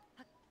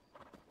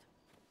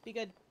 Be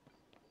good.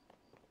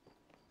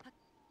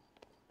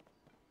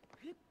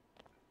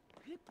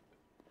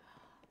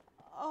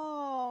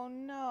 Oh,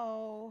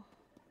 no.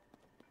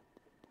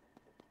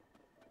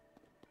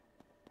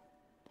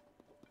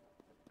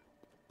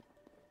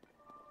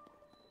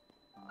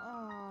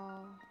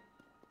 Oh.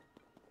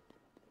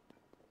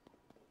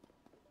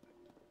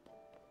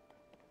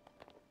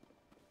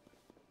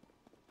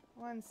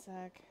 One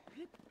sec.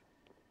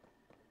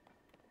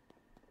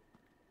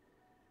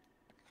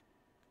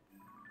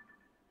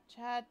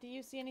 Chad, do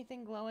you see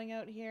anything glowing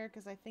out here?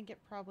 Because I think it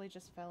probably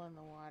just fell in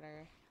the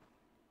water.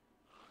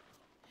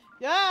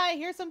 Yeah, I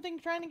hear something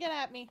trying to get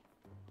at me.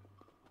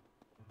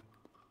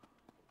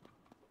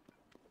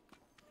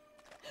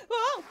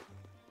 Oh!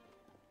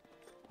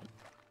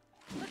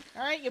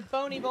 Alright, you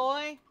bony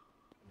boy.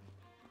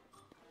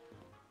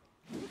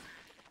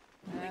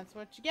 That's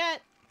what you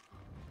get.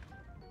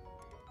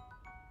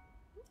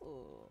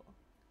 Ooh.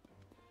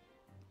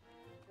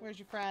 Where's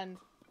your friend?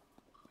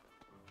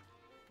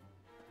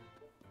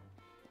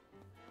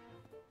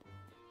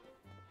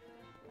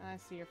 I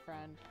see your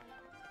friend.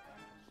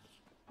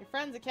 Your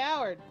friend's a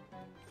coward.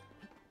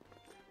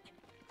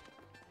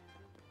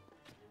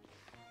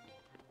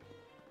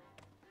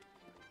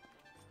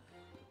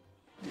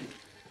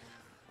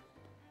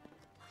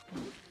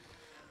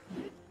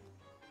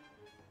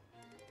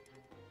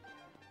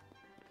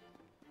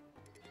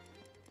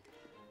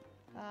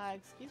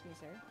 Excuse me,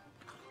 sir.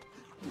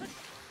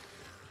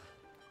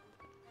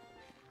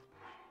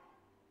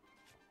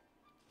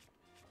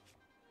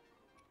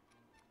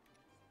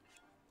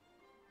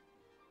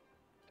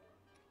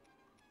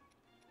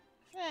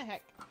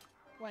 Heck.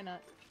 Why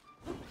not?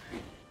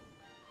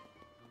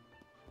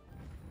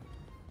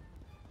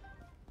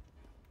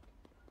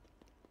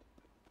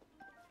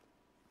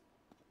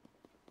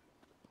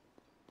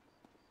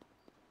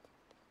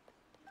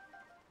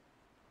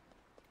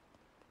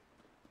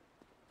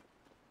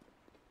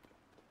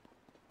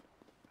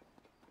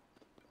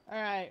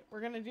 Alright,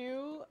 we're gonna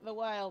do the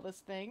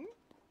wildest thing.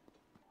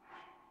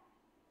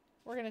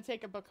 We're gonna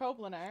take a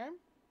bokoblin arm.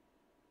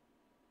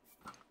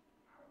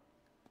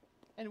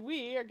 And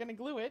we are gonna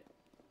glue it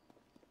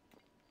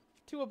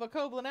to a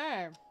bokoblin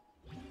arm.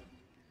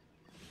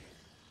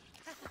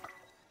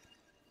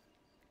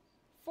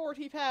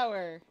 40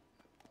 power.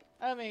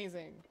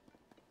 Amazing.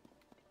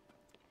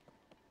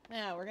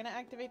 Now, we're gonna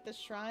activate the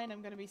shrine.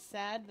 I'm gonna be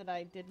sad that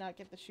I did not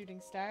get the shooting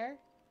star.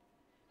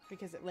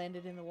 Because it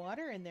landed in the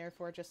water and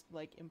therefore just,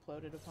 like,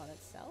 imploded upon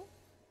itself.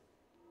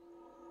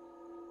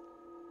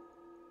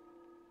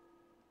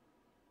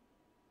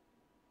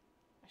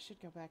 I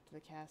should go back to the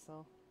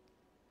castle.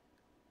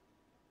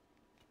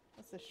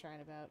 What's this shrine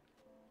about?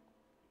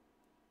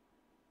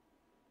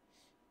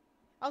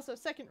 Also,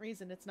 second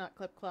reason it's not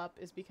Clip Clop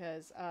is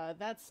because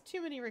that's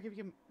too many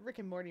Rick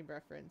and Morty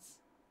reference.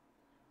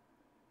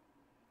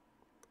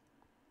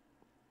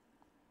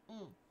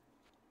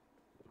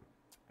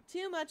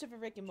 Too much of a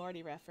Rick and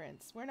Morty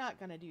reference. We're not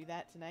gonna do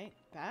that tonight.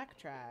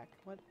 Backtrack.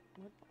 What?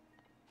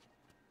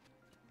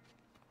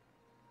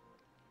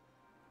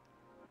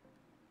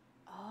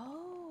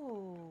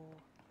 Oh.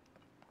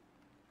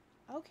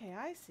 Okay,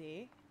 I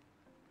see.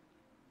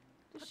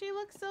 Does she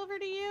look silver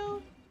to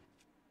you?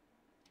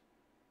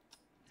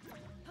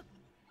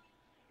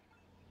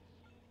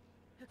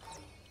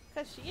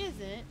 Because she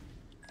isn't.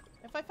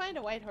 If I find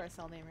a white horse,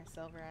 I'll name her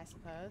Silver, I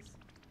suppose.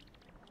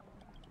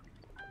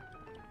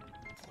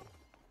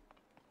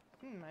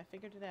 I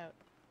figured it out.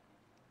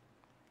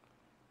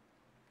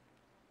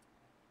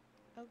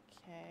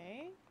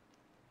 Okay.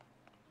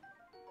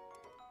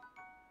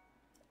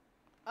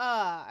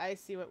 Ah, I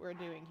see what we're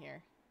doing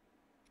here.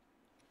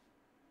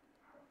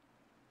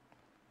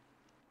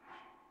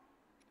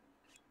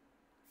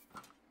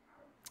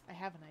 I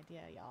have an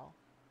idea, y'all.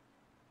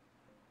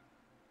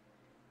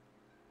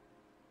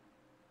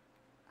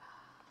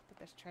 But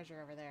there's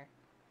treasure over there.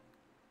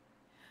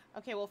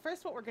 Okay, well,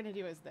 first what we're gonna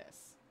do is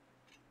this.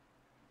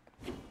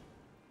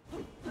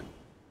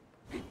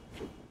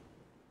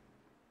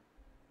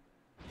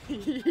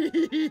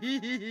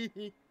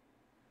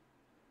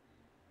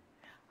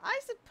 I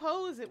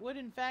suppose it would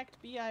in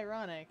fact be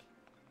ironic.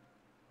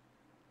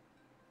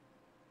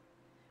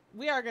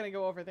 We are going to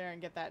go over there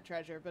and get that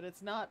treasure, but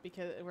it's not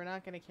because we're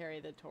not going to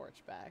carry the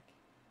torch back.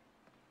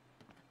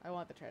 I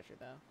want the treasure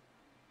though.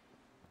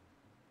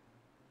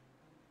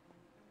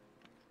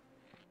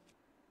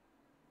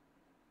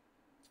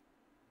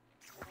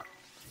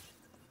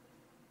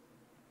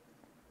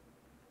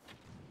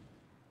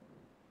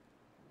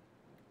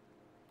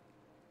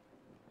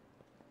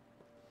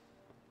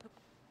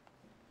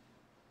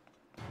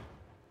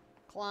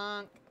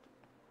 Clonk.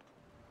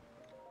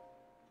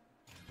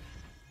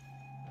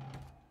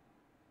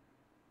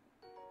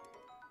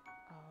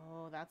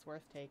 Oh, that's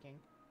worth taking.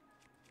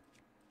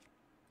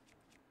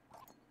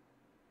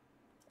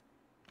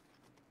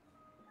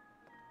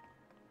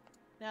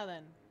 Now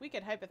then, we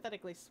could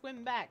hypothetically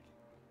swim back.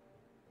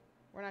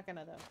 We're not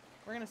gonna, though.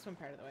 We're gonna swim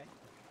part of the way.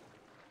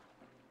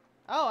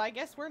 Oh, I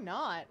guess we're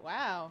not.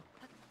 Wow.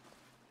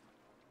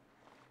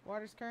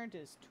 Water's current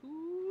is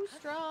too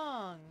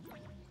strong.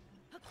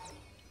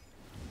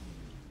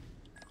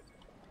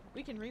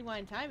 We can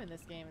rewind time in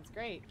this game. It's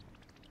great.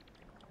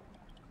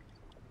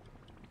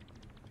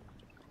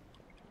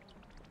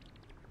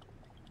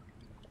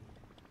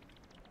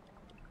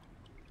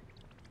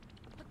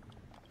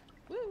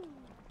 Woo!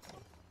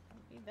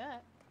 Need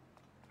that.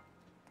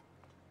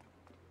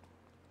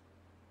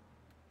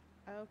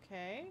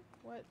 Okay.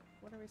 What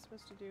are we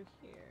supposed to do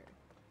here?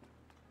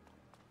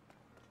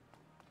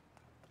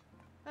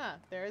 Huh,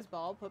 there is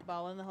ball. Put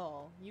ball in the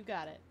hole. You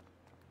got it.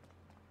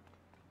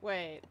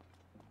 Wait.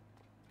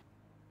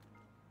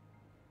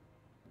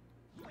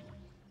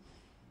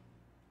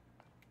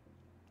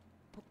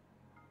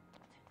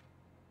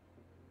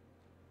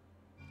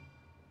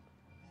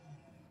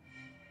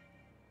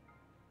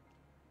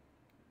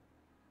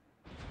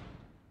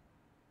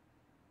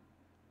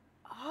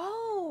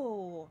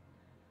 Oh!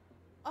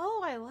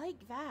 Oh, I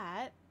like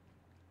that.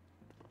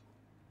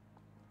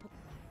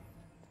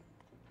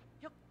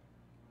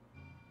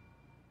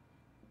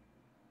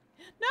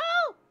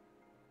 No!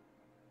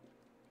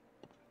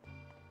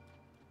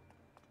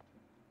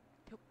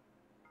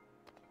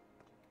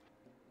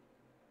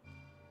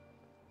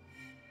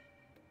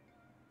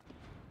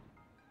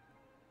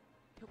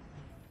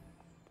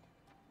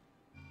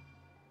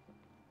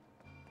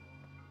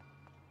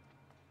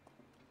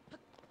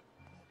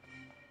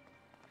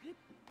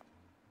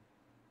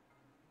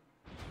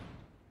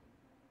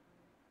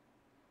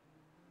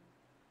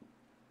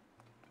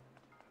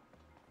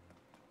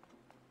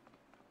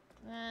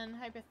 And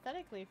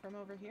hypothetically, from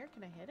over here,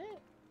 can I hit it?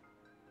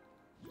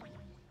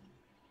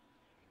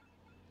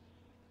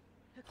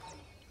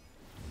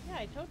 Yeah,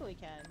 I totally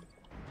can.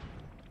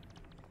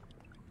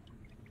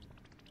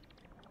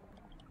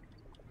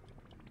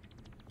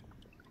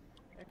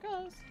 There it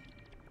goes.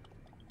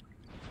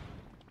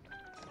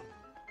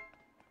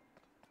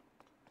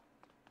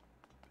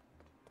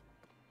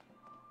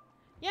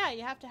 Yeah,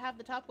 you have to have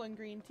the top one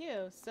green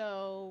too,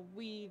 so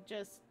we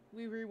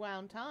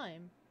rewound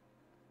time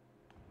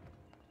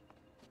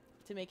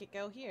to make it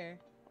go here.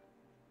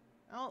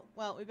 Oh,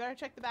 well, we better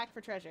check the back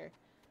for treasure.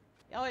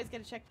 You always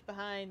gotta check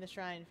behind the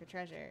shrine for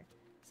treasure.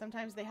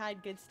 Sometimes they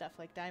hide good stuff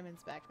like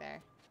diamonds back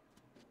there.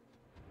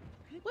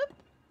 Whoop!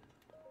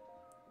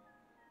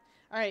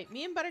 Alright,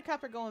 me and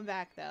Buttercup are going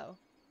back though.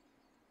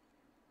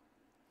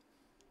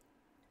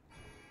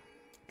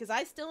 Because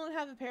I still don't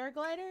have a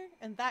paraglider,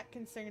 and that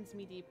concerns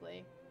me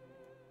deeply.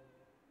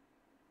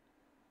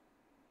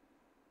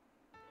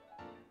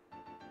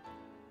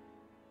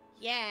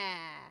 Yeah!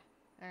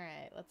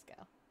 Alright, let's go.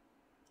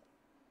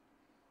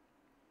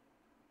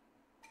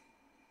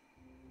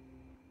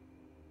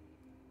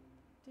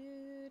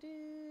 Do,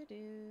 do, do.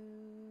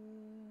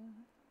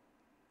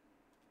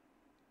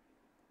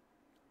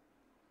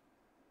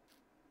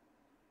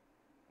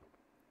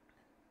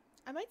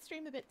 I might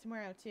stream a bit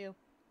tomorrow, too.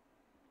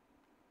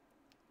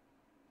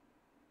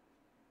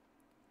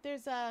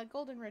 There's a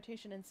golden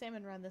rotation and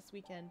salmon run this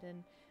weekend,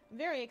 and I'm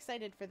very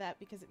excited for that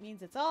because it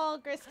means it's all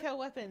Grisco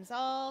weapons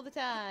all the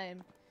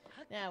time.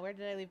 Now, where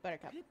did I leave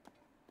Buttercup?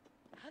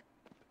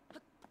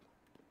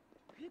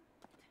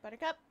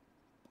 Buttercup?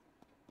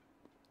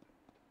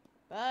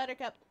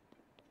 Buttercup!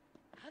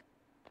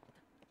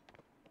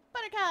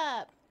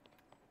 Buttercup!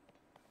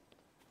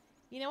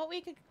 You know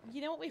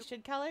what we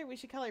should color? We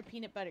should color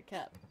Peanut Butter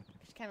Cup.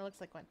 She kind of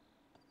looks like one.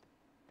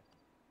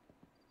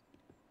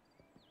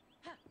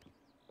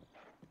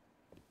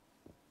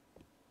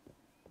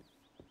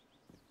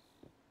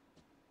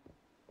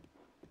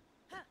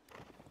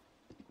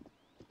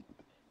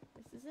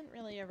 This isn't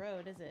really a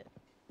road, is it?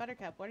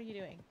 Buttercup, what are you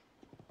doing?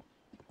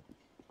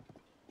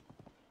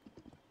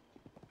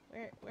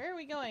 Where are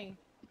we going?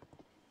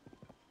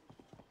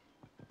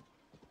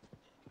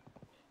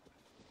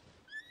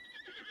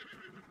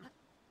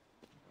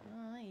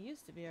 Oh, it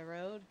used to be a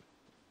road.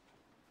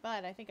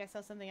 But I think I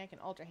saw something I can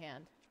alter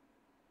hand.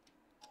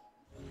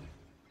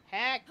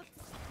 Heck!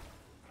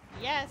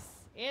 Yes!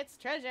 It's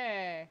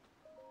treasure!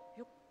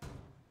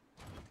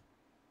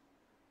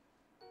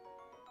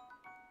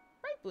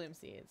 Bright bloom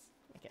seeds.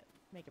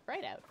 Make it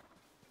bright out.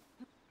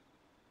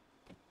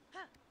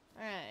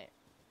 Alright.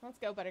 Let's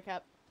go,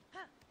 Buttercup.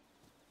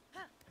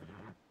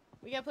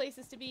 We got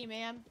places to be,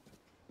 ma'am.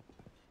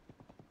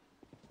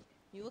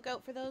 You look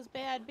out for those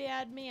bad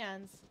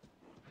mans.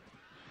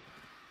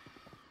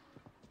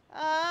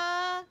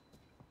 I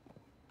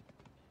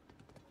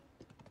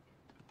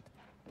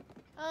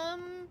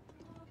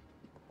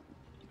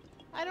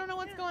don't know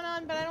what's going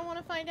on, but I don't want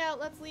to find out.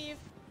 Let's leave.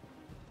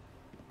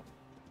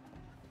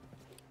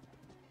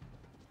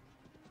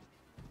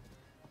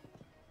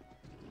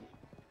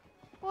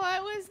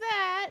 What was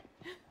that?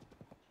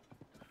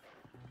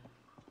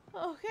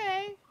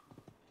 Okay.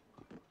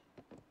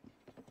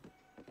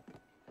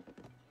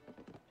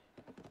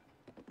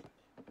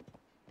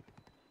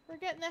 We're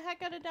getting the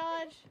heck out of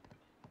Dodge.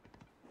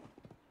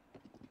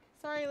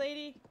 Sorry,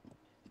 lady.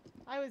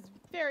 I was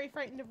very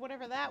frightened of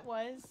whatever that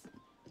was.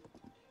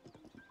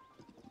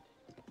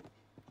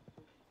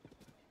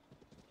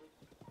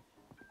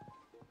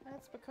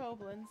 That's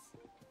Bokoblin's.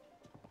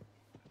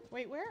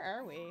 Wait, where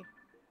are we?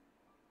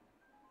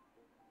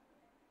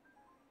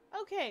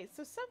 Okay,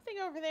 so something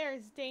over there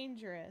is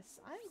dangerous.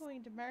 I'm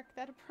going to mark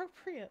that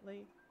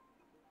appropriately.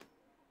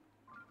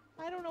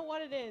 I don't know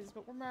what it is,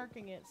 but we're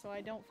marking it so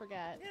I don't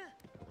forget.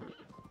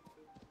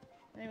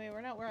 Anyway,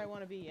 we're not where I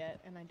want to be yet,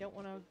 and I don't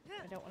want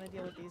to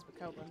deal with these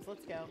Bokoblins.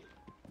 Let's go.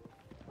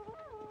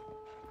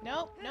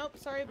 Nope, nope,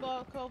 sorry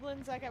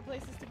Bokoblins, I got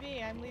places to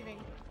be. I'm leaving.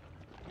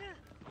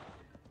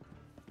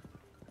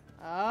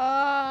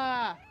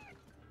 Ah!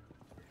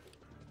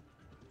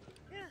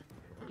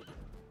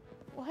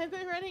 Why am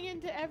I running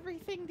into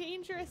everything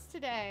dangerous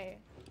today?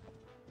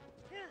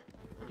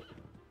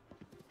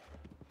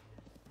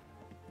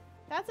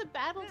 That's a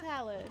battle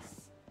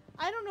talus.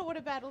 I don't know what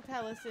a battle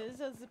talus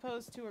is as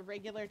opposed to a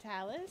regular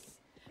talus,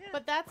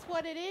 but that's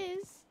what it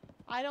is.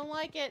 I don't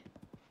like it.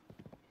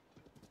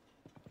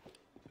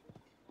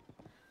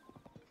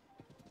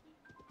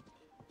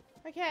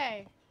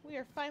 Okay, we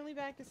are finally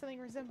back to something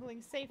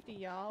resembling safety,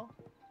 y'all.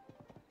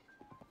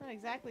 Not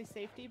exactly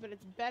safety, but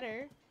it's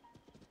better.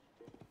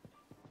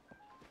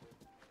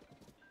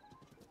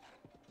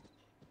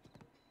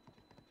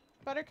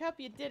 Buttercup,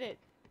 you did it.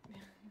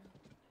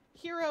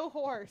 Hero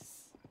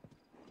horse.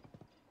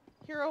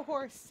 Hero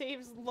horse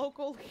saves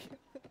local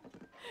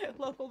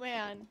local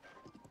man.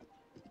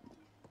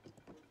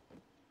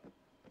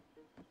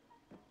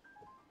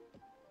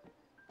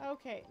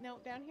 Okay, no,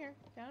 down here,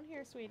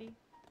 sweetie.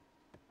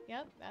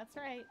 Yep, that's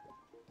right.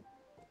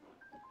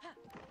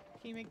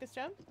 Can you make this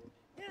jump?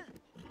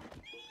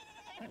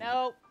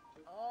 No.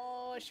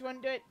 Oh, she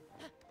wouldn't do it.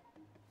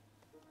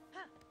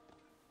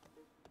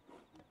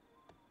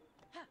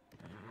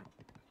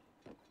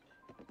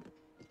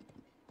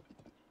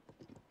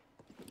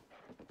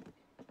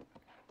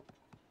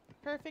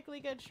 Perfectly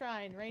good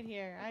shrine right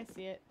here. I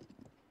see it.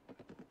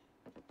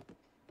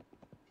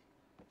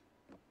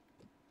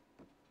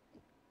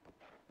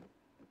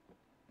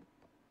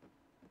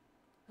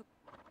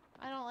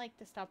 I don't like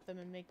to stop them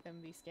and make them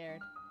be scared.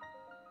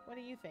 What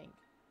do you think?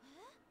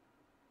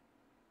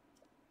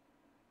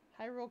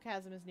 Hyrule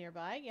Chasm is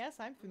nearby. Yes,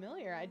 I'm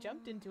familiar. I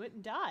jumped into it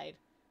and died.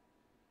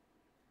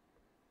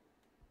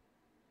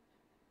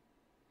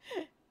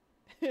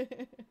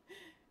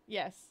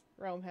 Yes,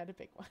 Rome had a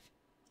big one.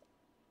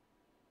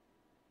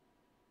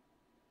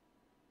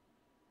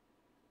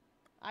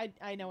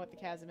 I know what the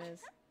chasm is.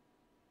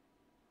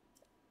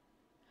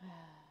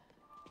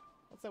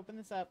 Let's open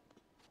this up.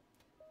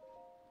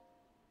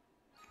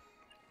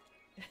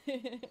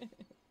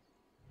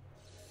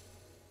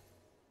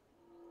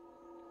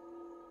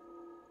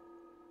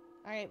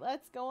 Alright,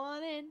 let's go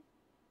on in.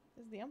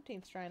 This is the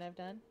umpteenth shrine I've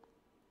done.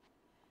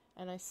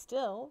 And I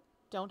still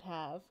don't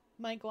have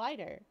my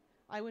glider.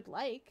 I would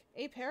like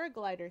a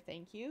paraglider,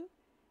 thank you.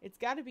 It's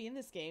gotta be in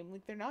this game.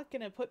 Like, they're not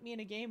gonna put me in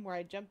a game where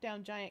I jump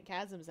down giant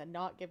chasms and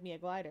not give me a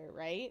glider,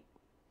 right?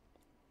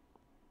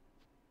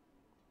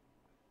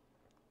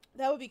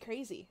 That would be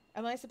crazy.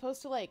 Am I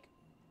supposed to, like,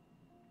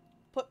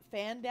 put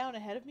fan down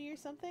ahead of me or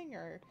something?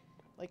 Or,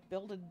 like,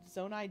 build a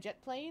Zonai jet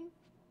plane?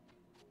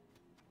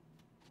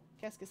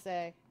 Qu'est-ce que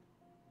c'est?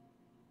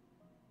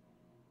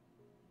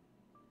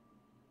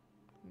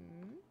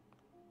 Hmm?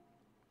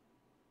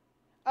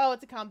 Oh,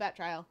 it's a combat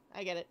trial.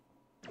 I get it.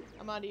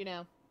 I'm on to you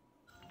now.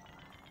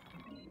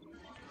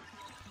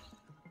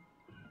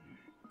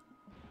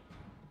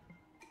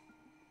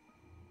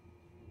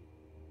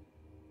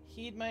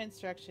 Heed my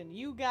instruction.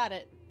 You got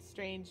it,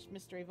 strange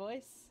mystery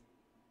voice.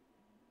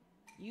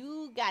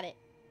 You got it.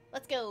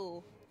 Let's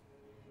go.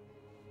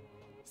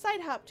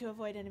 Side hop to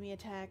avoid enemy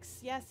attacks.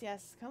 Yes,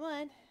 yes. Come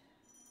on.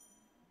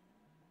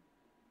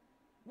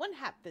 One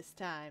hop this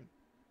time.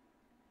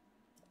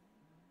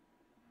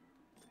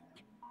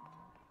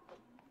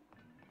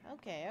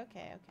 Okay,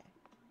 okay, okay.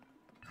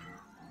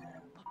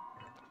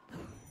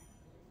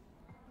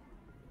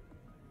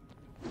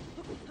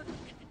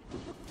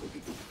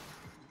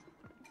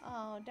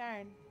 Oh,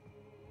 darn.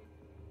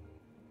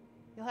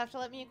 You'll have to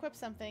let me equip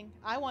something.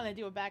 I want to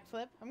do a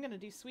backflip. I'm going to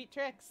do sweet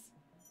tricks.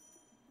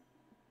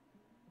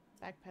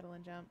 Backpedal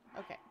and jump.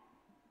 Okay.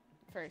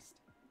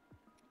 First.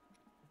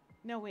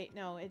 No, wait.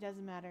 No, it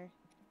doesn't matter.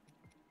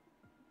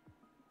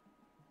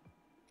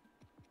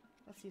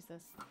 Let's use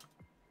this.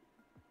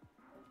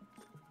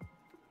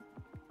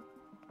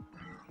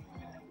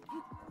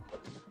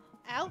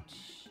 Ouch!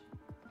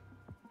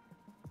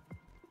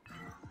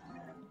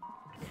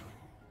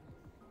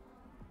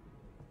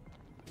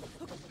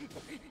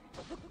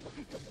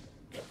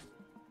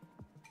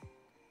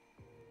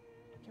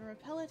 Can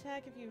repel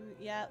attack if you...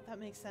 Yeah, that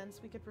makes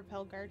sense. We could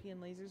repel guardian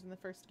lasers in the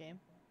first game.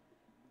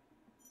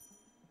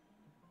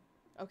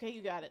 Okay,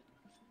 you got it.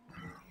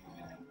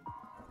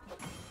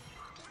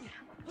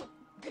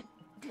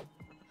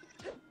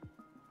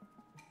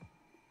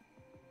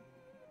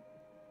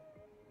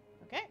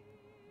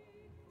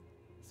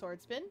 sword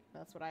spin.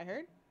 That's what I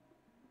heard.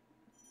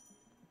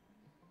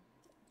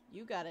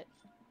 You got it.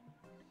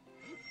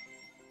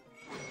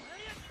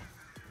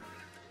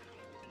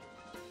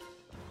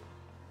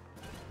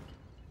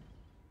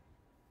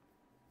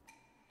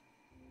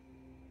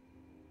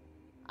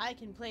 I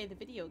can play the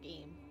video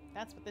game.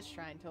 That's what this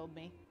shrine told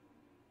me.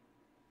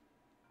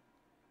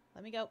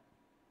 Let me go.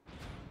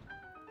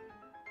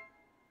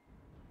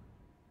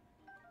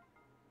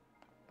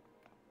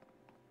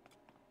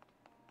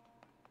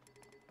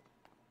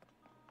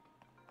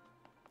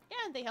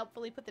 And they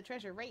helpfully put the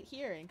treasure right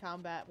here in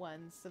combat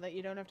ones so that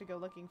you don't have to go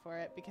looking for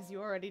it because you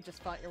already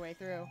just fought your way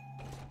through.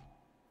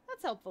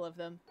 That's helpful of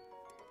them.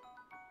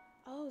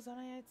 Oh,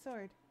 Zonite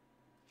sword.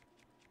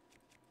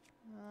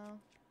 Oh,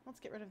 let's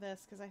get rid of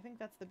this because I think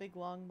that's the big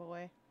long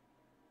boy.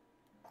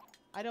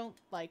 I don't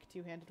like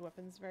two-handed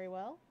weapons very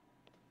well.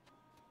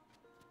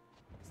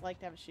 I just like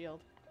to have a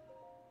shield.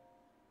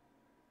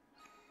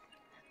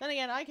 Then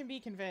again, I can be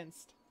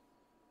convinced.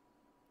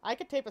 I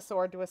could tape a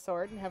sword to a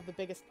sword and have the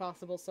biggest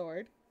possible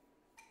sword.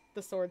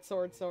 The sword,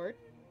 sword, sword.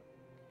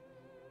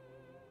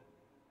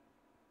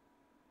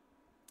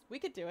 We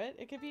could do it.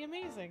 It could be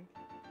amazing.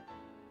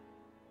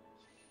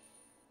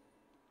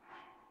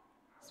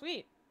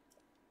 Sweet.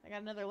 I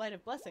got another Light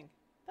of Blessing.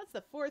 That's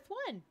the 4th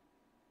one.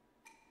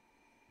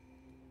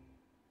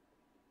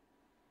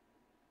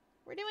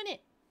 We're doing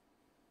it.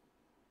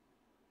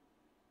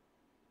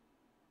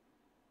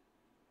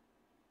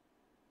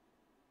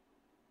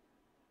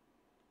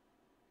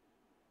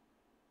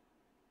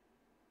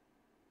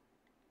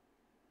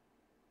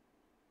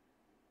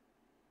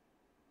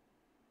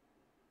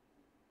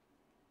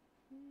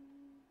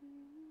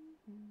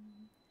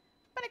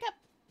 Buttercup!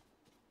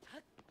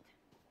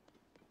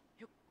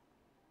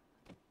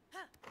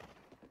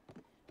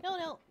 No,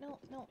 no, no,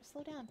 no,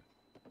 slow down.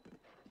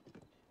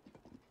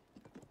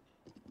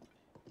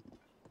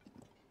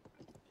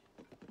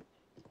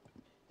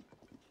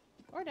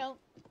 Or don't.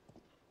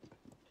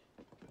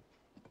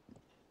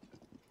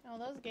 Oh,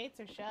 those gates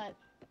are shut.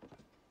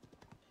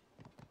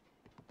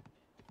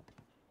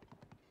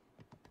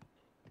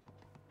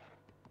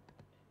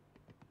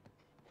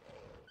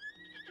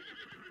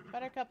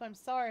 Buttercup, I'm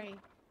sorry.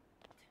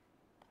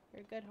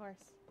 You're a good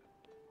horse.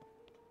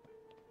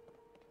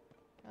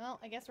 Well,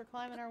 I guess we're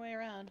climbing our way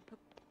around.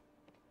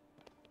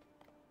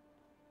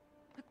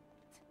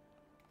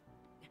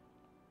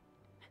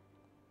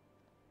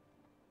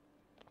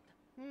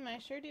 I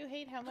sure do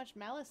hate how much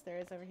malice there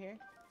is over here.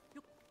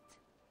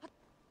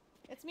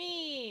 It's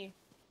me!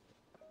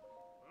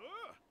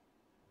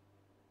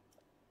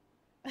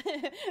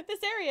 This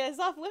area is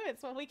off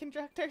limits while we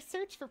conduct our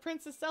search for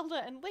Princess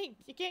Zelda and Link.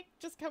 You can't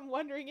just come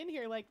wandering in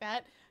here like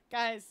that.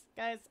 Guys,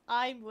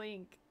 I'm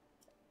Link.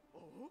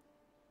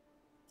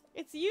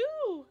 It's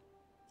you!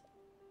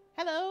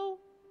 Hello!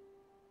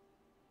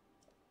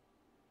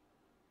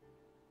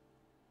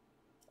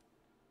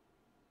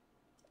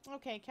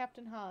 Okay,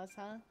 Captain Hawes,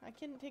 huh? I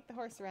couldn't take the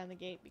horse around the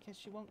gate because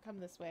she won't come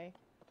this way.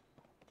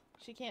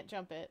 She can't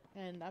jump it,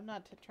 and I'm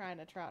not trying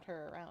to trot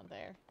her around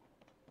there.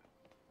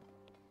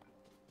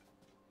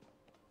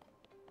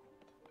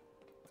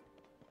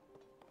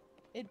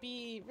 It'd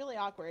be really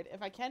awkward.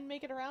 If I can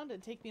make it around,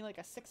 it'd take me like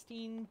a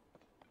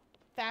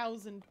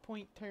 16,000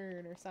 point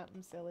turn or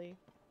something silly.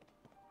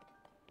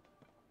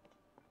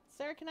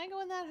 Sir, can I go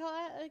in that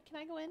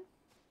can I go in?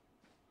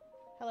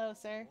 Hello,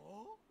 sir.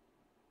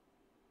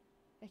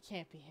 It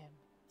can't be him.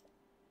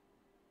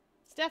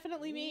 It's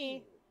definitely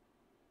me.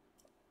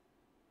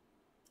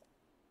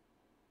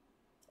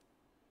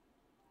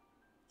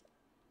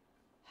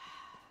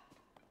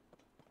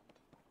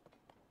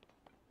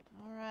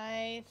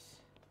 Alright.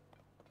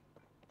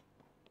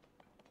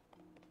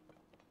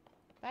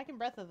 Back in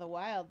Breath of the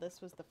Wild,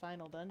 this was the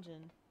final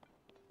dungeon.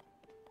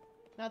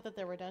 Not that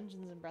there were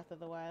dungeons in Breath of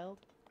the Wild.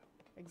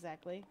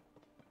 Exactly.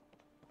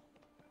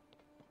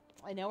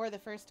 I know where the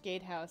first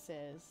gatehouse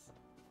is.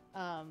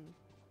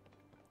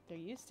 There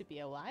used to be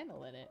a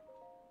Lionel in it.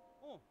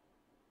 Oh.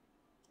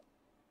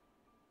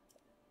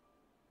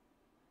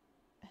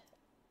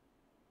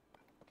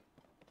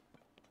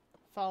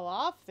 Fall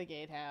off the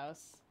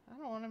gatehouse. I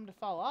don't want him to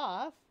fall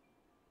off.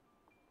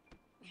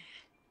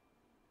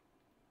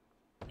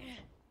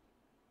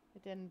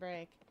 It didn't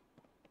break.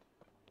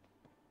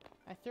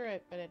 I threw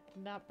it, but it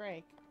did not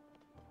break.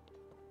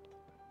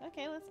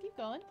 Okay, let's keep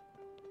going.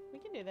 We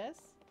can do this.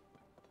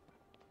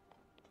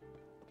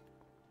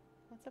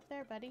 What's up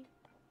there, buddy?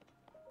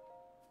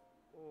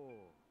 Oh.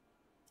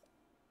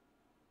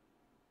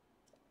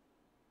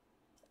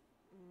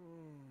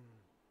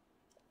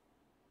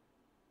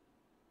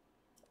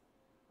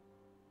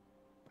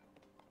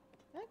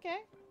 Okay.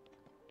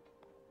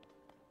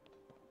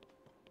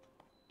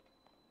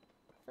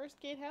 First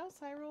gatehouse,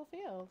 Hyrule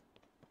Field.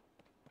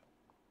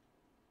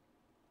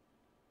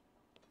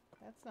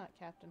 That's not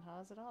Captain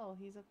Hawes at all.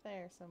 He's up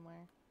there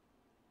somewhere.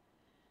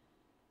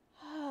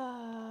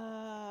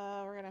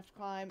 We're gonna have to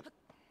climb.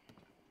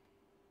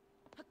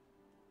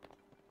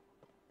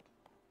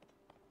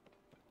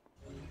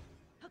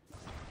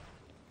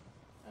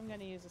 I'm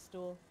gonna use a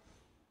stool.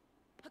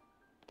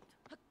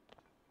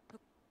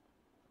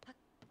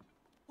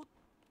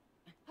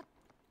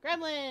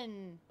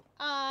 gremlin!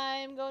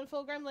 I'm going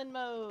full gremlin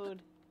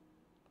mode.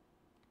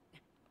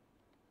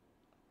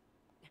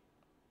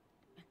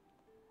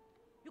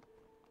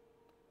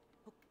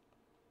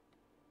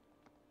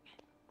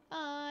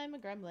 I'm a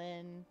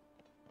gremlin.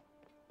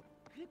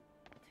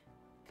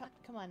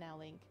 Come on now,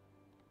 Link.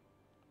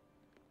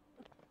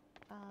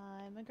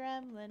 I'm a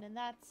gremlin and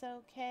that's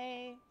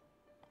okay.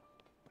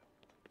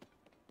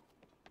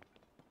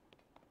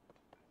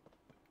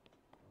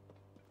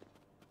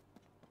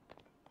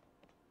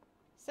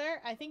 Sir,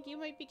 I think you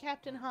might be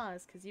Captain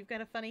Hawes, because you've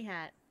got a funny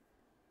hat.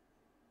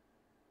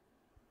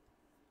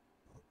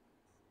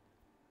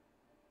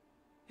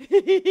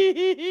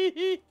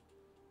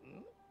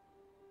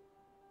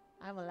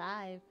 I'm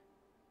alive.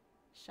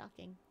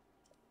 Shocking.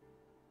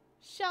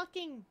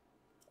 Shocking!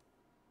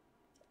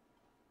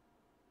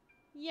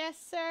 Yes,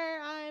 sir,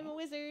 I'm a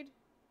wizard.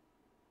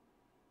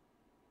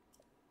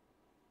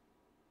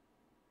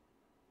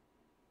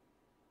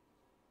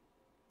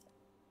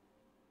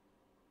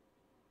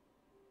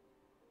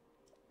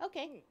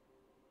 Okay.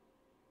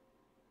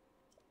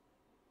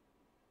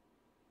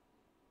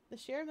 The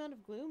sheer amount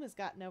of gloom has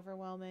gotten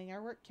overwhelming.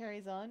 Our work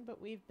carries on,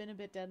 but we've been a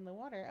bit dead in the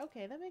water.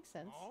 Okay, that makes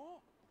sense.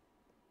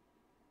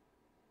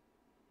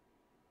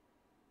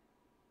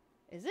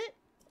 Is it?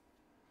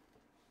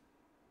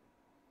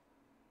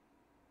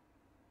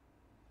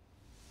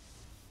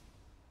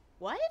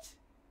 What?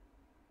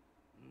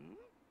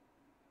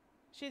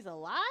 She's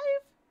alive?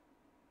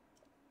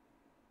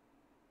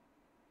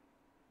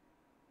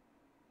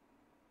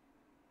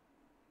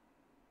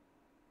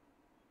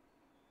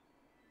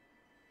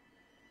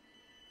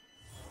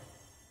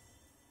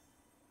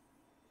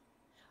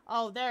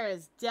 Oh, there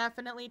is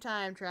definitely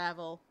time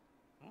travel.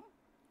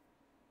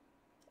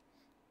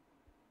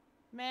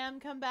 Ma'am,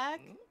 come back.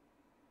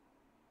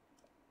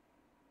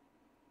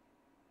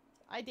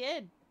 I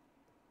did.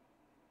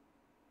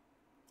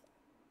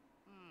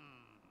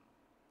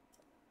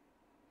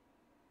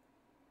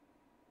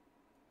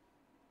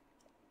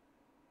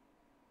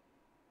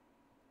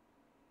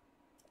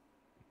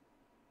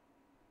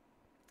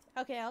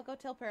 Okay, I'll go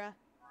tell Pura.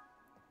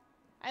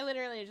 I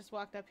literally just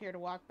walked up here to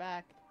walk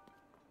back.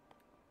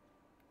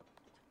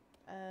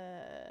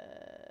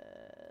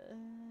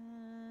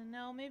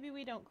 No, maybe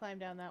we don't climb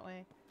down that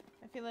way.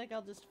 I feel like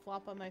I'll just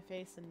flop on my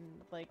face and,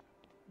 like,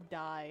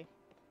 die.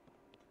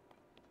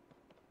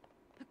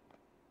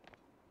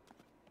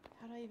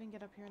 How do I even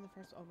get up here in the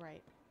first... Oh,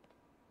 right.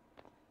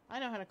 I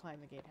know how to climb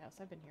the gatehouse.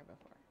 I've been here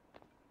before.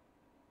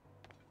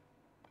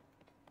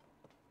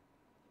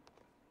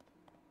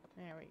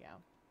 There we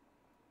go.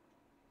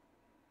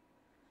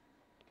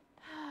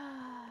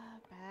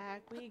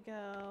 Back we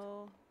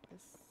go.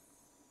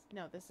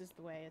 No, this is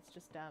the way. It's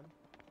just dumb.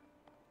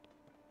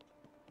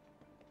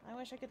 I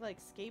wish I could, like,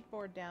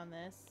 skateboard down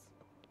this.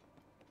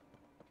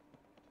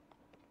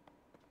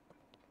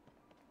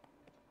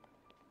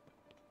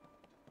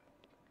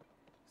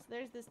 So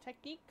there's this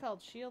technique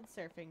called shield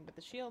surfing, but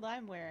the shield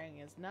I'm wearing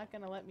is not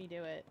gonna let me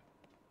do it.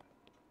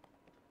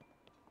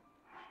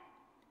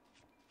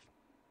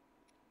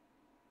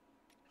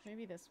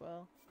 Maybe this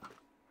will.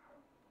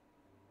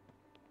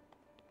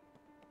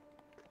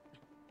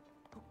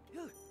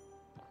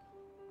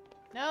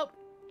 Nope.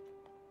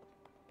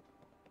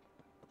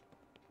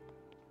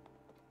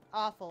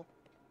 Awful.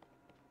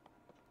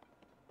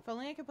 If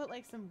only I could put,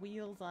 like, some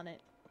wheels on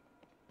it.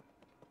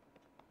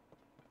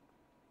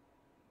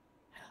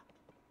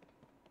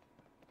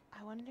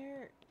 I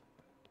wonder...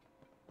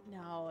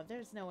 No,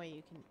 there's no way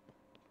you can...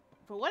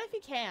 But what if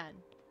you can?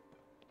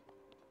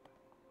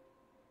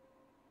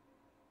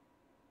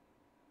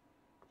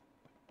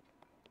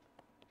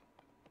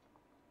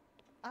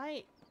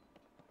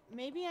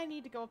 Maybe I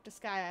need to go up to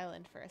Sky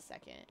Island for a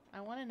second. I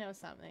want to know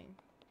something.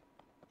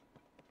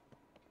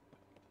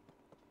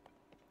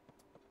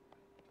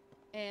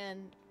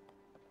 And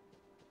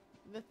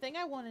the thing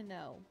I want to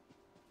know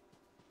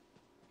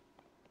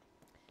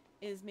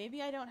is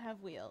maybe I don't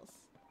have wheels.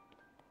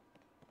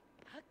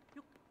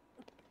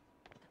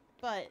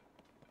 But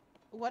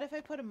what if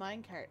I put a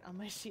minecart on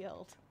my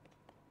shield?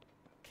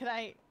 Could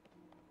I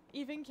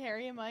even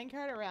carry a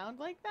minecart around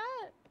like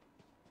that?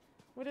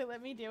 Would it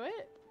let me do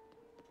it?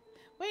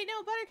 Wait,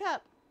 no,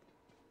 Buttercup!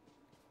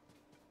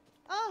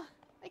 Oh,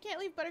 I can't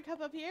leave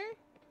Buttercup up here.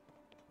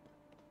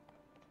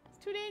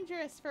 It's too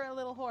dangerous for a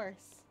little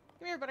horse.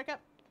 Come here, Buttercup.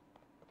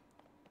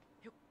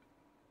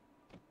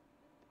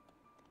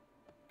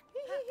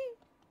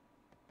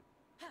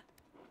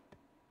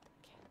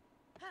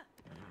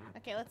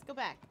 Okay, let's go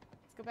back.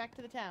 Let's go back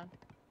to the town.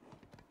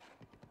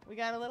 We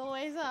got a little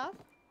ways off.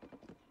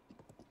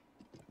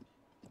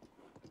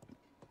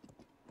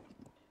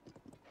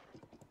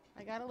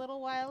 I got a little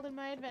wild in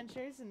my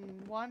adventures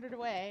and wandered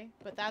away,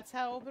 but that's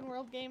how open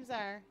world games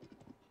are.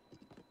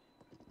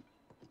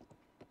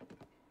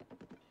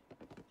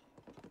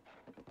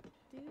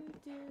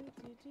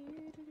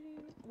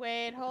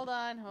 Wait, hold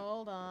on,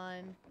 hold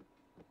on.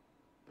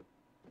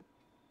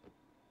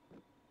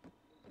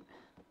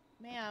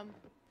 Ma'am,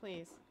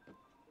 please.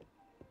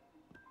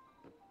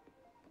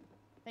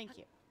 Thank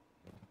you.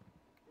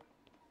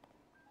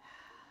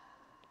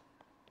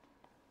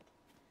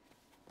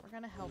 We're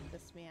gonna help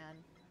this man.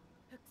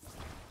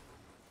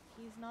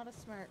 He's not a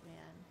smart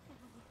man.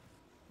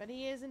 But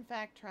he is in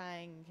fact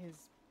trying his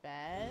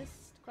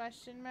best?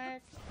 Question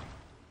mark.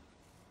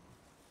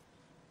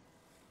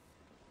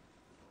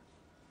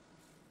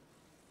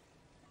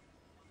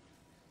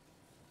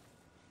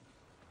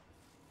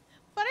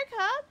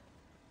 Buttercup?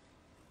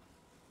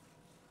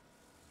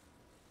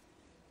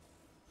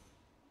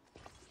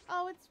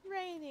 Oh, it's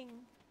raining.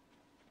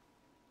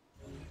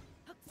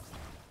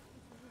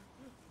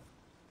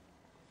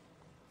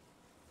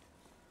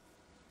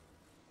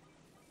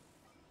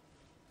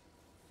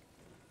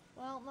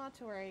 Well, not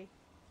to worry.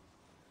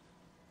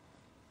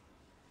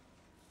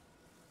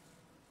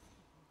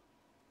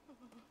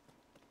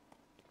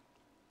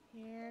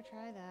 Here,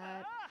 try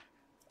that.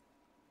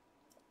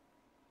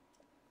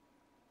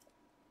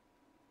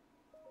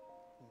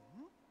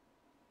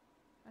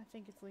 I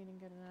think it's leaning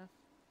good enough.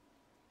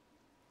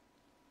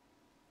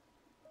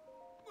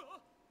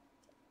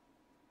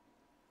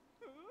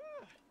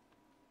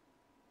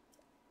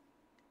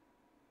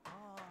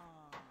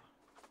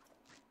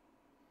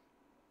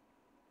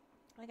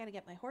 I gotta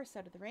get my horse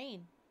out of the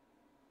rain.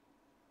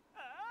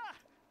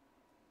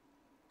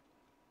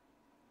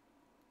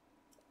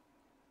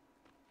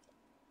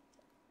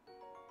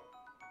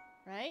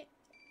 Right?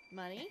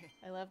 Money.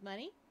 I love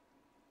money.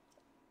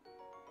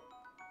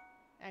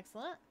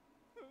 Excellent.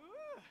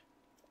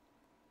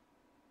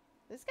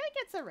 This guy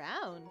gets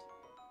around.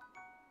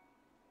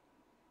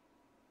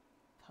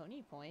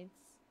 Pony points.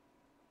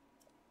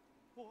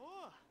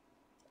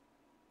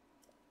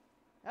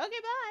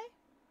 Okay, bye.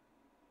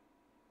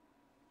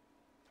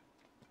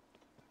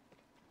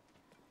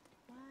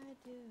 Why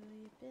do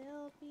you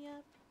build me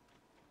up?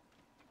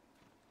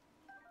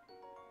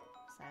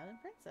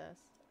 Silent Princess.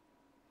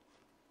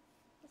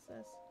 What's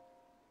this?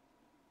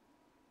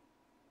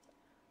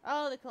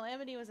 Oh, the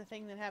Calamity was a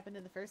thing that happened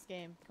in the first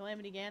game.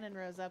 Calamity Ganon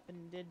rose up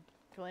and did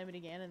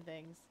Calamity Ganon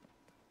things.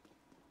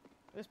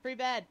 It was pretty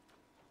bad.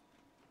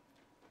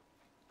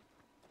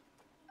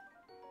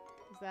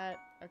 Is that...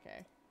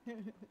 okay.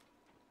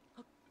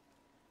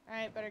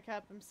 Alright,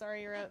 Buttercup, I'm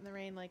sorry you're out in the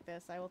rain like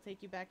this. I will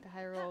take you back to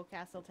Hyrule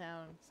Castle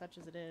Town, such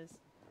as it is.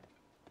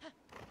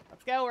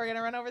 Let's go, we're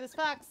gonna run over this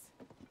fox!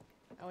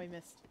 Oh, we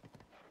missed.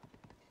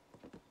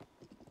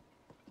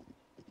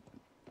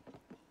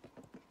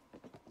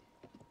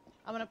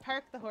 I'm gonna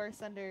park the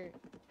horse under...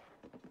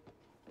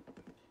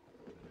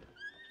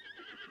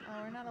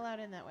 Oh, we're not allowed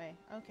in that way.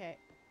 Okay.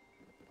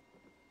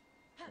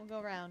 We'll go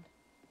around.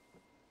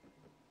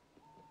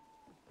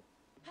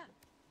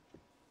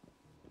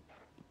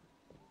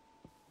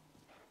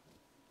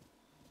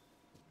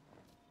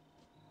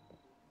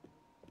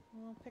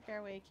 We'll pick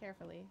our way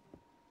carefully.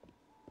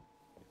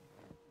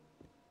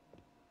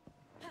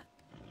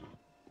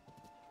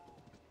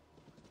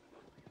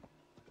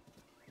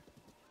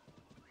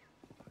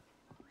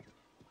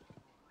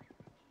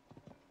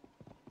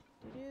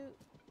 Doo-doo.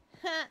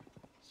 Ha!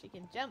 She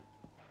can jump.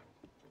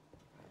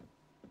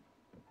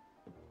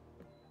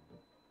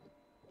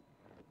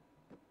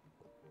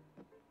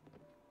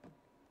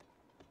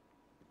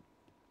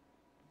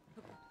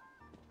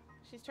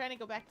 She's trying to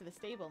go back to the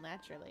stable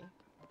naturally.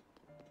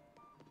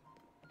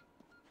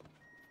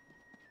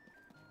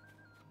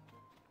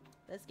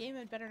 This game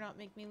had better not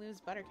make me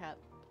lose Buttercup.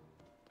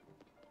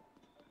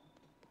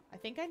 I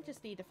think I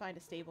just need to find a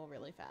stable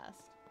really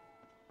fast.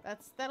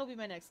 That'll be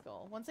my next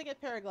goal. Once I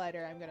get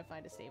Paraglider, I'm gonna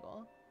find a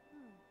stable.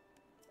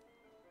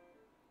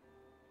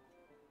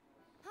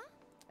 Huh?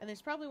 And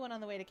there's probably one on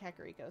the way to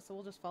Kakariko, so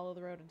we'll just follow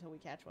the road until we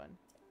catch one.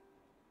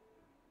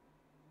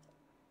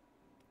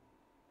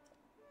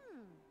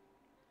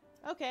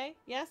 Okay,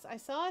 yes, I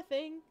saw a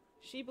thing.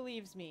 She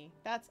believes me.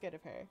 That's good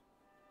of her.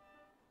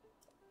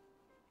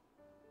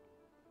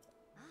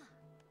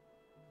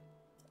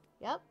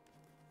 Yep,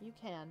 you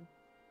can.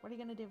 What are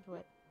you gonna do to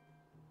it?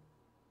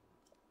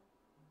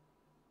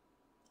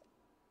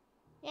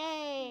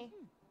 Yay!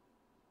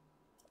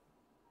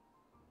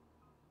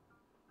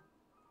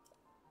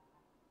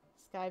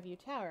 Skyview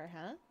Tower,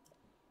 huh?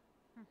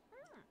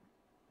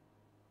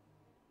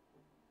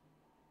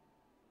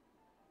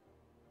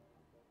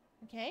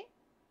 Okay.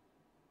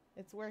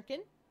 It's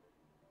working.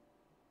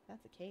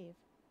 That's a cave.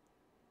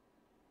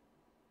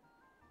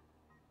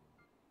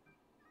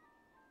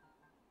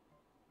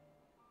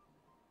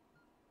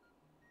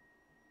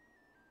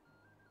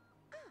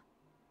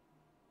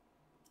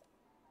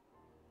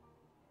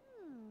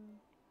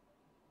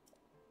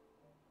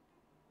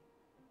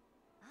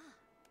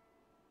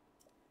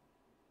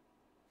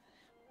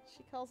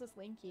 She calls us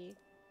Linky.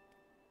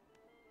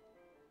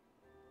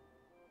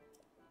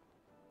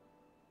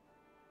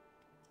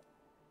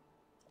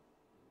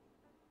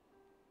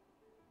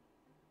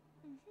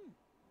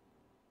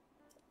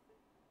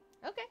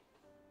 Okay.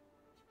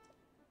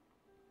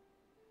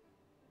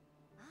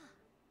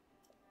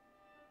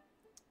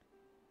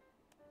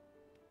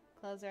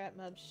 Clothes are at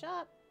Mub's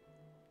shop.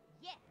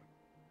 Yeah.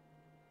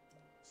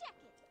 Check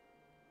it.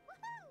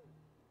 Woohoo!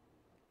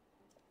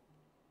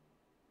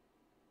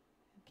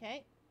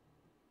 Okay.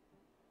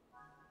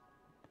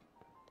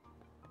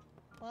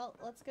 Well, Well,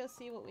 let's go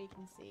see what we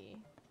can see.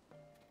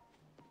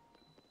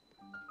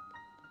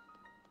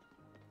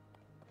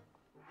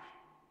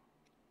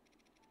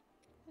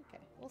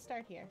 Okay, we'll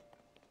start here.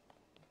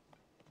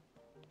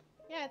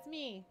 Yeah, it's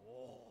me.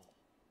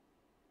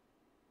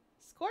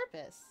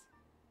 Scorpus.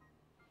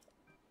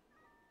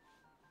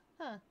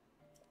 Huh.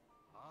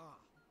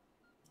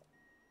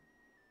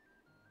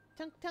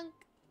 Tunk tunk.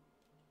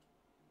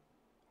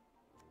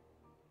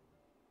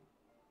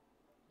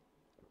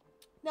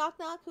 Knock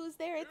knock, who's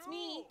there? It's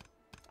me.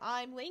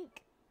 I'm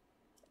Link.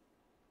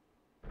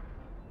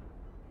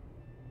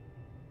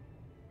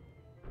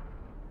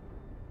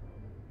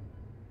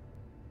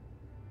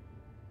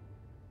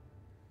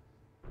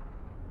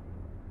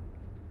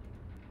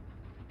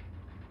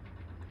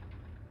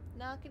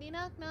 Knockity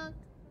knock knock.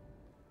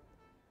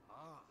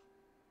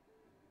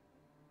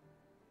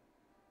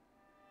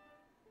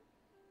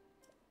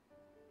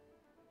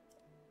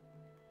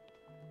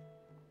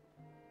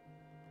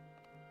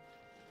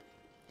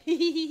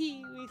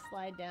 We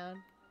slide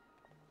down.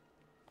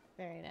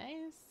 Very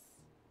nice.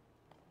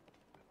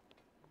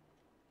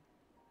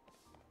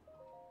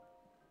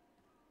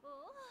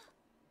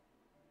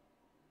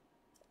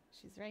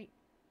 She's right.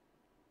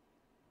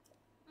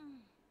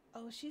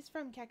 Oh, she's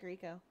from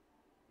Kakariko.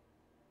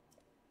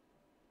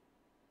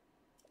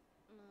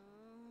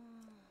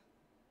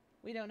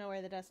 We don't know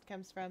where the dust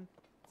comes from.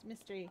 It's a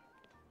mystery.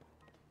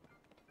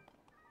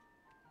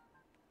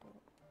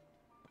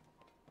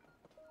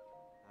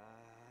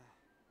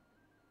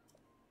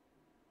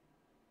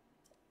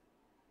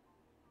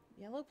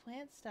 Yellow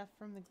plant stuff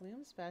from the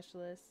gloom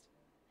specialist.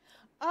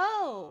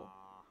 Oh!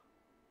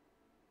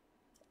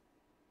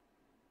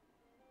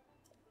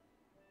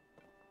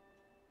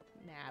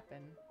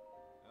 Napping.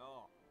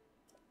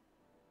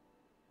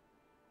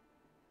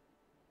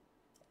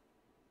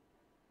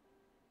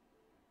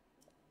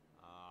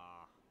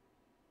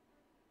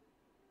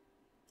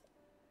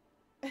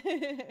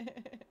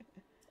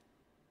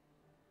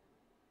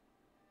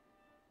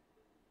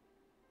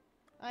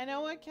 I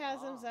know what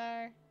chasms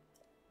are.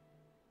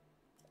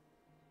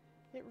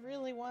 It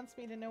really wants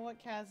me to know what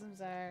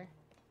chasms are.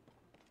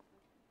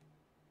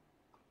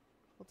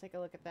 We'll take a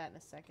look at that in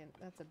a second.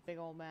 That's a big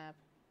old map.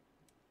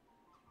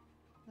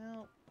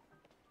 Well.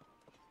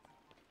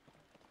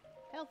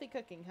 Healthy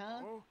cooking, huh?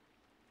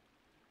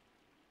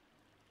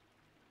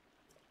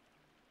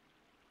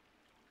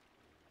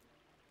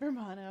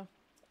 Vermano.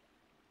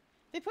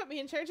 They put me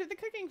in charge of the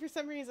cooking for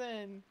some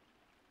reason.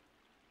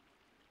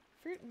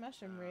 Fruit and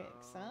mushroom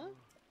rigs, huh?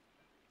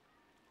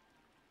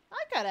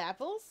 I got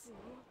apples.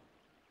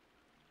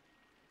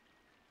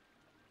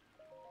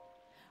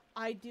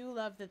 I do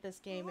love that this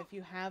game, if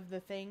you have the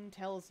thing,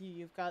 tells you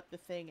you've got the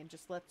thing and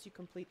just lets you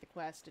complete the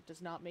quest. It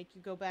does not make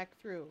you go back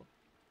through.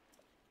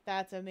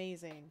 That's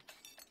amazing.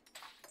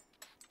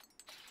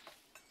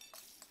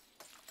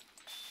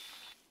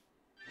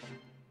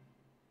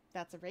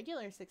 That's a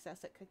regular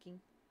success at cooking.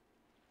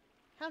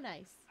 How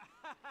nice.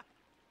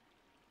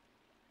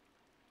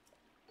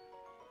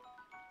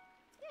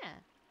 Yeah.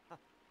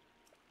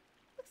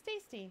 Looks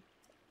tasty.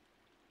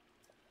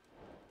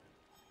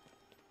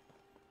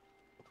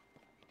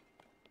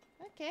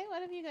 Okay,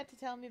 what have you got to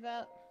tell me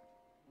about?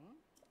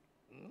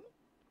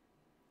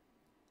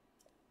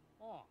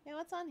 Yeah,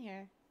 what's on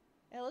here?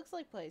 It looks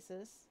like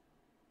places.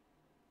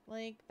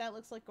 Like, that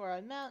looks like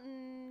Goron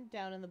Mountain,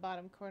 down in the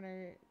bottom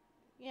corner.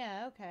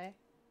 Yeah, okay.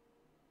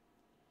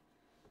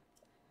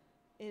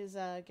 Is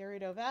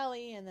Gerudo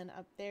Valley, and then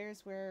up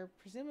there's where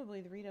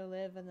presumably the Rito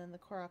live, and then the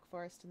Korok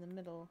Forest in the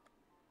middle.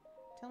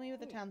 Tell me what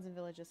the towns and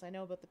villages. I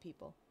know about the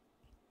people.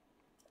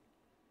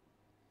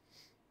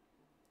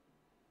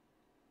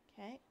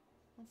 Okay,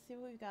 let's see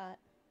what we've got.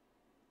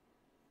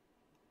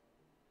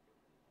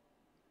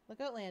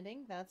 Lookout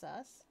Landing, that's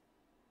us.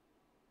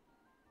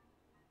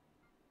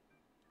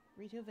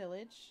 Rito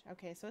Village.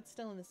 Okay, so it's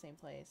still in the same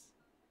place.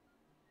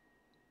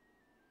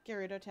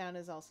 Gerudo Town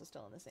is also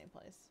still in the same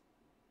place.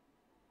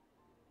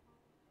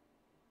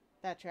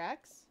 That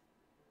tracks.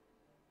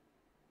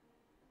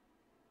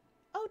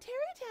 Oh,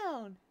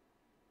 Terrytown!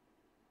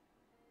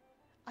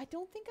 I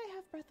don't think I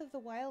have Breath of the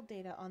Wild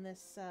data on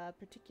this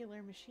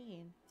particular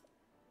machine.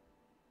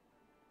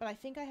 But I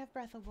think I have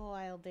Breath of the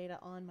Wild data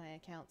on my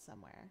account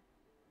somewhere.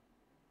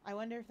 I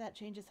wonder if that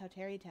changes how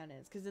Terrytown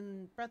is. Because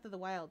in Breath of the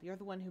Wild, you're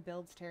the one who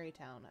builds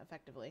Terrytown,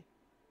 effectively.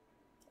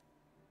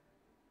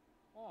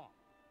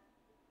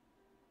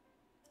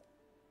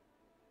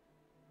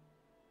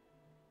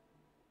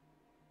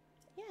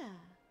 Yeah.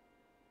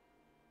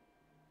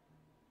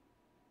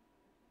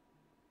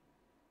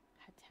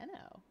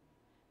 Hateno.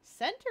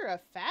 Center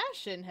of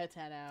fashion,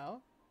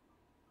 Hateno.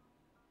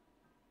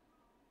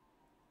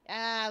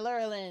 Ah,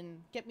 Lurelin,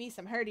 get me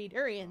some hardy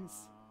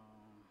durians.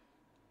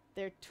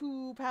 They're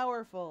too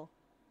powerful.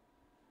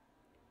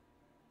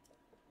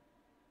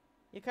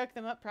 You cook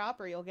them up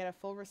proper, you'll get a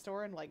full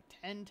restore in like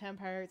 10 temp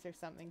hearts or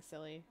something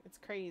silly. It's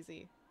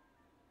crazy.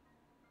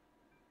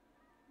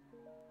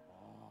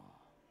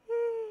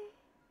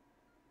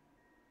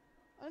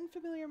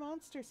 Unfamiliar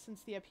monsters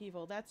since the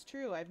upheaval. That's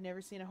true. I've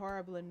never seen a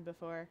Horriblin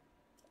before.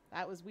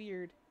 That was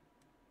weird.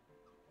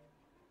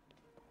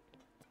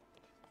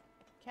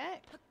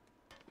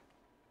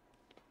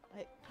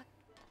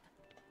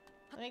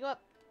 Let me go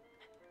up.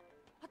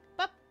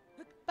 Up.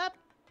 Up.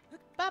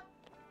 Up.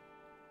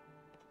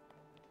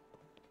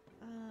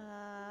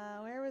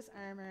 Where was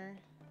armor?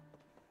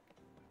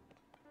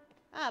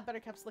 Ah,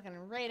 Buttercup's looking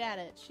right at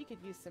it. She could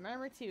use some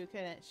armor too,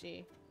 couldn't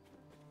she?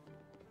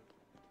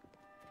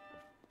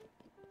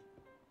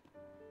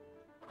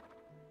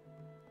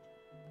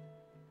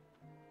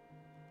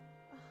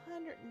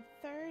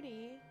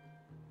 $130.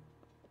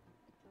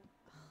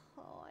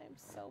 Oh, I'm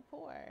so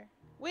poor.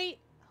 Wait,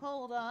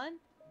 hold on.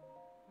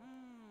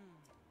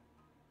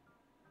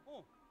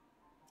 Oh.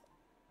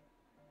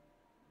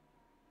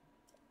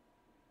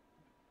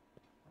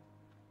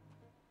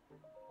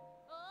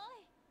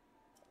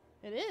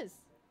 It is.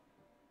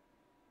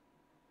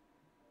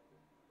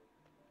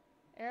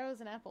 Arrows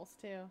and apples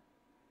too.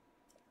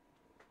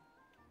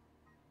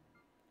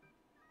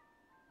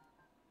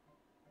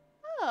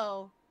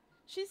 Oh,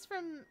 she's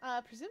from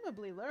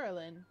presumably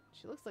Lurelin.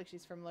 She looks like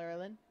she's from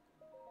Lurelin.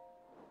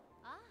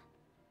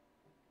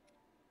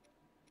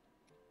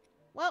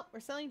 Well, we're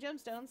selling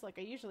gemstones like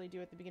I usually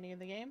do at the beginning of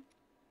the game.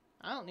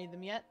 I don't need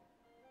them yet.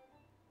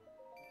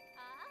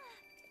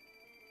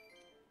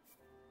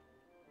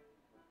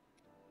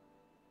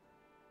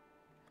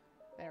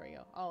 There we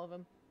go. All of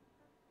them.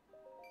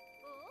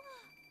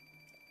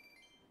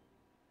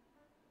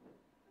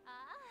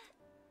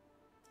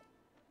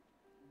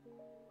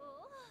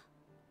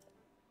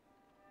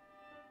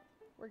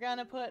 We're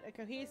gonna put a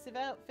cohesive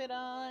outfit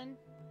on.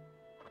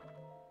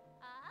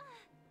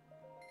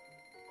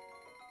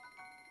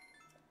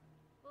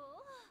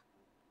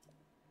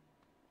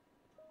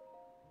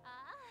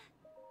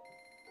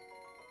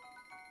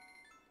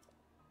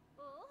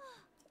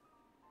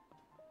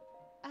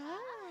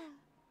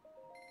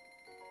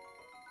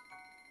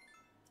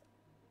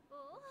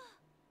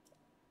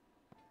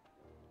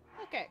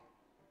 Okay.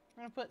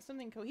 We're gonna put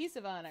something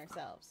cohesive on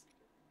ourselves.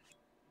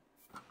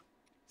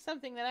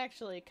 Something that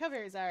actually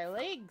covers our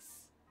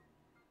legs.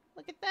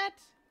 Look at that.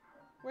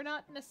 We're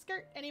not in a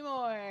skirt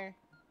anymore.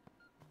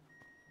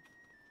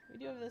 We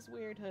do have this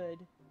weird hood.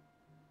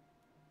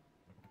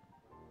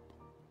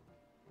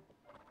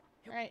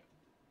 Alright.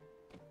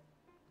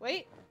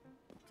 Wait.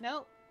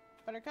 No.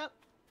 Buttercup.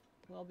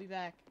 We'll be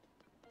back.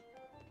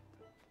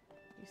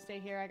 You stay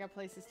here. I got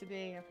places to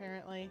be,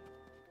 apparently.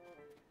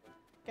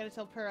 Gotta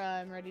tell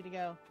Purah I'm ready to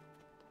go.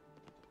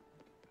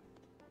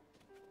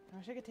 I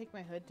wish I could take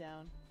my hood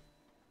down.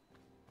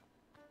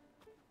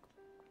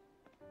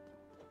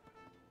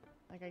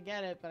 Like, I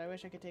get it, but I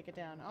wish I could take it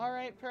down.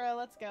 Alright, Purah,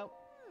 let's go.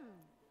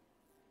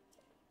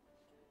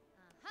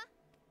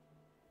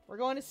 We're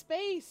going to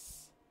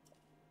space!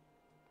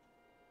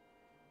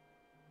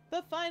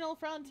 The final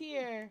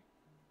frontier!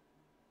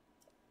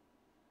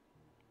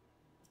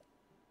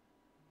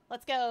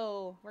 Let's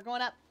go! We're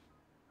going up.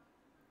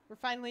 We're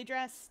finally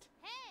dressed.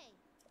 Hey!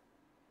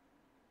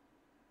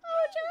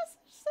 Oh, Jess,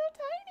 you're so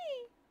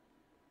tiny!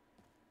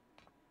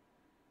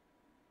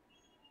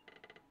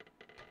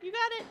 You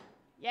got it!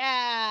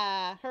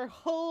 Yeah! Her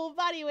whole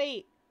body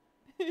weight!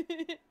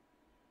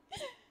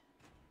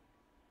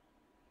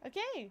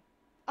 Okay.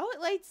 Oh, it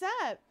lights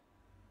up!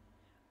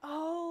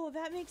 Oh,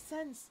 that makes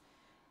sense.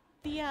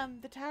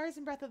 The towers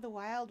in Breath of the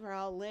Wild were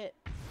all lit.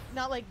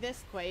 Not like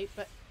this quite,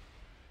 but...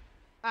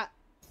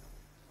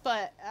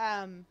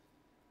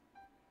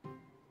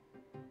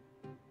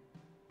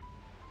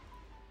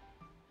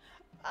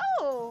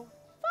 Oh!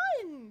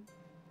 Fun!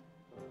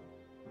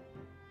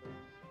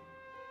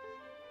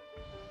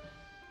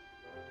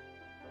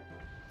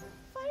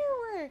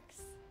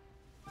 Fireworks!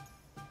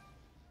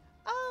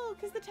 Oh,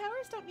 because the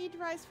towers don't need to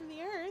rise from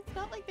the earth.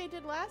 Not like they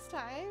did last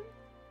time.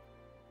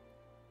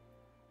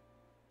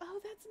 Oh,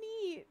 that's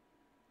neat.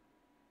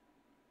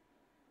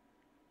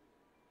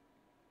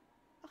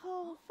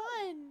 Oh,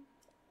 fun.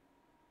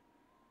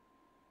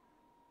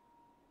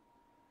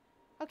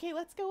 Okay,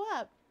 let's go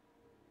up.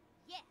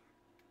 Yeah.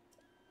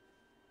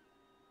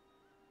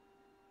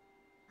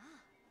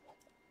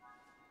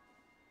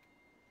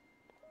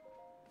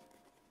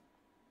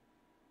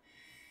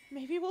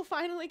 Maybe we'll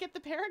finally get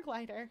the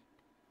paraglider.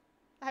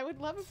 I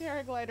would love a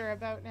paraglider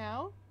about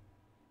now.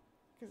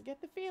 Because I get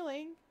the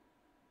feeling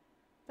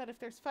that if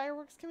there's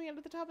fireworks coming out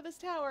of the top of this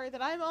tower,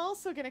 that I'm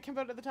also going to come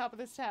out of the top of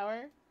this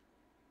tower.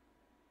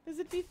 This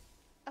would be...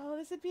 Oh,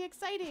 this would be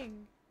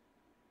exciting.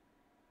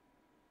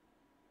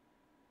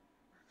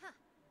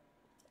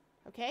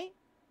 Okay.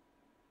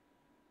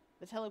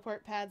 The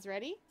teleport pad's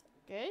ready.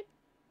 Good.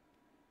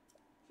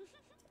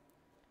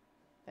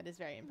 That is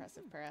very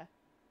impressive, Purah.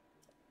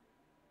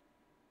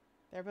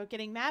 They're about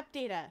getting map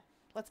data.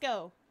 Let's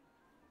go.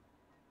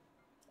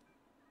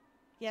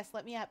 Yes,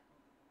 let me up.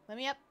 Let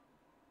me up.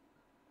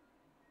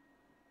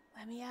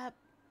 Let me up.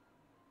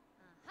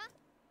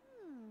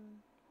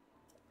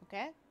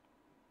 Okay.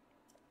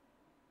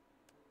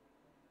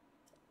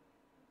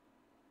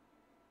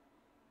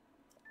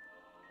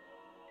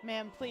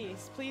 Ma'am,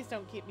 please. Please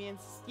don't keep me in...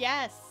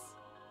 Yes!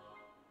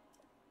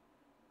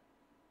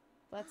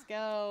 Let's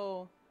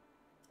go.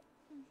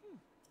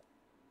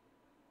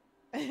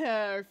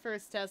 Our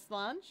first test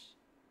launch.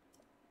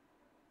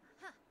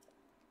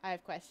 I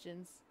have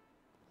questions.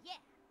 Yeah.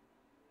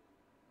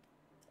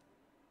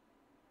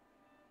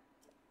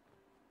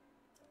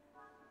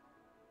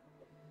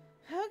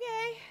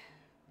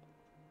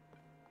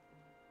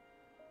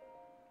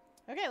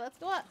 Okay, let's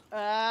go up.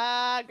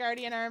 Ah,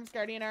 guardian arms,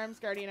 guardian arms,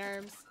 guardian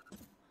arms.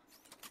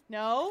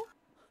 No?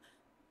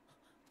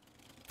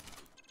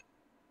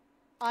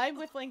 I'm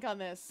with Link on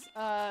this.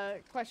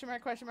 Question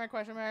mark, question mark,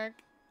 question mark.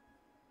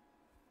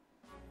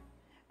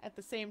 At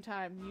the same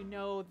time, you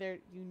know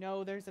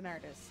there's an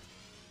artist.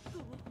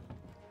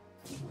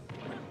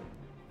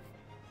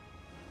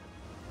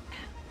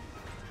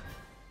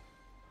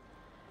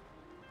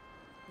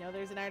 No,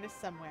 there's an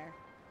artist somewhere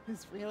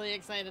who's really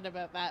excited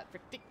about that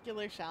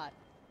particular shot.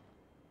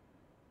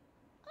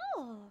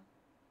 Oh.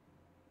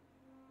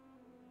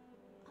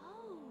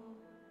 Oh.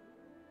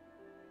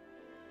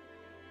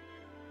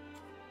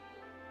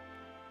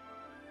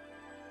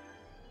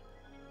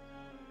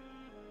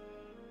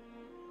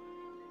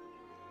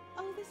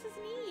 Oh, this is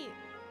neat.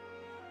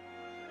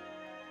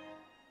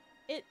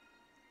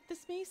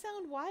 This may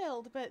sound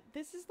wild, but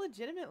this is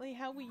legitimately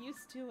how we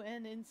used to,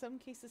 and in some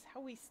cases how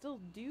we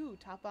still do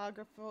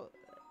topography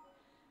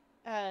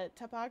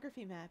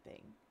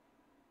mapping.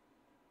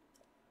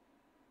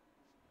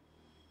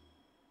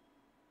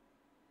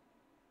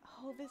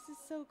 Oh, this is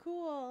so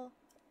cool.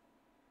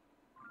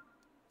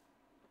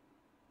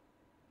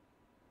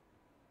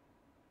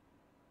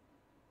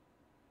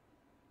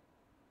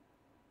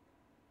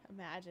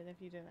 Imagine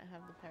if you didn't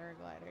have the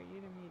paraglider,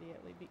 you'd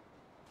immediately be...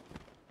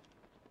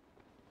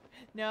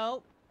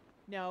 No.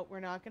 No, we're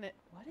not gonna...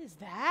 What is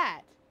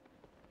that?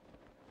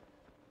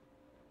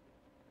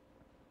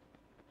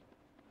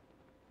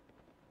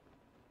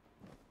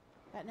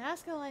 That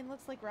Nazca line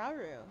looks like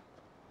Rauru.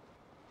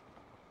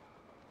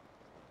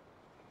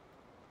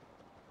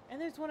 And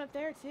there's one up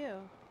there,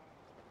 too.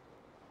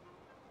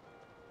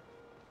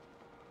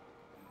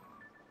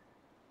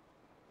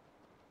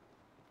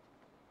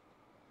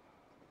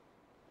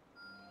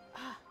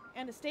 Ah,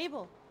 and a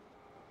stable.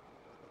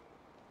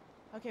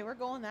 Okay, we're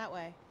going that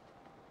way.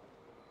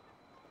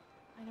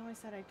 I know I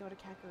said I'd go to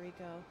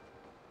Kakariko.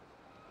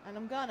 And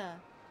I'm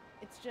gonna.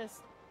 It's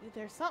just,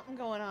 there's something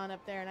going on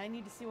up there and I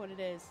need to see what it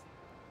is.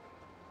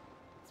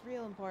 It's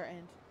real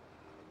important.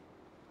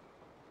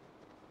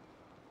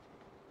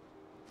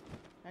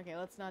 Okay,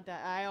 let's not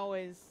die. I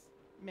always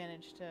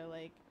manage to,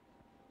 like,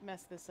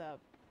 mess this up.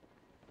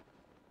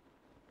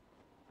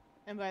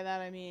 And by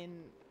that I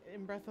mean,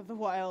 in Breath of the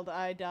Wild,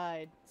 I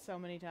died so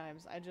many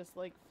times. I just,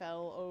 like,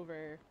 fell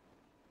over.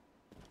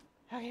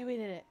 Okay, we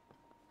did it.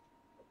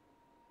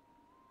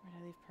 Where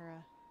did I leave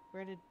Purah?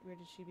 Where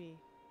did she be?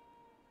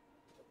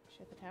 Is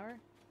she at the tower?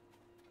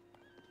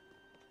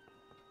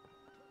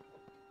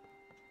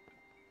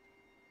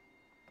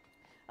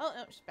 Oh,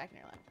 no, she's back in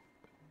her lab.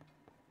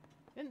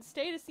 Didn't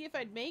stay to see if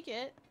I'd make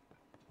it.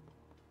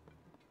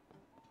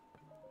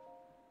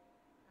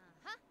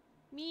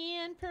 Me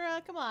and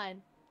Purah, come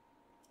on.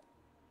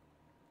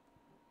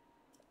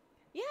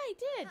 Yeah, I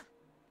did.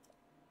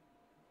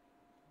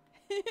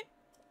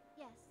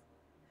 Yes.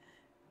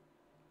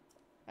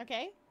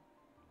 Okay.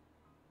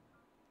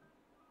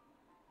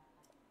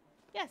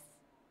 Yes.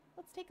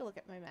 Let's take a look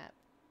at my map.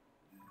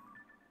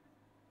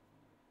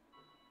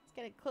 Let's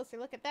get a closer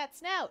look at that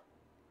snout.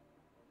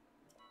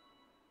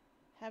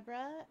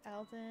 Hebra,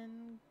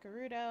 Alden,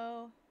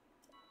 Gerudo,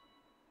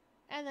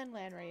 and then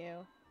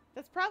Lanryu.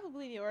 That's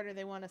probably the order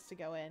they want us to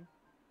go in.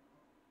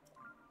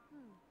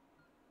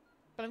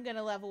 But I'm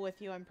gonna level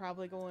with you. I'm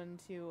probably going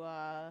to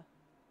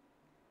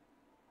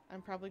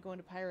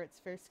Pirates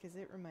first because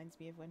it reminds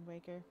me of Wind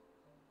Waker.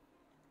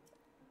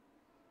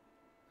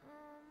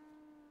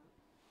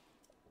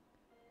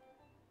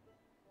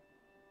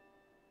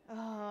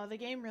 Oh, the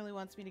game really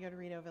wants me to go to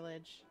Rito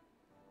Village.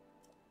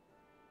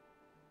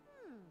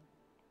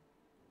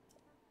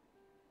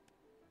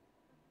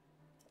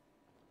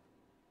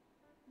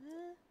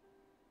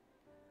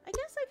 I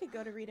guess I could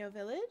go to Rito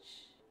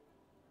Village.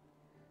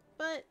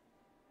 But...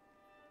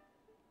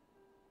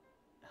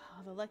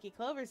 Oh, the Lucky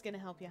Clover's gonna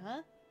help you,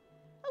 huh?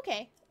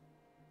 Okay.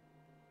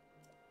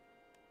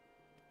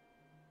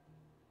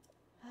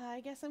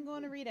 I guess I'm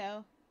going to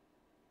Rito.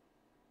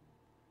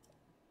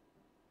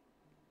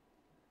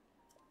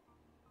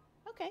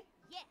 Okay.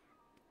 Yeah.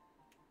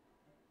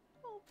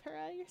 Oh,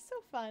 Purah, you're so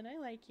fun. I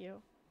like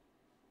you.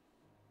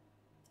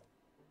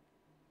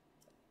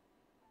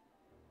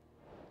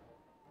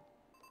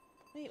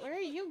 Wait, where are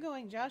you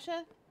going,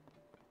 Joshua?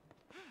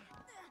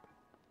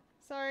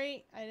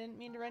 Sorry, I didn't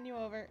mean to run you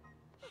over.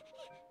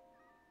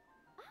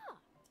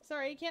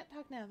 Sorry, you can't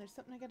talk now. There's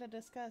something I gotta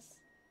discuss.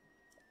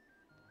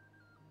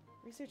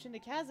 Research into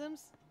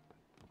chasms?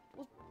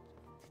 Well,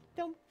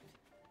 don't...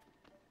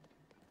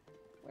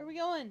 Where are we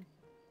going?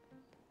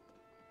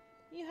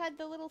 You had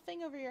the little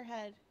thing over your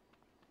head.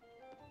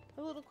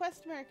 The little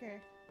quest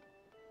marker.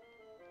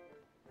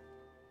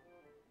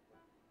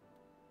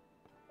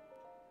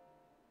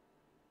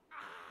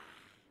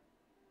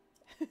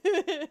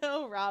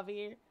 Oh,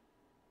 Robbie.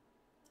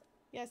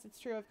 Yes, it's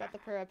true. I've got the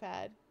Purah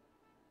pad.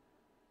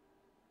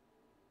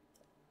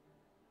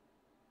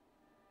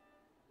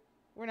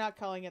 We're not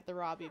calling it the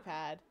Robbie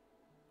pad.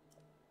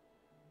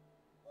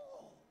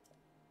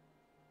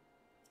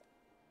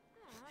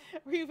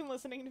 Were you even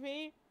listening to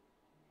me?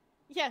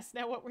 Yes,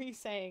 now what were you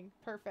saying?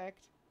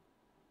 Perfect.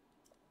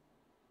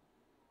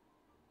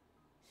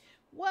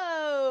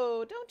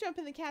 Whoa! Don't jump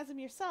in the chasm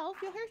yourself.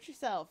 You'll hurt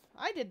yourself.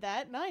 I did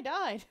that and I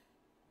died.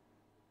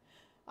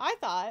 I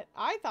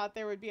thought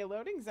there would be a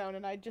loading zone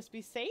and I'd just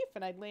be safe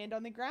and I'd land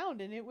on the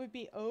ground and it would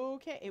be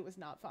okay. It was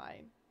not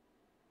fine.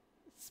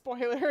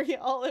 Spoiler,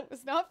 y'all, it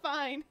was not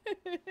fine.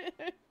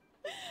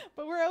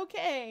 But we're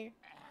okay.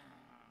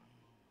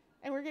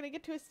 And we're gonna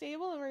get to a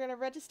stable and we're gonna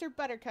register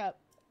Buttercup.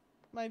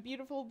 My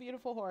beautiful,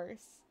 beautiful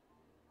horse.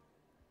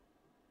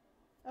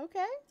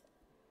 Okay.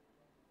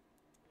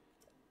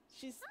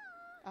 She's...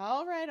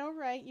 Alright,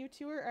 alright. You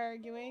two are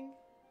arguing.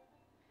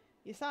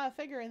 You saw a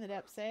figure in the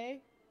depths, eh?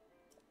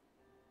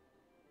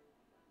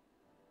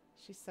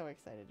 She's so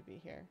excited to be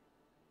here.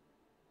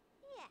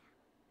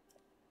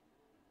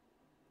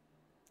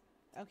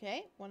 Yeah.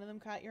 Okay, one of them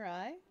caught your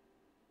eye.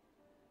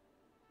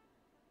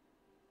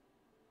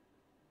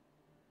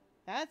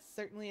 That's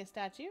certainly a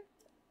statue.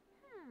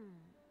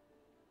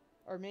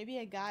 Or maybe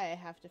a guy I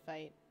have to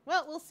fight.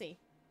 Well, we'll see.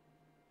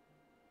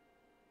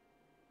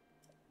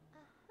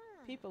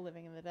 People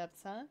living in the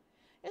depths, huh?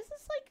 Is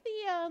this like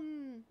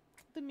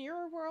the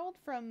mirror world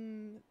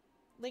from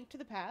Link to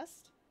the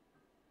Past?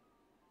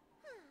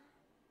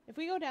 If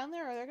we go down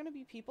there, are there going to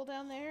be people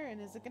down there? And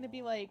is it going to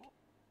be like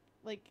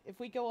if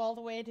we go all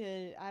the way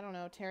to, I don't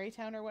know,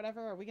 Terrytown or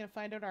whatever, are we going to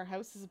find out our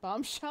house is a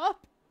bomb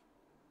shop?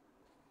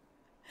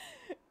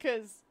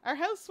 Because our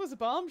house was a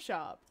bomb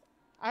shop.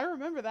 I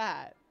remember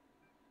that.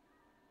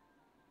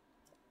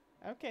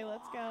 Okay,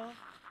 let's go.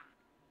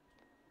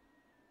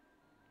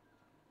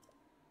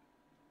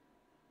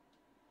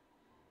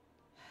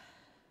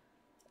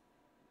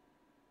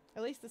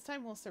 At least this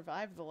time we'll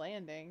survive the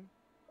landing.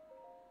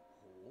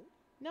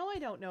 No, I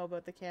don't know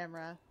about the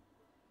camera.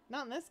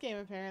 Not in this game,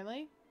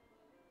 apparently.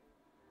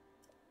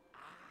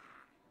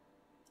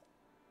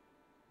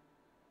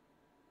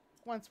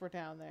 Once we're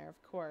down there,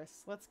 of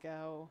course. Let's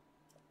go.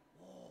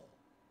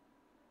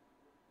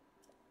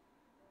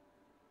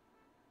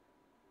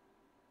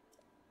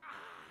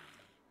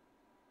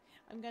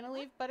 I'm gonna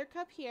leave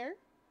Buttercup here.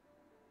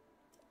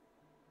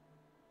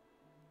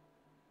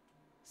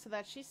 So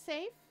that she's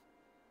safe.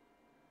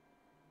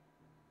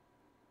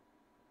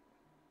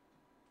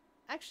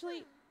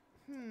 Actually,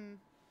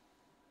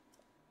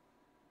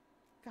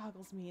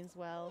 Goggles means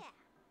well.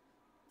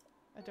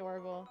 Yeah.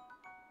 Adorable.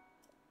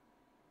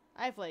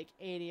 I have like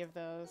 80 of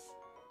those.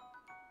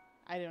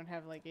 I don't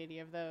have like 80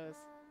 of those.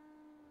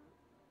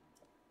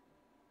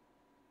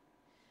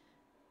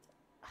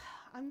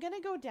 I'm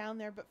gonna go down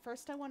there, but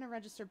first I want to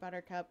register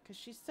Buttercup because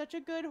she's such a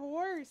good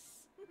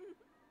horse.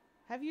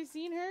 Have you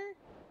seen her?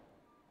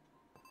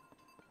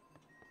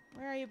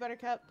 Where are you,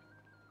 Buttercup?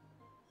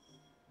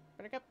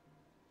 Buttercup?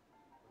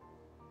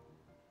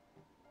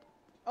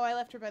 Oh, I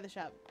left her by the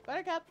shop.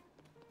 Buttercup!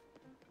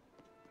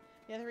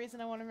 The other reason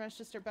I want to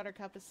register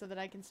Buttercup is so that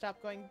I can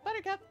stop going,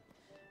 Buttercup!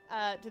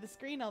 To the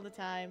screen all the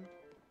time.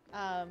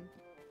 So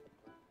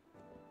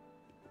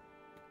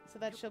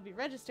that she'll be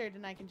registered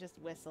and I can just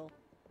whistle.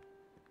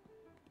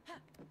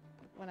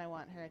 When I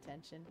want her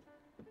attention.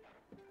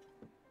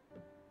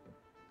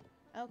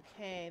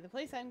 Okay, the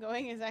place I'm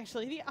going is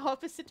actually the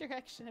opposite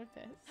direction of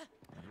this.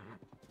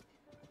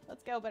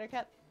 Let's go,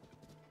 Buttercup.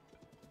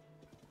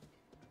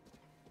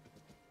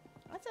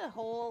 That's a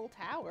whole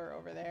tower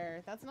over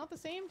there. That's not the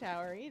same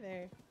tower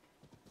either.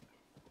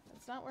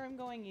 That's not where I'm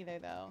going either,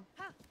 though.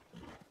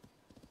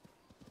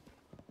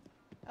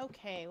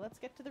 Okay, let's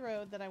get to the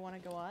road that I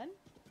want to go on.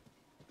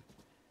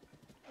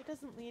 It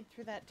doesn't lead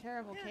through that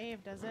terrible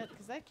cave, does it?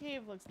 Because that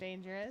cave looks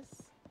dangerous.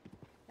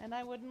 And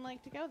I wouldn't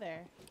like to go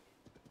there.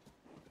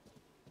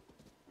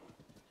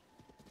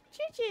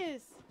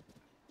 Choo-choos!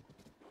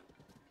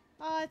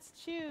 Oh, it's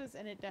choose,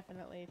 and it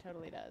definitely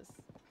totally does.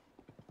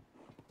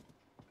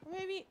 Or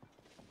maybe...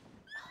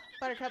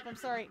 Buttercup, I'm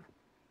sorry.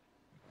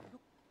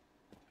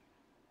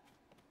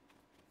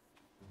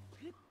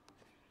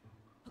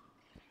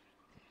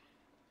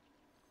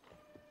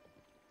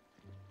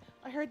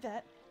 I heard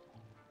that.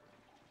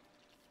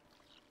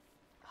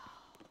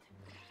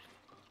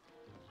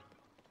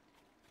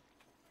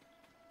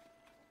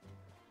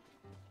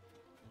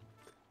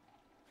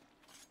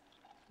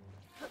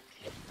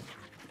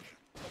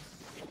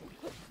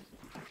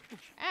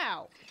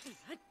 Ow!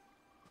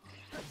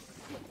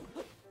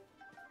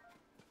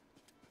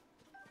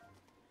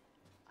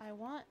 I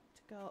want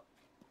to go...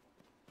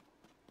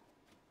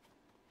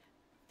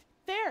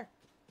 There!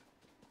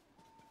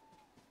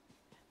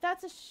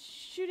 That's a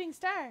shooting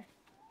star!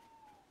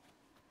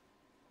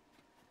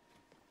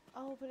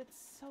 Oh, but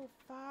it's so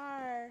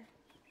far.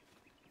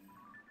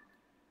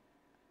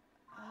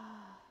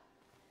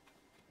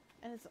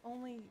 And it's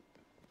only...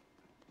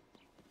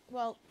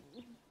 Well,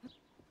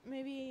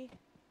 maybe...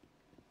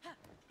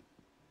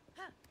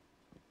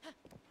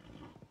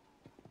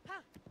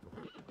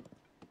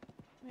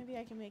 Maybe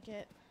I can make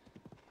it.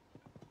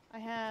 I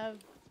have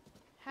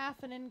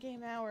half an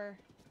in-game hour.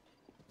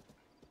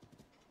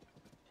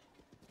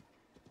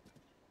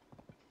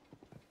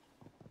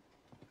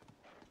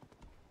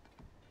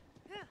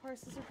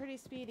 Horses are pretty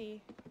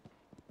speedy.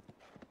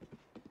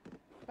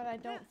 But I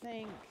don't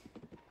think...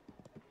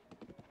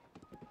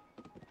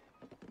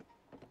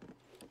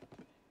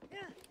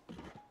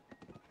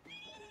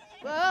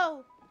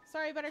 Whoa!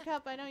 Sorry,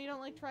 Buttercup. I know you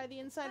don't like to ride the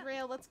inside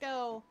rail. Let's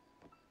go.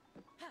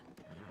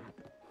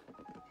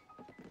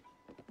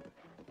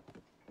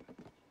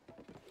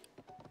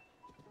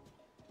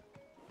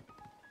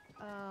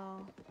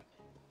 Oh.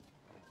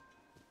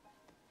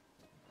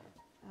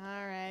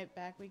 Alright,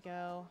 back we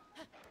go.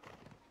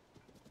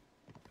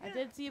 I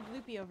did see a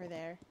bloopy over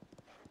there.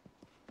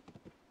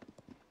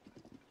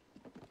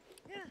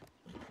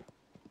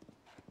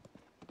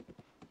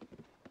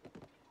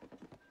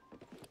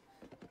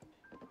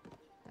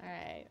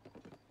 Alright.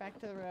 Back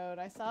to the road.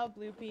 I saw a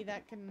bloopy.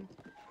 That can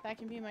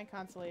be my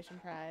consolation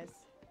prize.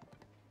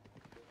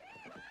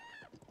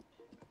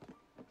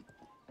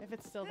 If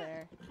it's still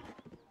there.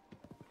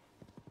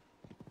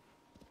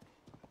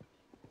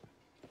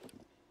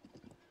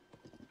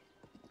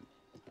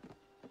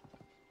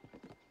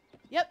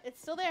 Yep,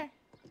 it's still there.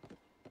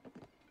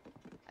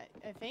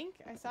 I think.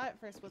 I saw it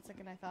for a split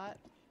second, I thought.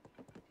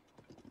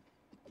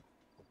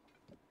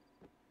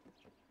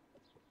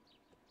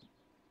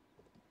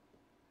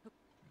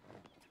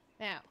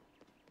 Now.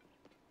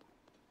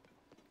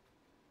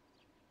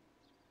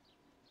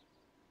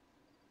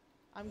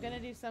 I'm gonna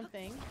do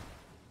something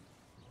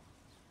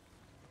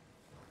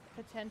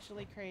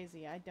potentially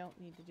crazy. I don't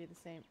need to do the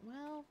same.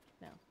 Well,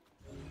 no.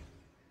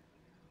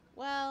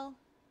 Well,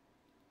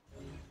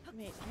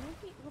 maybe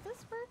will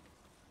this work?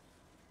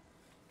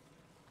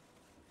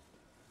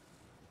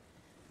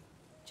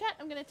 Chat,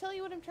 I'm gonna tell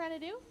you what I'm trying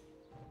to do.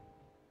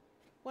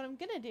 What I'm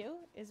gonna do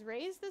is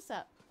raise this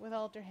up with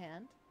Alter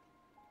Hand.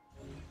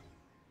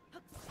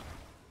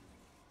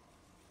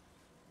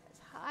 As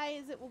high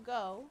as it will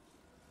go.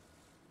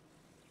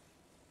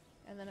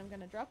 And then I'm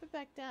gonna drop it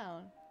back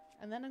down.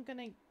 And then I'm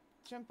gonna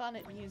jump on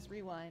it and use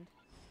rewind.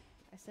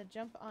 I said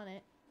jump on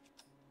it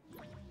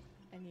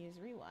and use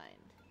rewind.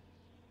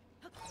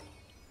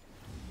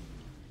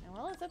 And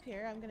while it's up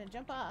here, I'm gonna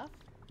jump off.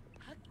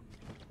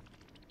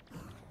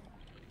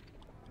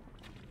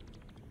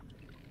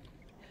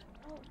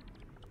 Oh.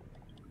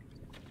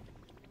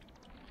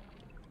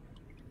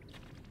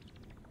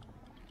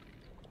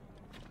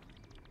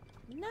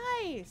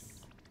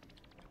 Nice!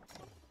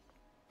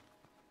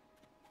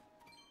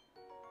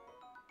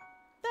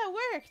 That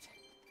worked!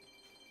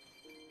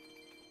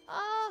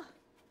 Oh!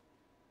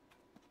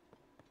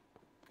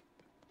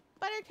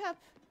 Buttercup!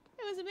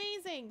 It was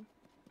amazing!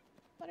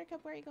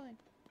 Buttercup, where are you going?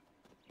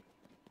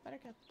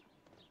 Buttercup.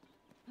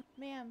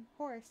 Ma'am,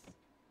 horse.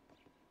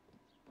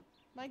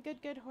 My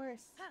good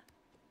horse.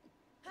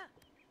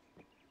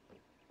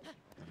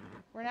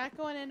 We're not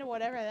going into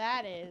whatever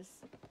that is.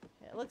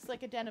 It looks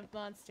like a den of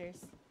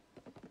monsters.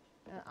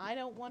 And I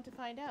don't want to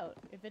find out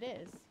if it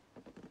is.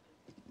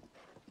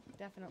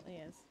 Definitely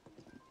is.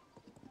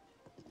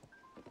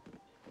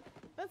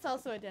 That's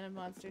also a den of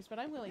monsters, but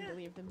I'm willing to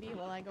leave them be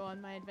while I go on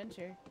my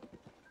adventure.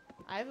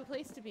 I have a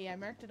place to be. I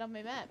marked it on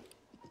my map.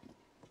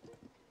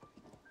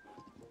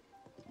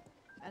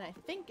 And I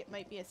think it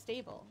might be a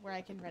stable where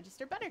I can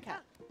register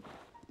Buttercup.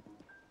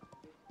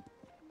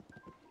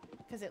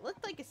 Because it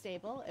looked like a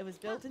stable. It was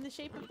built in the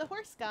shape of the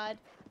horse god.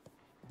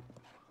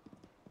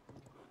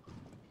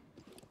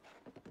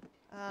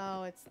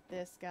 Oh, it's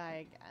this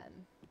guy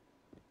again.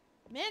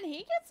 Man, he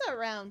gets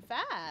around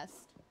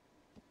fast.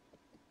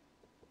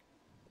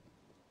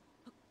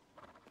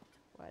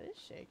 What is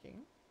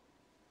shaking?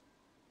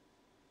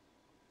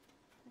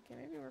 Okay,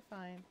 maybe we're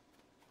fine.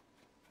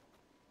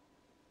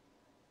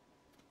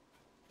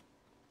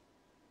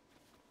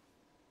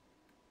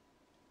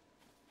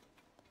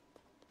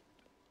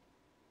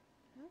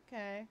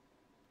 Okay.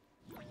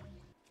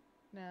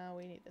 No,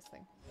 we need this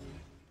thing.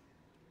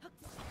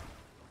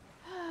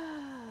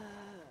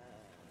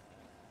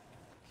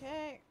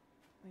 Okay,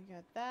 we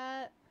got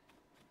that.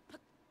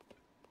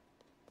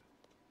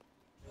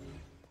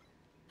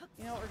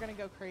 You know what? We're gonna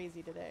go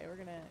crazy today.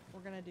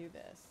 We're gonna do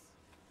this.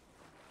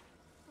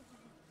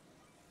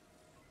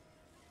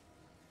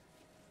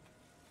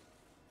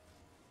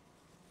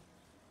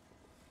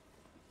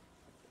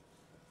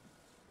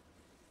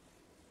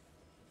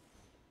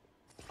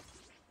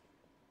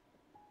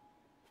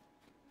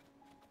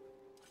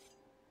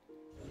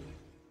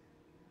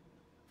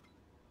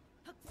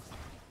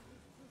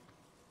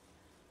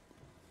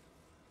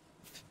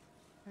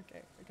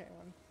 Okay,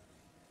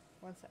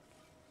 one sec.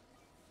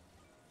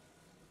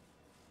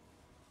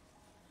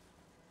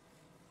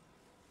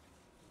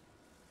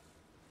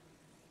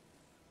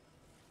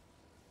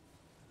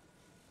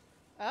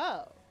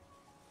 Oh.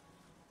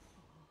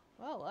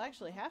 Well, we'll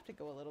actually have to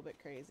go a little bit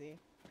crazy.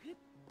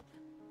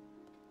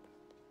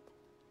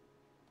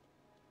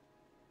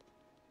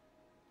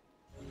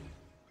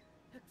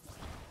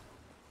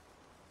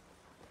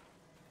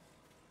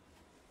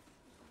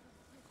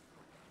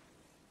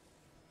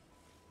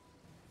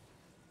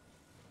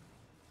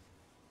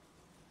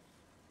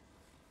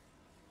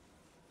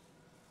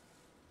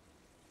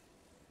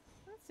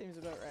 Seems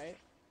about right.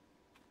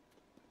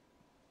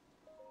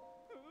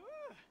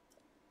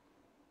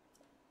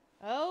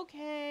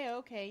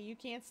 Okay, you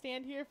can't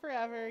stand here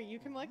forever. You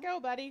can let go,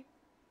 buddy.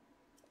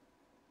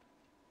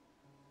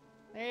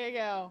 There you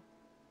go.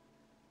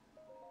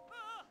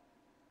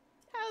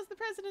 How's the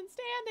president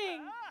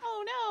standing?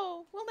 Oh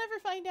no, we'll never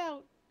find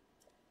out.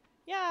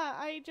 Yeah,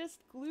 I just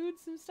glued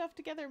some stuff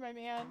together, my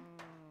man.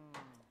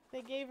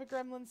 They gave a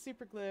gremlin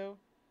super glue.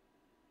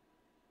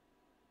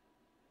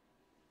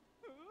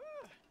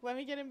 Let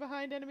me get in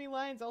behind enemy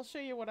lines. I'll show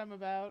you what I'm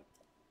about.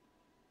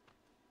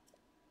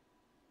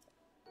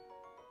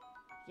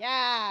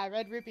 Yeah,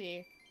 red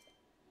rupee.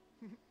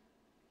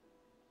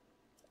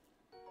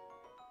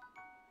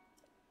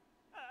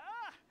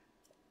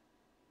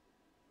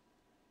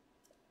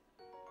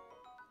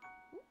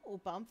 Ooh,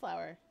 bomb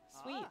flower.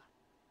 Sweet.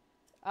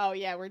 Oh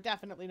yeah, we're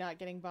definitely not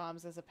getting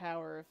bombs as a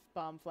power if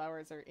bomb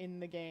flowers are in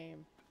the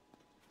game.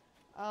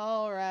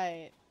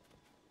 Alright.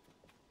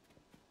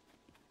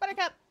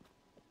 Buttercup!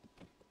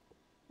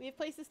 We have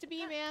places to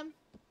be, ma'am.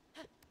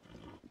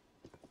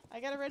 I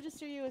gotta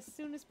register you as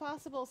soon as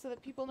possible so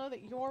that people know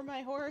that you're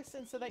my horse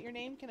and so that your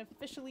name can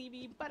officially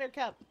be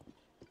Buttercup.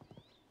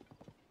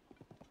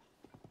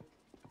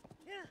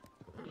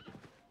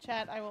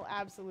 Chat, I will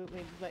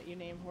absolutely let you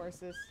name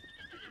horses.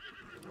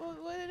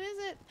 What is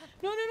it?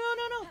 No, no, no,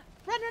 no, no!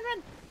 Run, run,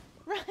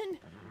 run! Run!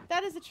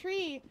 That is a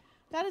tree!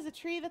 That is a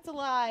tree that's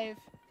alive.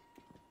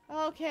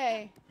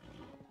 Okay.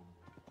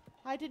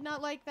 I did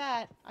not like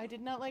that. I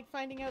did not like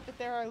finding out that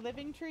there are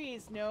living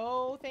trees.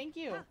 No, thank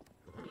you.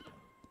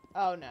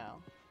 Oh, no.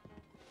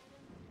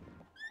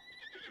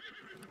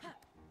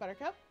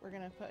 Buttercup, we're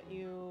gonna put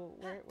you...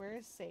 Where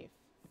is safe?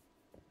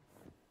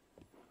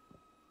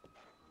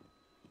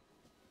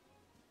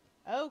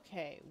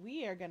 Okay,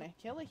 we are gonna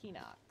kill a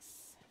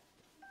Hinox.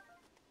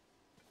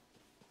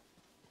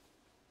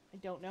 I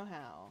don't know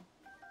how.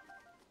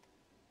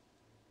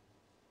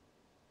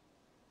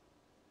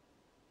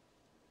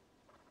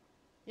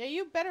 Yeah,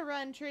 you better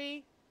run,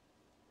 tree.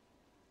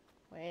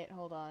 Wait,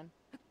 hold on.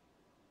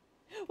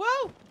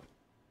 Whoa!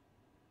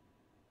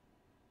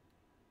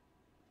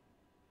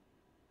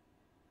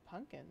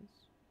 Pumpkins?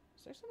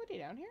 Is there somebody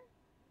down here?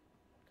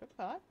 Cook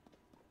pot?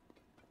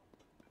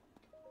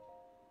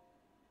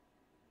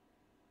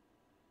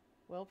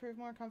 Will prove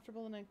more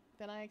comfortable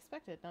than I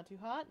expected. Not too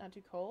hot, not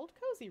too cold.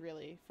 Cozy,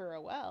 really, for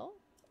a well.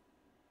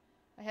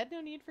 I had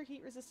no need for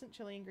heat-resistant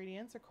chili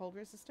ingredients or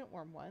cold-resistant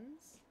warm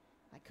ones.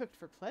 I cooked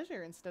for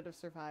pleasure instead of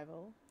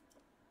survival.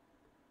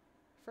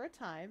 For a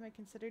time, I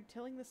considered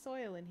tilling the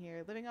soil in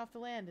here, living off the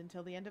land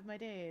until the end of my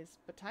days.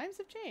 But times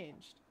have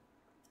changed.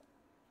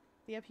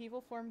 The upheaval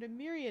formed a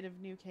myriad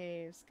of new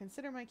caves.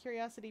 Consider my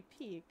curiosity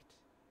piqued.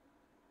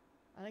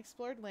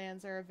 Unexplored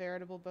lands are a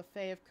veritable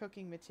buffet of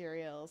cooking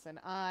materials, and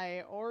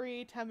I,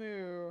 Ori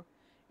Tamu,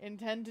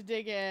 intend to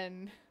dig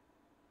in.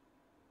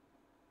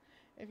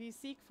 If you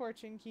seek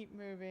fortune, keep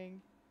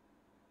moving.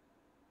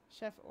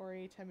 Chef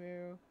Ori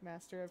Tamu,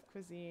 master of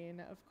cuisine,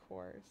 of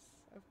course.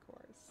 Of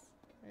course.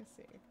 I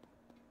see.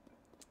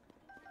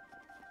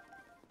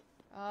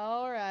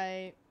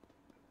 Alright.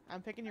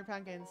 I'm picking your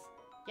pumpkins.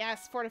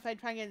 Yes,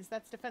 fortified pumpkins.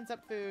 That's defense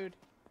up food.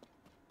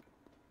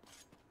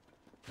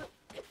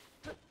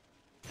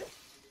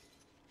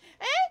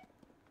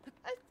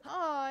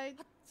 I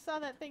saw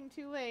that thing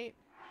too late.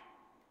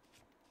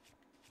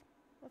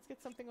 Let's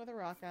get something with a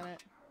rock on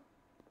it.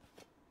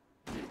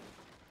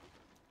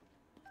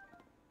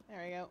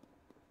 There we go.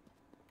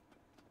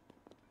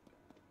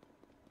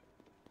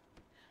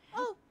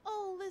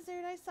 Oh,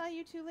 lizard, I saw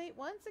you too late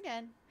once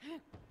again.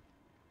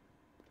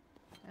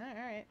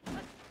 Alright.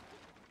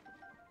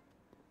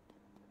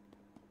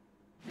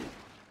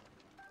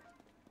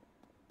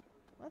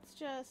 Let's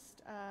just,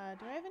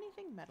 do I have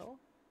anything metal?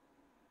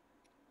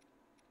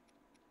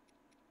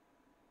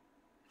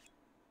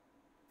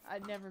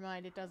 Never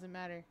mind, it doesn't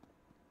matter.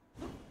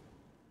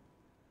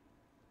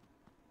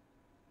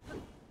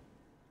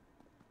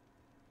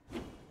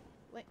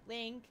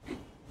 Link.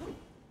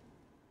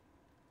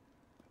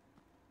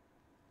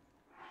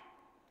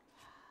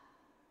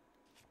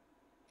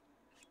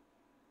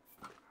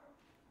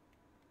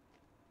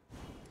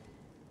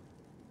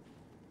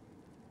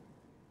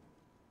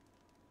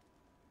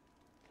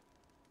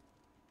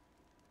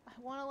 I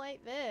want to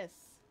light this.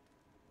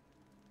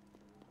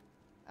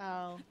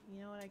 Oh,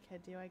 you know what I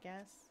could do, I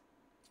guess?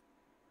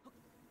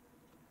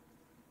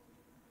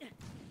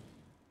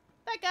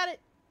 I got it!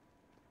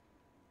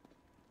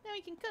 Now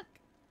we can cook!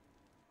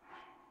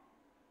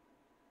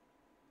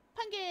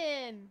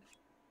 Pumpkin!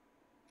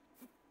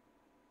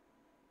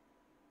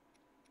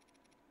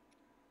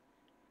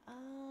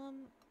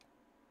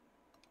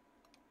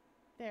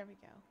 There we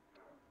go.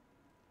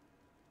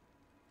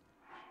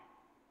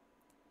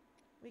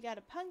 We got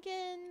a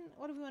pumpkin.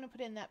 What do we want to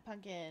put in that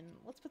pumpkin?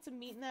 Let's put some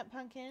meat in that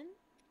pumpkin.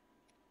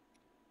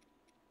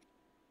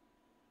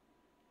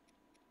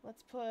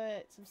 Let's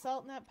put some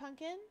salt in that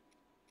pumpkin.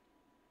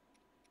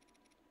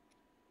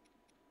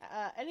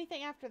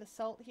 Anything after the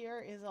salt here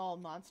is all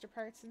monster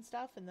parts and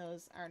stuff, and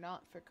those are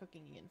not for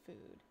cooking in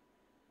food.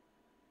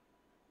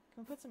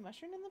 Can we put some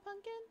mushroom in the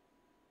pumpkin?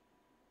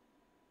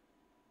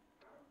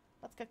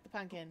 Let's cook the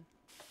pumpkin.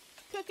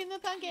 Cooking the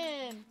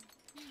pumpkin!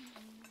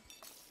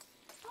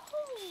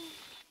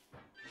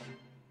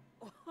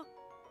 Oh.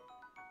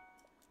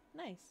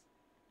 Nice.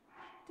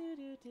 Do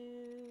do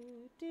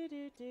do do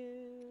do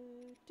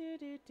do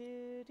do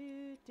do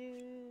do do.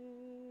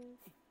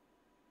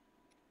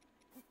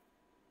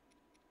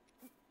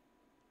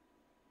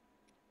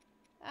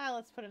 Ah,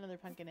 let's put another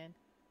pumpkin in.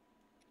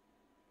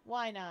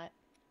 Why not?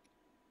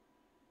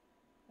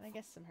 And I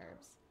guess some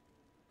herbs.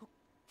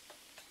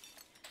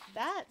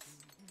 That's...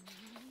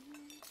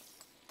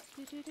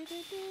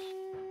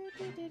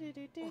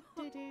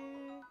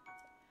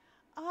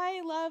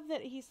 I love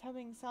that he's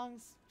humming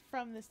songs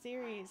from the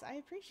series. I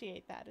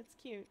appreciate that. It's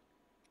cute.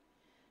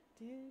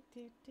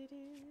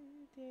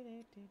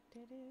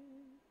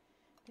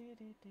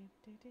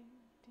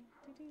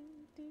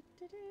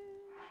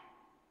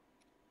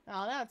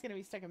 Oh, now it's gonna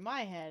be stuck in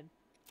my head.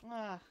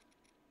 Ah.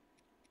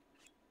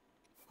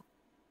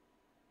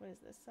 What is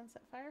this?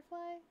 Sunset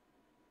Firefly?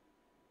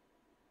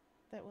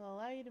 That will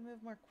allow you to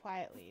move more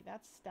quietly.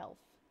 That's stealth.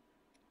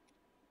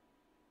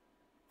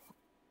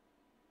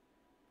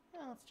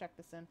 Oh, let's check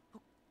this in.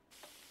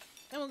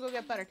 Then we'll go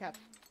get Buttercup.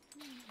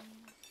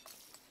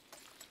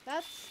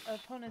 That's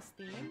Opona's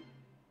theme.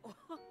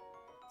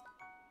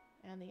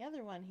 And the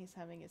other one he's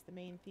humming is the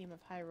main theme of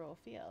Hyrule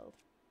Field.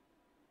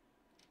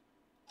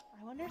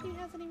 I wonder if he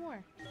has any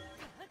more.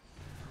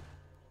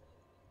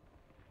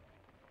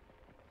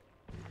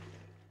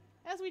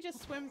 As we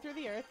just swim through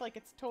the earth like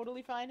it's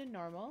totally fine and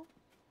normal.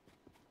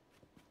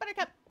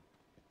 Buttercup!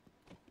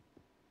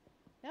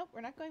 Nope,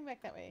 we're not going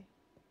back that way.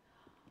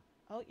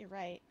 Oh, you're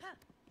right.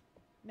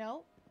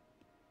 No.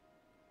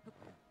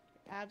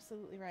 You're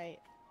absolutely right.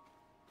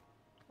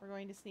 We're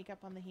going to sneak up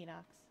on the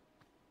Hinox.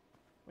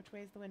 Which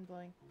way is the wind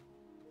blowing?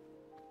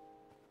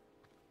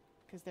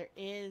 Because there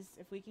is...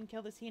 If we can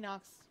kill this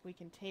Hinox, we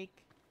can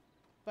take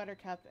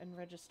Buttercup and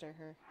register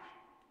her.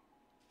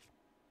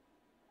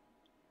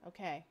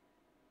 Okay.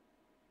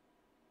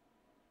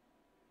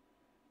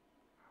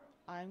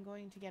 I'm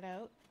going to get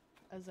out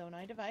a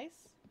Zonai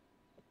device.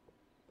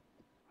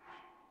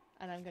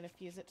 And I'm going to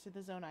fuse it to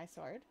the Zonai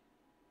sword.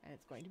 And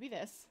it's going to be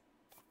this.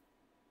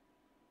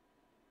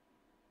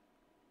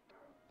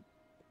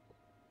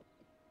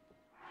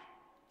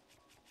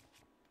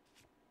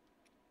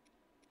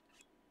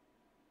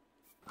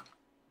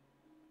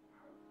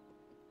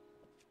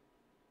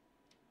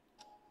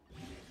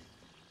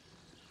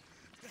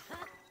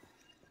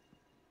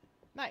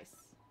 Nice.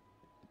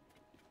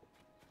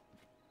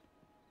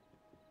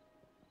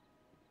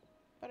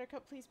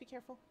 Buttercup, please be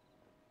careful.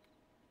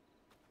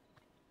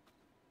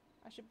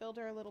 I should build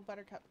her a little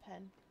Buttercup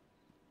pen.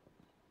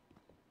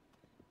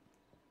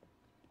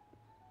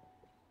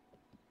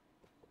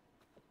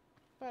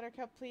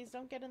 Buttercup, please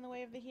don't get in the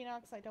way of the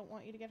Hinox. I don't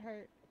want you to get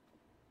hurt.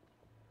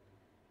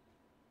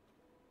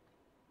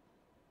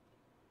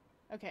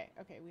 Okay,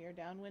 okay, we are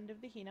downwind of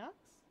the Hinox.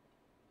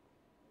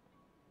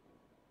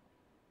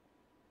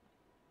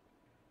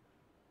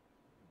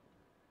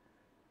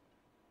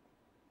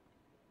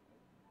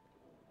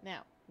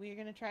 Now, we are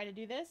going to try to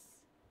do this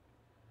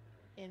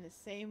in the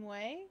same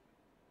way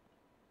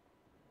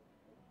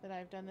that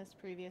I've done this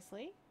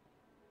previously.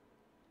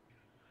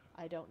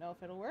 I don't know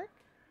if it'll work.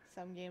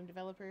 Some game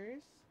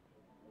developers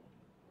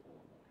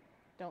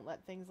don't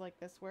let things like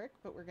this work,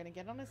 but we're going to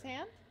get on his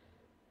hand,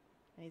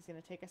 and he's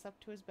going to take us up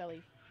to his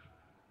belly.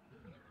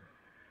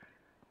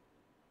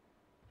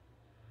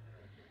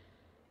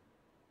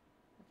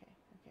 Okay,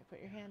 okay, put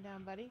your hand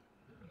down, buddy.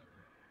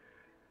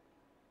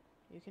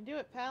 You can do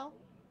it, pal.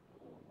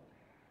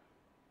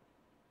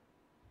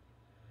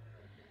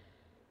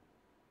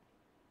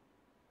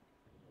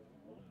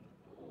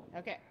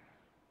 Okay.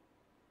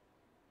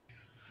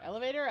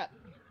 Elevator up.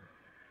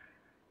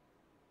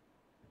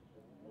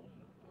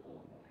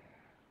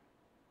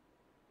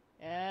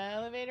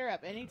 Elevator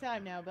up.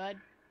 Anytime now, bud.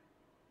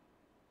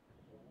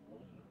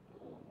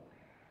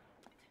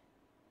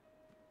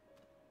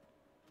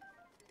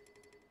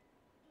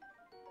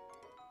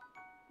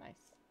 Nice.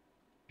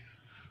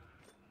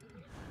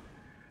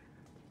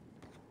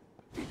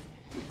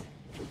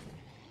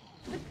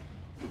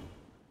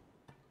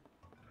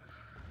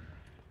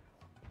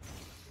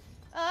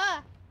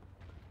 Ah!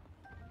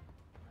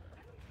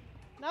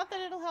 Not that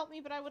it'll help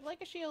me, but I would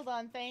like a shield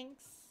on,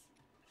 thanks.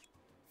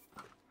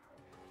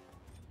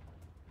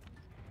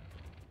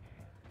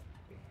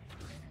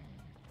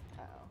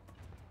 Uh-oh.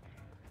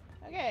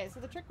 Okay, so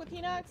the trick with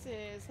Hinox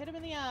is hit him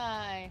in the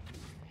eye.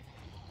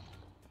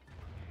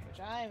 Which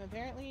I am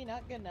apparently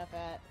not good enough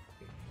at.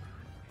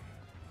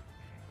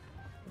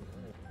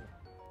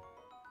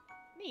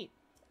 Neat.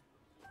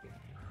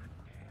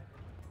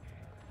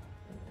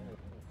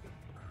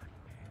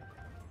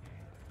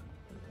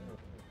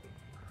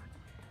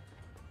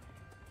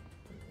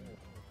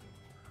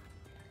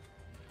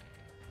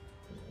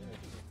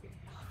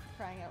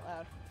 Crying out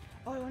loud.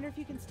 Oh, I wonder if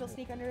you can still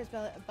sneak under his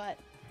butt.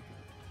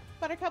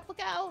 Buttercup, look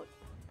out!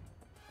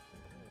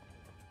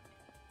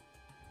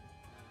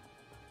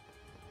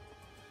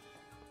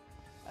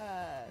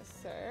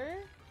 Sir?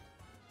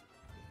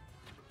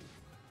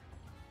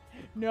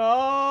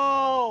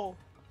 No!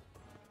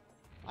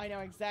 I know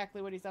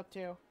exactly what he's up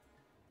to.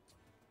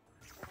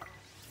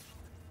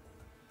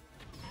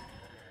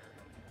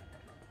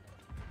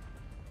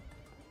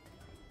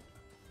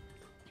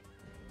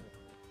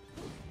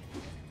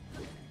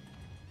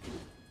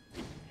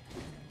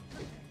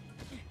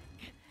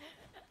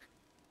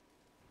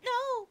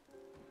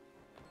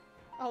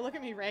 Oh, look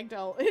at me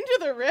ragdoll into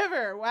the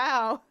river.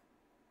 Wow.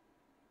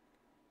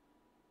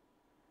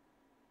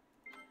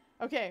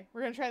 Okay,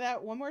 we're gonna try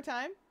that one more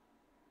time.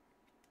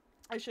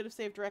 I should have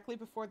saved directly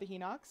before the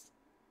Hinox.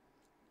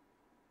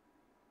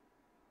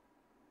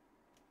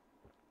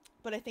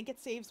 But I think it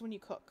saves when you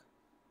cook.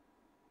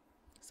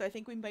 So I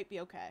think we might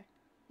be okay.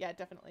 Yeah, it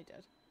definitely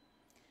did.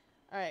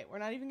 Alright, we're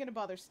not even gonna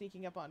bother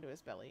sneaking up onto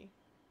his belly.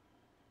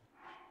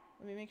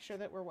 Let me make sure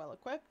that we're well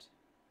equipped.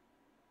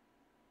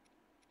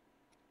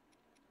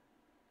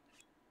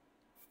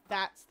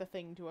 That's the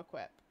thing to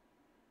equip.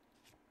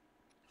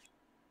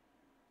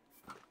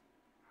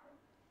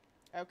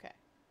 Okay.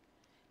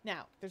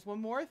 Now, there's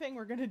one more thing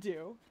we're gonna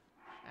do.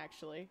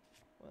 Actually,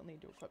 we'll need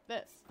to equip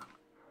this.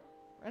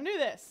 We're gonna do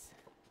this.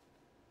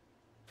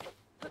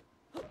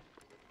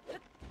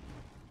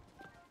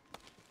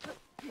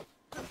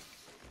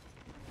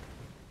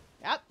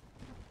 Yep.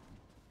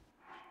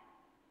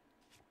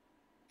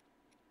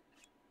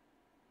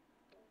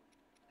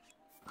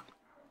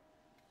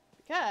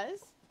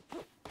 Because...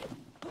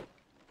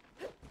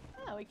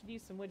 oh, we could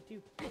use some wood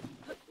too.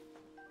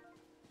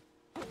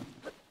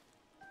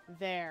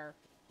 There.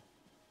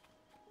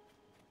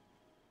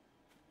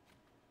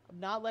 I'm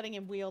not letting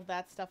him wield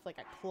that stuff like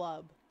a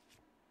club.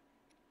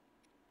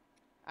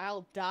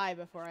 I'll die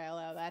before I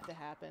allow that to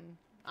happen.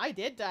 I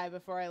did die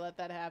before I let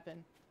that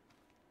happen.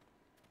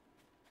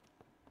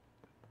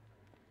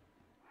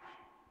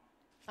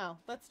 Oh,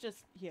 let's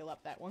just heal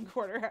up that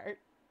 1/4 heart.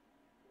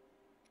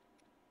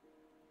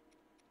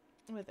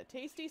 With a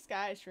tasty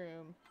sky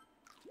shroom.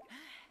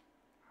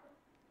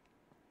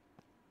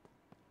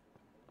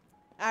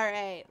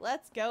 Alright,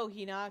 let's go,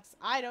 Hinox.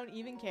 I don't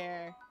even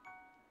care.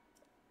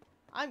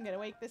 I'm gonna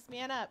wake this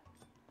man up.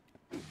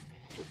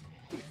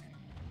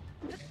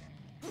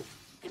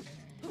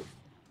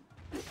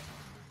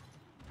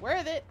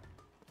 Worth it!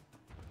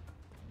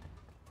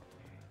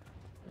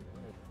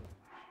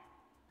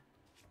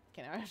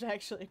 Okay, now I have to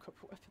actually equip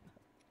a weapon.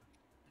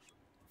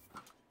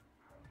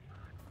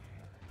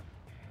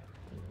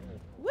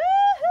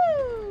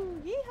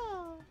 Woohoo!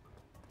 Yeehaw!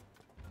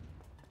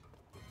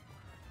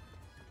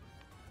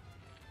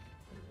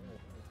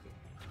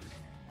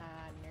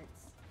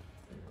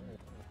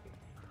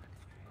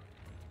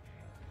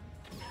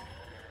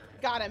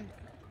 Got him.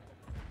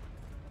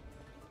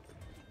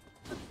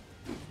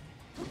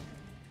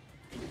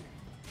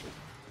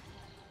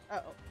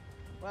 Uh-oh.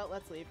 Well,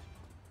 let's leave.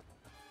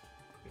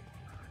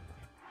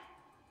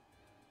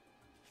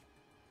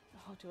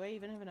 Oh, do I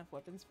even have enough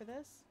weapons for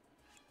this?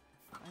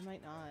 I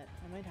might not.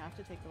 I might have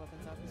to take the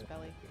weapons off his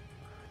belly.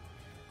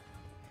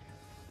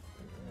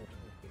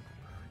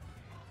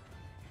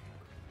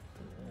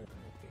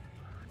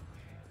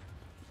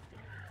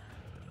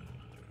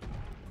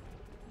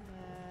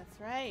 That's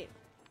right.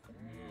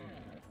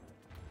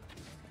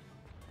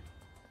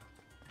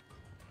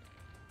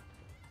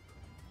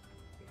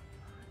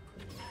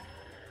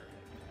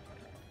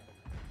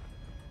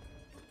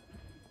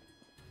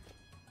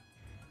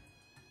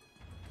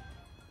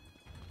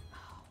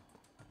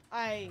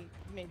 I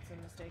made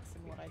some mistakes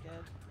in what I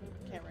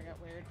did. Camera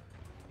got weird.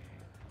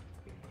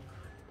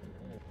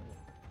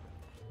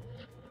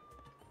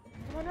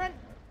 Come on, run!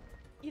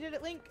 You did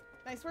it, Link!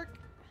 Nice work!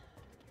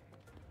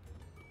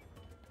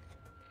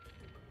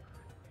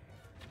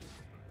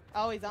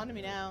 Oh, he's onto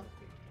me now.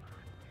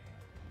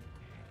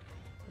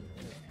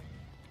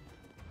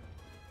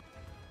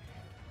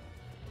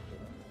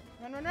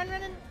 Run, run, run,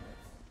 run, run!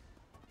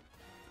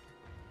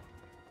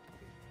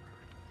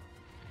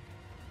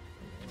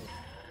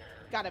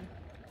 Got him.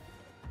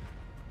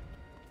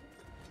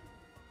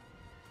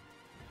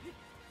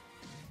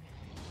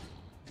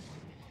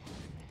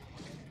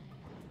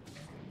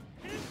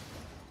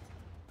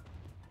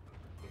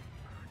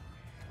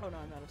 Oh no,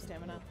 I'm out of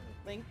stamina.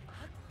 Link.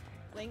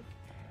 Link.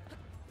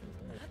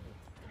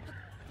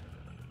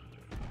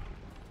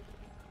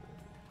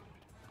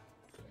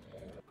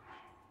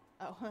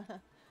 Oh,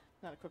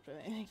 not equipped with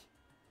anything.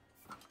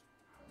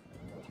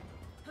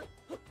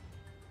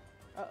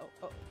 Uh-oh,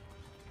 oh.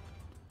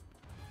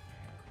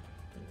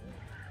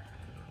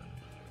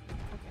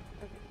 Okay,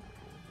 okay.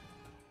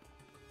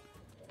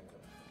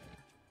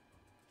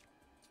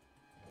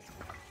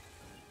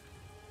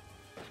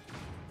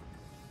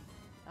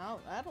 Oh,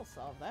 that'll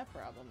solve that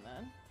problem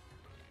then.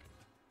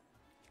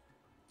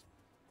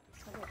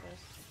 How about this?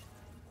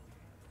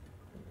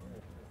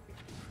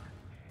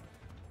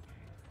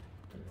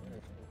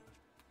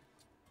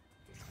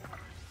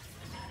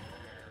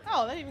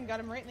 Oh, that even got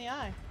him right in the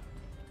eye.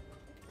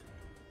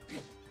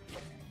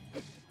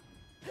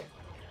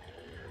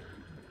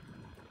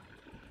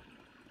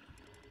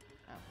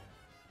 Oh.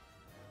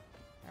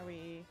 Are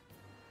we...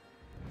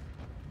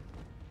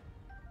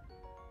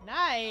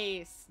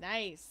 Nice!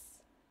 Nice!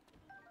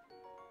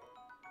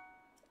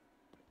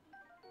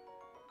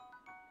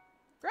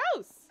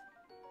 Gross!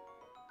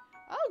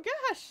 Oh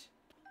gosh!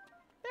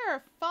 There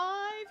are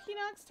 5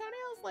 Hinox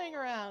toenails laying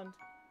around.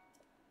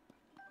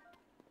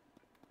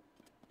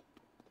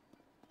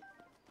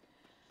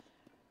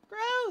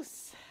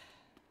 Gross!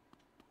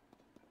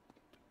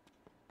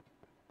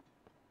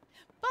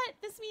 But what?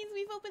 This means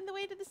we've opened the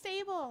way to the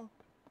stable.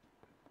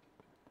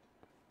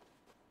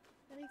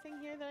 Anything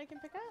here that I can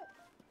pick up?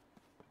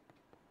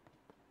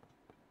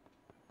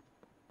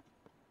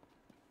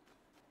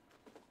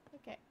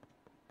 Okay.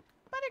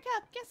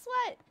 Buttercup, guess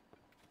what?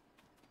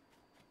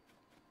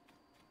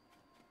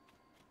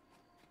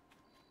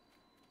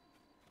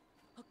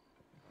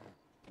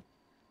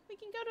 We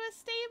can go to a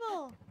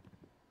stable.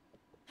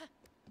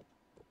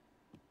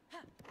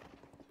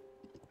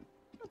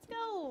 Let's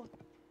go.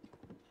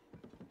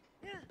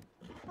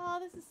 Oh,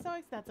 this is so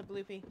exciting. That's a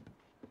bloopy.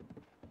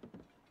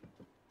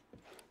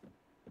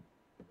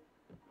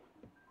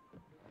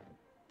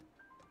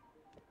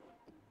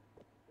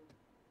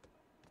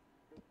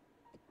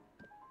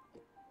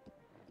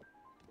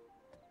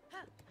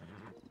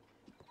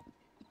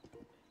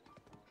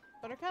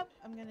 Buttercup,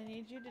 I'm gonna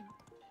need you to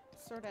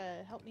sort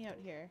of help me out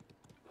here.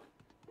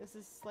 This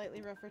is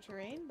slightly rougher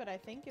terrain, but I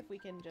think if we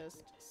can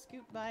just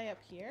scoot by up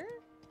here,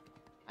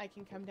 I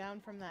can come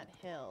down from that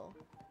hill.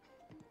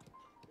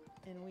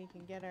 And we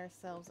can get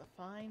ourselves a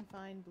fine,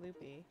 fine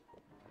bloopy.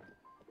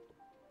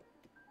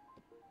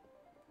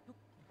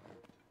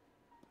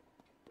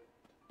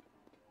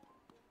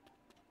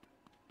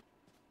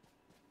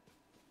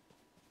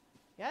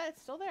 Yeah,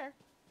 it's still there.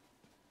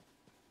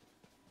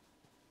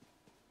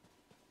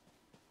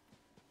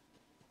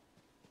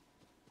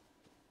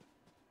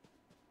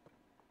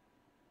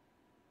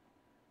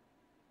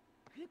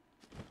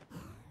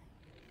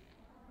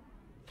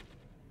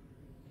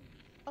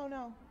 Oh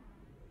no.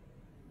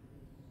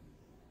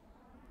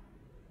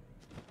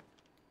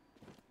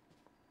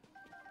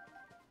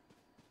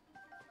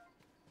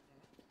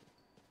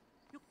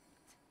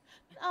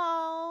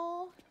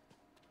 Oh.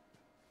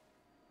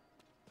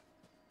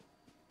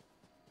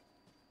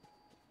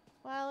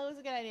 Well, it was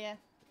a good idea.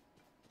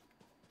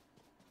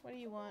 What do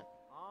you want?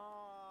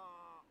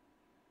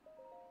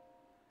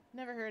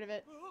 Never heard of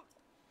it.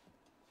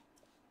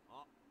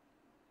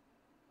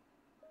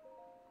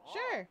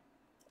 Sure.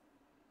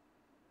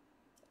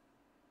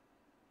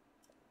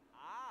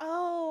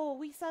 Oh,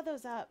 we saw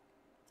those up.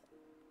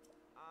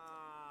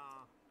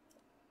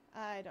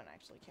 I don't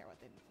actually care what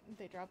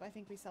they drop. I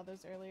think we saw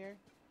those earlier.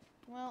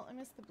 Well, I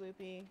missed the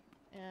bloopy,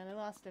 and I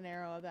lost an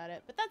arrow about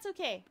it, but that's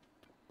okay.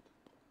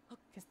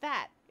 Because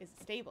that is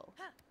stable.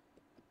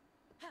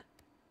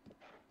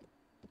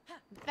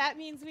 That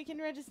means we can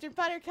register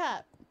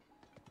Buttercup.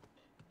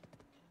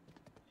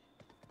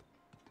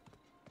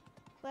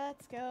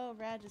 Let's go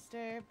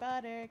register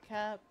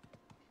Buttercup.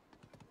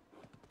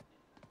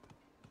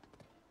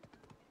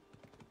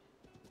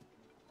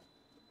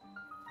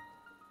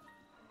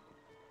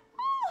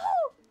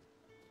 Oh!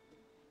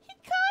 He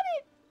caught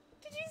it!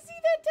 Did you see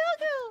that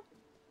doggo?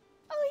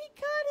 Oh, he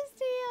caught his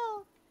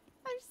tail.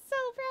 I'm so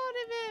proud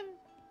of him.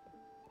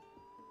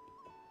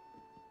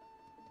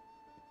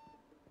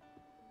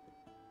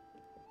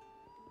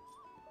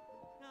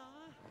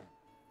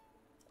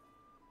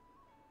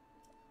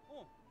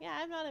 Yeah,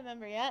 I'm not a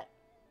member yet.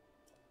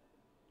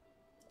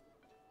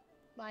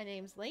 My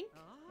name's Link,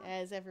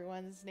 as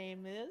everyone's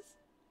name is.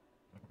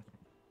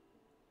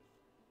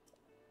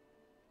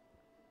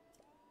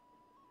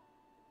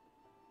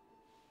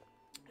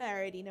 I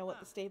already know what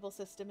the stable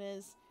system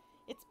is.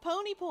 It's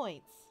pony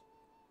points.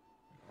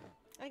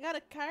 I got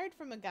a card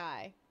from a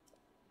guy.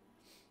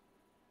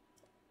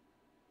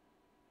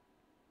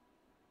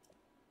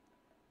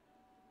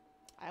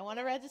 I want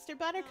to register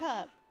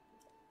Buttercup.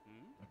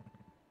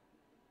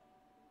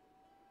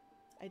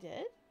 I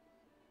did?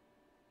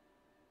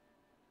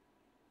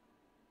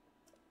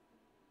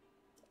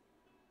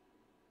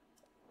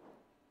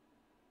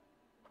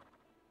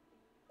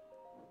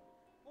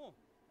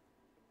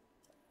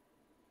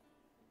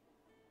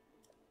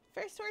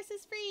 First horse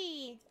is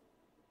free!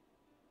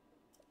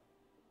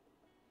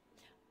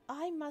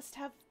 I must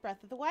have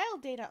Breath of the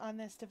Wild data on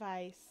this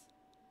device.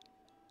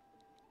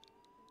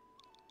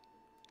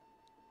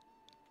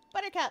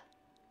 Buttercup!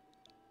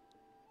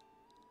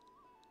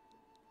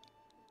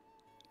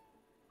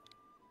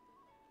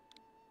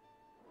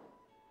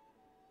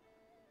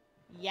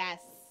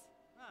 Yes!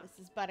 This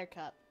is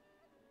Buttercup.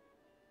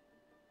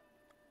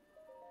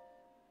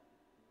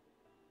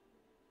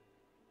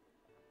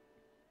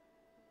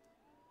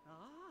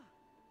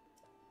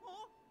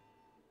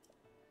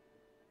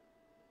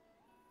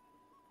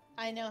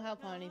 I know how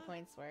pony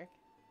points work.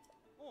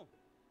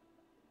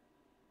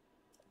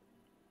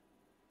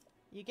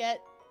 You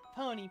get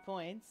pony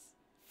points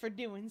for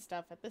doing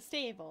stuff at the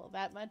stable.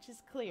 That much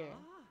is clear.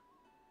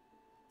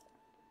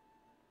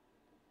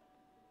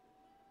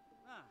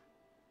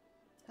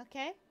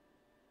 Okay.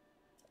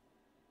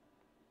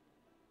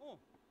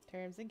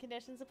 Terms and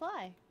conditions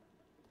apply.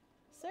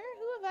 Sir,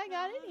 who have I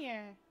got in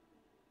here?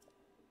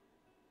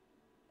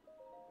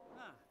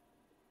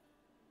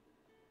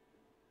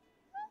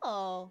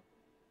 Oh.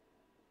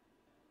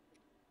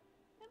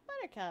 And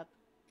Buttercup.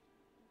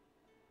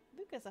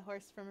 Luca's a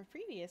horse from a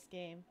previous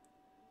game.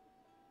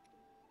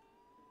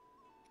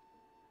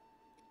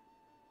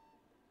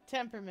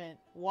 Temperament.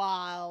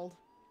 Wild.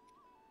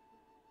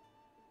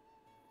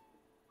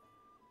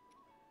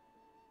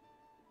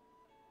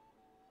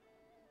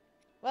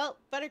 Well,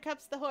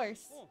 Buttercup's the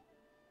horse. Oh.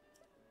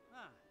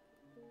 Ah.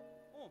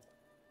 Oh.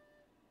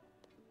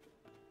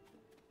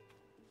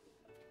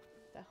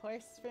 The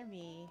horse for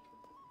me.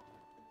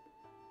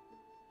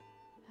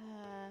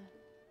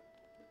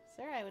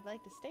 Sir, I would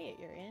like to stay at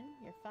your inn,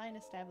 your fine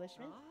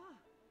establishment. Ah.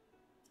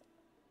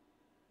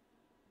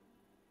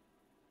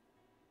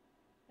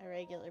 A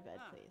regular bed,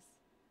 Ah. please.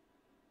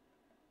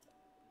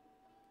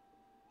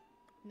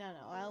 No,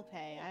 I'll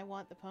pay. I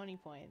want the pony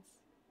points.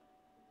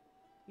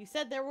 You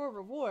said there were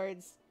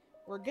rewards.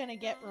 We're gonna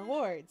get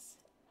rewards.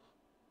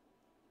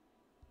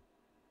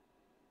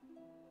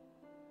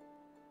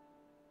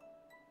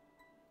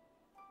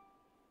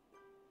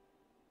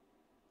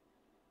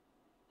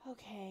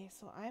 Okay,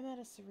 so I'm at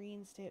a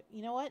serene state.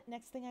 You know what?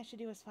 Next thing I should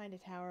do is find a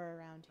tower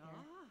around here.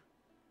 Ah.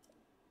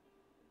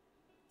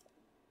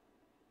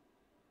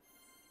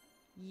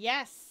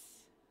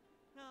 Yes!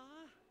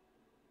 Ah.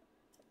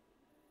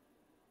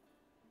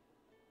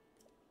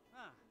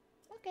 Ah.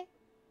 Okay.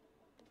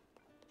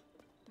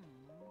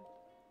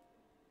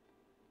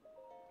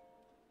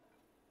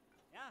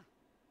 Yeah.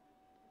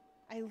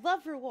 I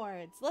love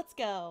rewards. Let's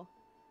go.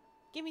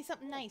 Give me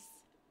something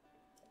nice.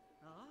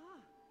 Ah.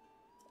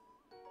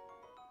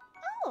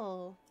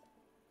 Oh.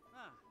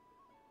 Ah.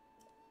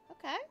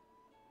 Okay.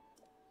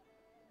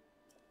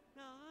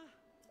 Ah.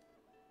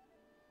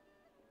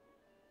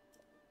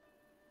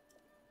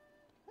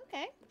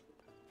 Okay.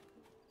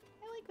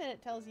 I like that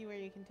it tells you where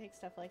you can take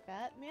stuff like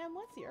that. Ma'am,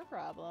 what's your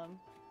problem?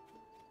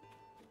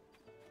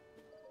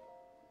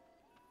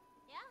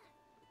 Yeah.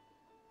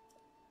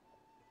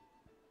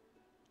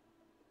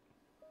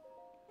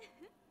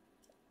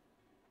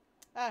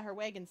 Ah, her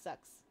wagon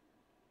sucks.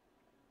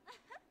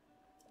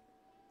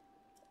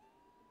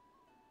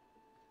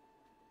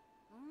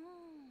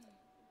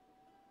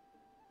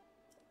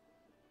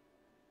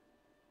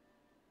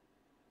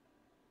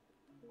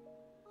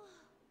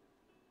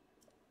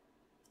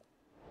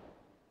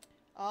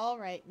 All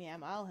right,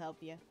 ma'am, I'll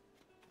help you.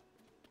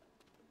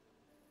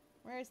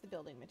 Where's the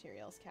building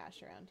materials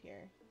cache around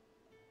here?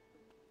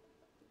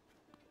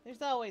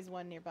 There's always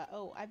one nearby.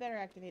 Oh, I better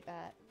activate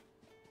that.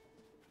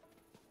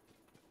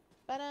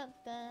 I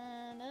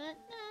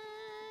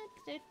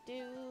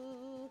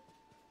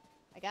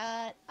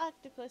got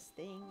octopus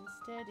things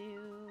to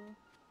do.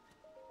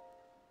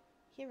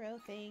 Hero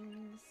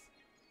things.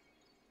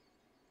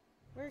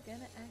 We're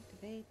gonna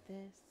activate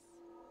this.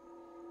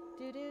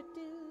 Do do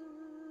do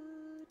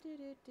do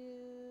do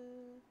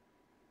do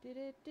do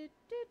do do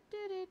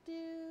do do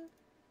do.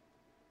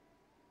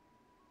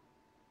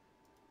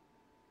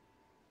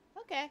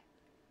 Okay,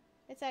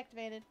 it's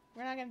activated.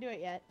 We're not gonna do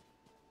it yet.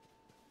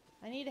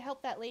 I need to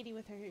help that lady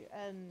with her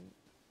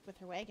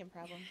wagon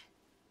problem.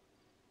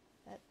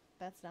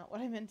 That's not what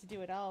I meant to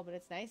do at all, but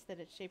it's nice that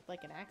it's shaped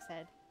like an axe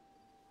head.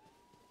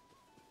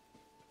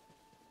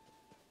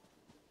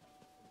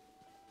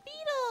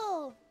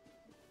 Beetle!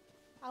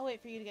 I'll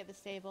wait for you to get the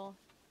stable.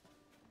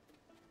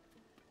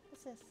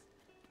 What's this?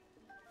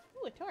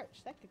 Ooh, a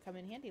torch. That could come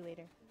in handy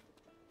later.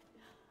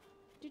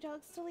 Do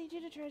dogs still lead you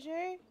to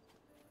treasure?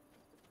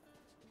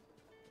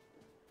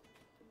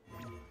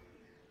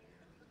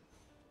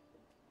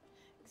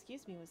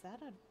 Excuse me, was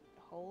that a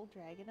whole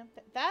dragon up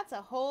there? That's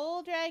a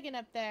whole dragon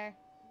up there.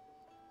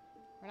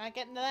 We're not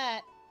getting to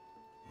that.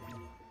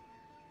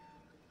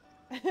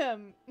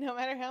 No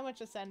matter how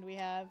much ascend we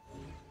have.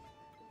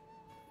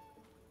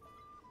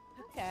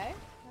 Okay,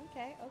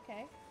 okay,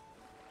 okay.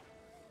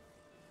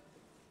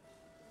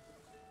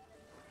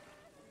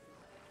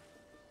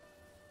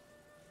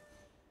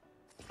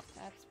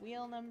 That's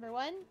wheel number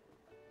 1.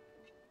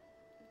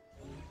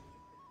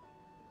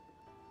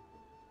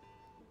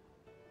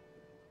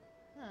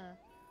 Huh.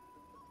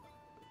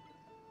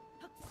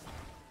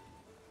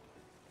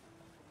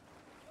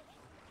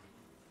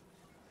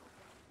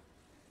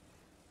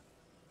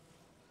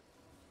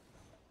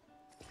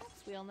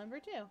 That's wheel number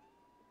 2.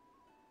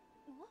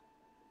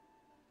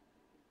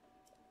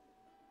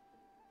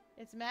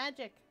 It's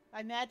magic.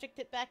 I magicked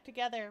it back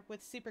together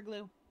with super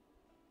glue.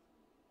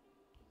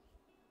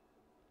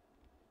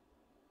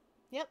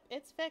 Yep,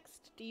 it's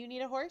fixed. Do you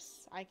need a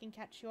horse? I can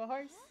catch you a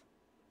horse.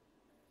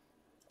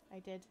 I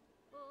did.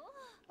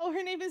 Oh,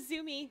 her name is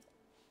Zumi.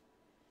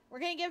 We're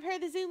gonna give her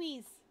the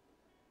Zoomies.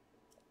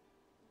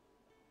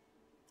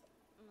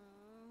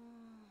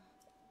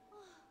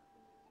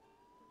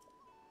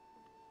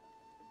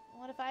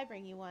 What if I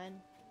bring you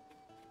one?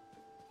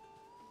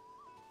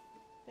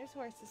 There's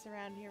horses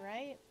around here,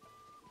 right?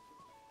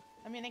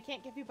 I mean, I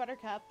can't give you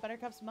Buttercup.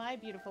 Buttercup's my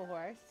beautiful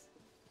horse.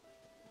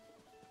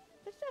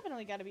 There's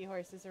definitely got to be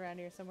horses around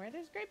here somewhere.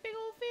 There's great big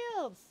old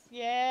fields.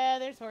 Yeah,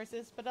 there's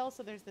horses, but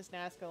also there's this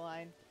Nazca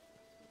line.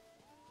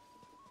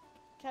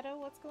 Keto,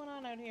 what's going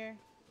on out here?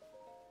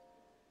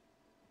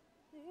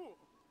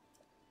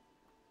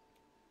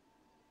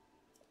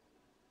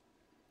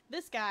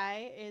 This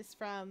guy is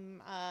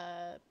from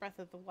Breath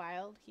of the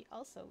Wild. He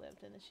also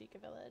lived in the Sheikah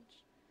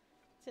village.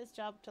 It's his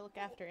job to look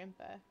after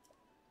Impa.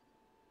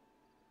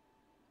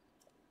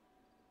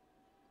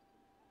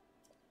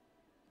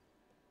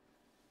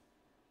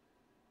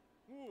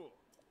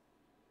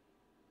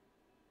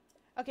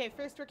 Okay,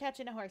 first we're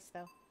catching a horse,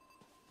 though.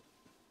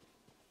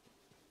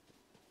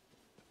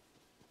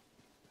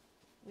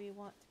 We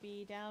want to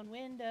be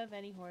downwind of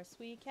any horse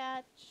we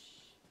catch,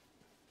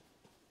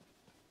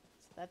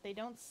 so that they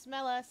don't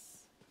smell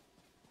us.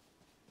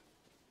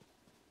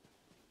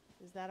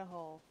 Is that a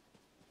hole?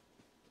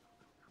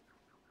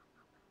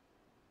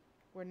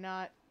 We're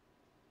not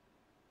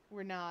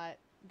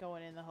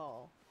going in the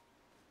hole.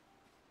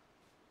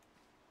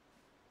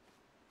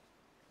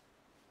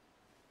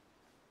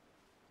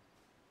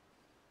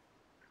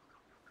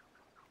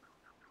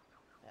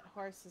 That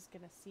horse is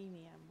gonna see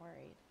me, I'm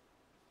worried.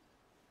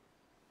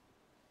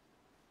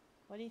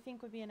 What do you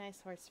think would be a nice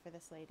horse for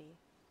this lady?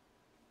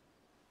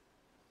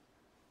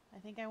 I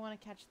think I want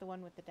to catch the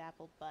one with the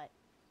dappled butt.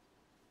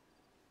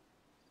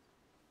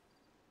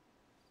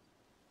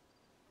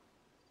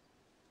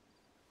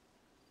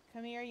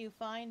 Come here, you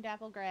fine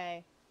dapple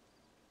gray.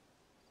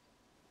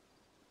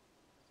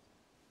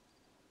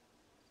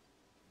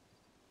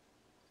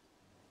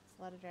 It's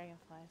a lot of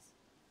dragonflies.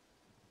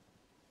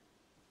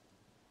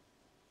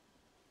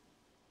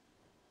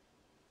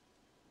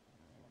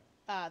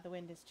 Ah, the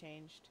wind has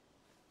changed.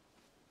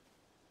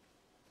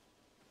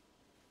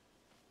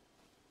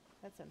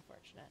 That's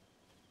unfortunate.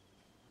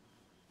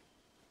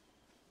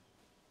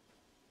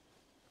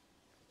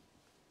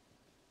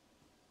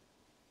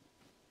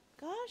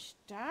 Gosh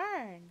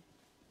darn.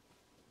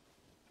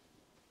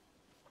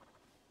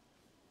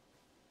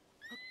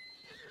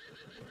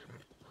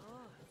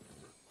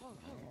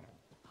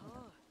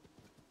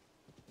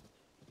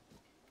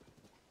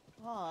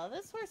 Oh,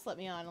 this horse let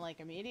me on like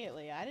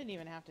immediately. I didn't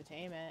even have to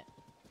tame it.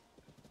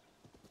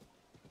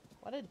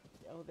 What a...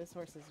 Oh, this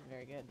horse isn't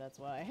very good, that's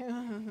why.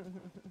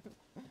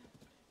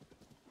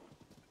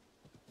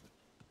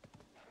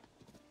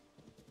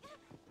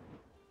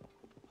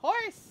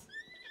 Horse!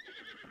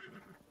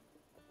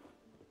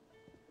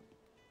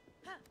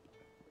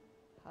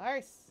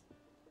 Horse!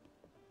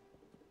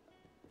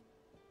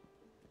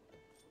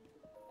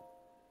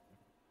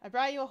 I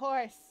brought you a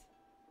horse.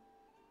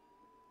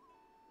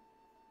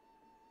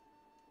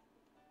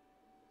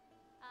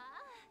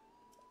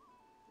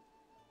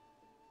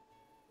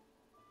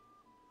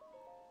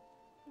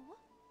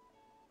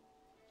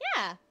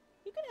 Yeah,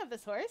 you can have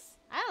this horse.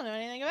 I don't know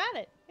anything about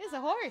it. It's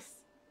a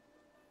horse.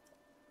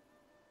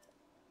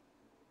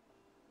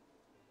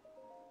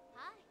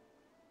 Hi.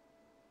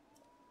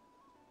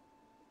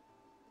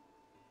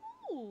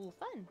 Ooh,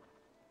 fun.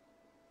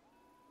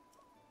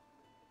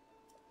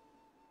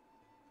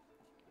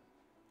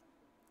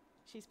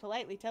 She's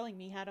politely telling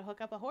me how to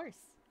hook up a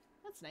horse.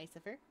 That's nice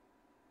of her.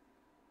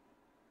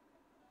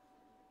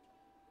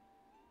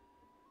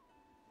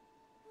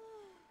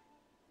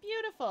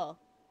 Beautiful.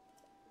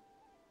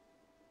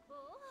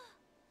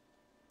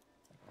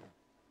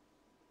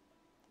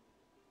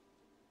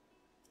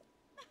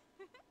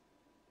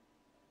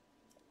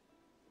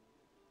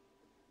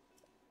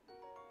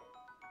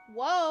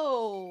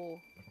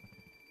 Whoa!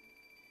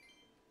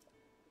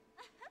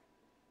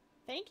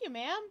 Thank you,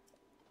 ma'am.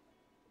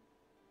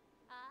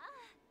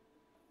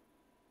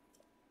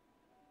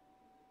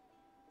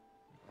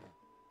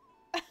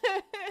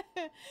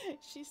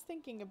 She's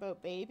thinking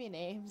about baby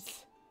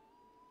names.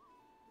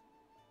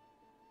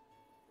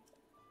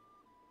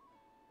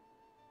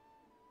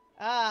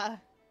 Ah.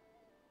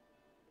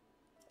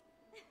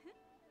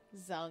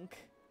 Zunk.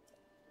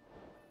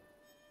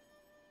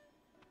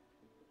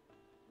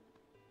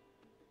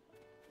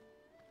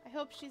 I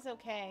hope she's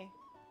okay.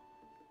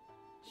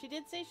 She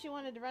did say she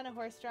wanted to run a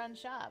horse-drawn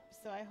shop,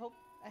 so I hope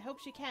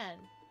she can.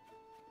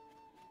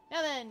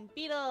 Now then,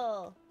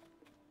 Beetle!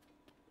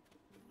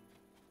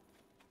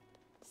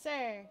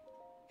 Sir.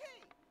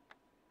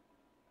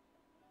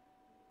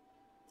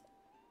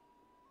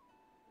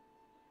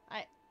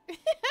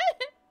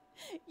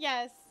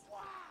 Yes. Wow.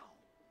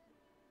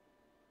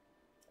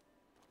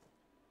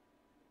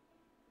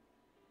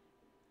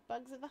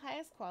 Bugs of the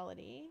highest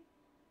quality.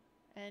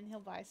 And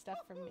he'll buy stuff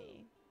from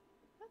me.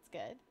 That's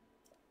good.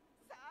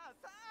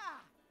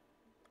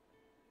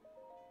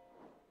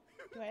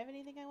 Do I have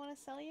anything I want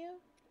to sell you?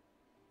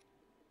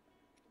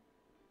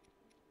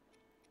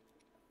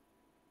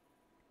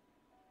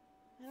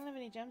 I don't have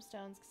any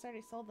gemstones because I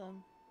already sold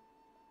them.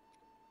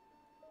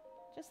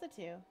 Just the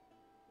two.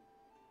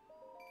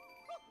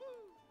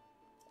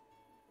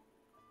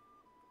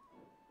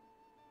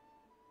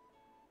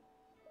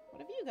 What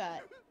have you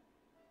got?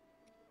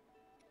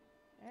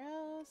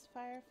 Arrows,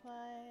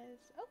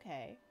 fireflies.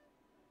 Okay.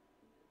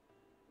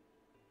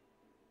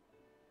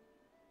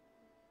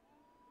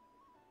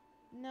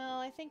 No,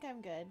 I think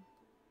I'm good.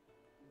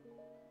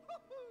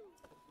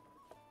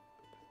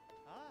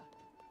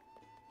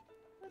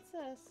 What's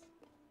this?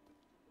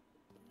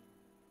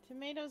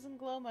 Tomatoes and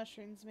glow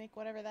mushrooms make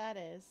whatever that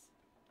is.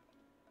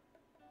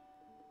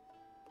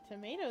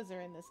 Tomatoes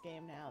are in this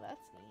game now.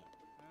 That's neat.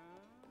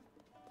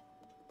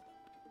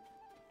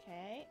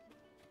 Okay.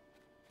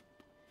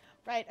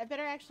 Right, I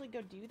better actually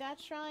go do that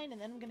shrine, and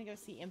then I'm gonna go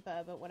see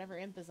Impa about whatever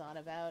Impa's on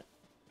about.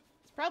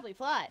 It's probably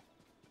plot.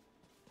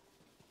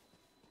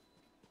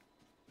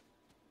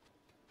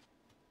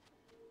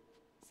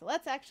 so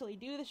let's actually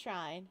do the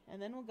shrine,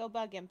 and then we'll go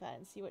bug Impa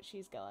and see what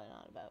she's going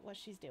on about, what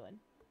she's doing.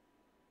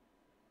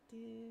 Do,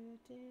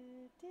 do,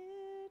 do,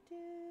 do.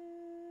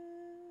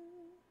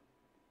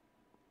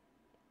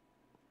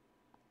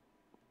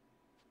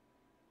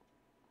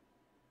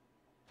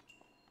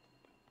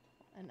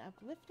 An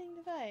uplifting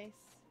device.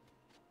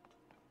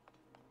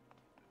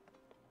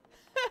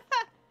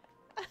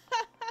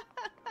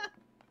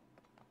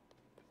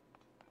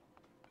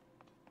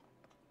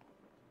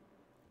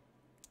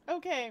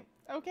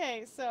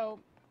 Okay, so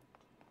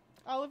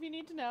all of you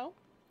need to know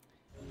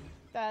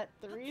that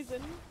the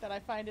reason that I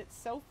find it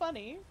so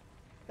funny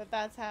that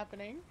that's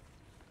happening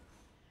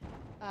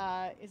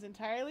is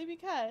entirely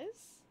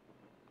because,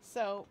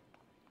 so,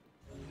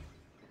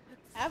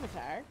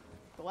 Avatar,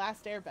 The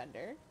Last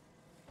Airbender,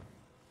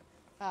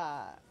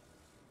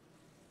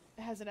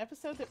 has an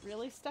episode that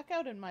really stuck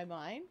out in my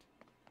mind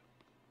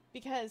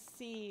because,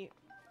 see,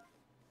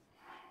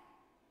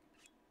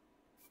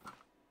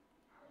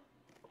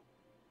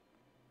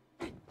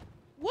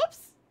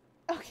 whoops!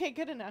 Okay,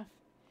 good enough.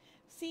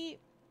 See,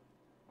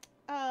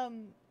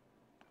 can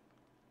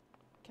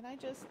I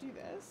just do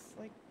this?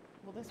 Like,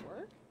 will this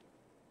work?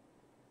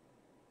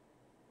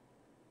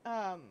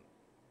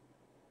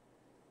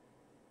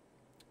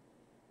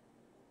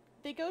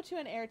 They go to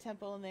an air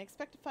temple and they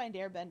expect to find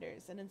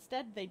airbenders, and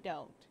instead they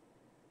don't.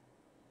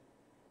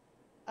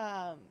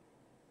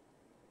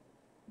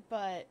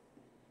 But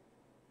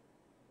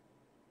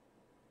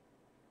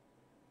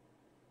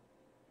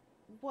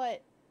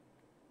what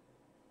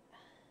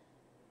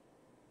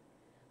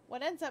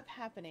ends up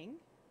happening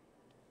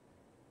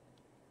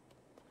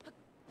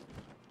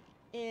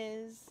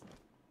is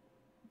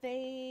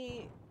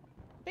they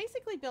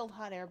basically build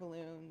hot air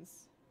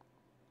balloons,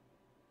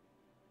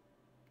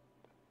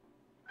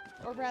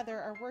 or rather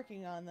are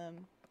working on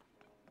them,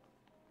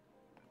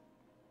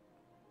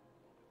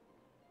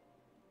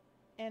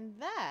 and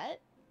that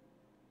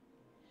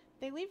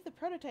they leave the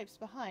prototypes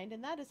behind,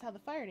 and that is how the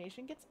Fire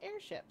Nation gets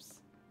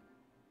airships.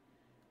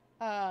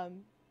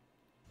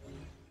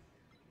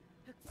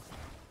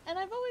 And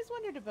I've always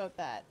wondered about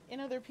that in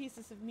other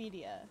pieces of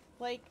media.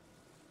 Like,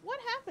 what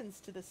happens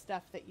to the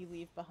stuff that you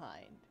leave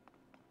behind?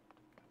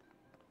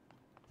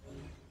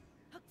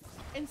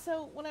 And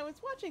so, when I was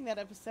watching that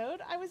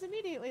episode, I was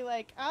immediately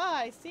like, ah,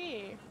 I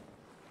see.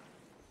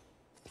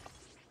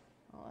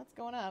 Well, that's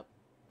going up.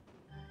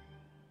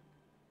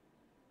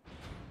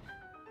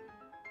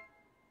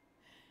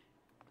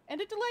 And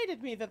it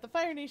delighted me that the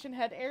Fire Nation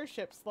had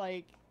airships,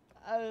 like,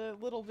 a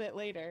little bit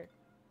later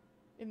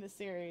in the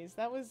series.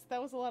 That was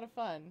a lot of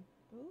fun.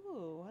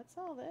 Ooh, what's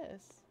all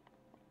this?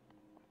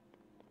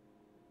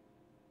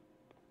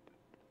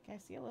 Okay, I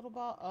see a little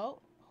ball. Oh,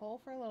 hole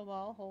for a little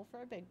ball, hole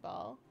for a big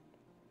ball.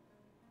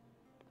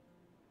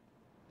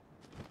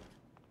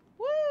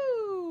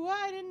 Woo!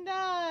 I didn't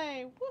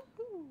die!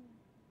 Woohoo!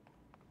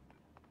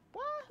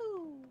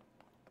 Wahoo!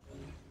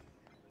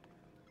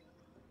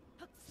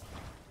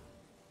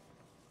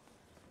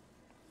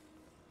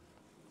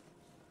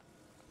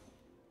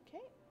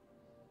 Okay.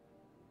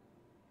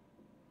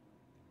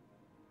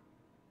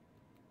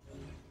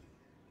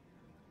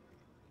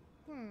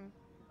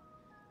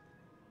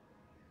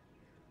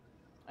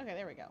 Okay,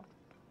 there we go.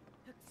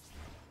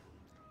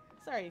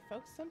 Sorry,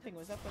 folks. Something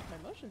was up with my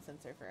motion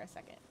sensor for a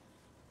second.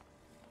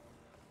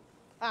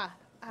 Ah,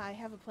 I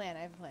have a plan.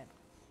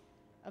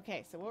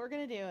 Okay, so what we're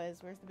gonna do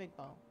is... Where's the big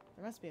ball?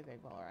 There must be a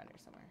big ball around here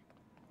somewhere.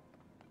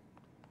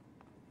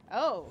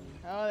 Oh!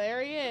 Oh,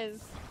 there he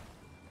is!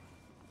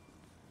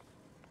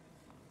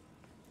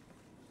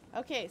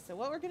 Okay, so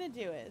what we're gonna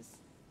do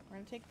is... We're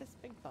gonna take this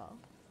big ball.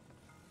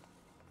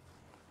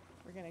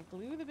 We're gonna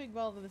glue the big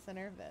ball to the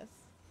center of this.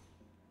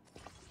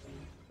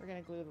 We're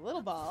gonna glue the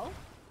little ball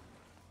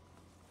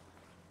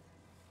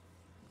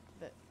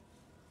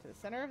to the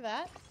center of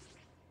that.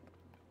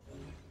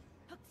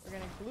 We're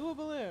gonna glue a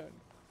balloon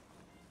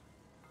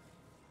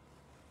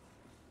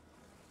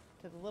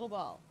to the little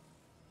ball.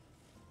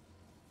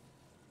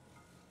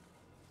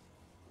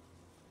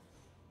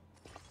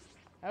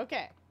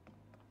 Okay.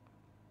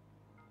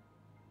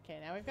 Okay,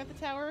 now we've got the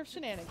Tower of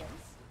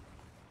Shenanigans.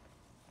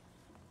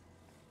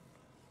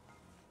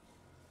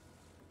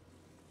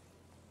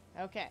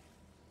 Okay.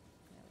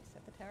 Now we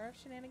set the Tower of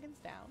Shenanigans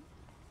down.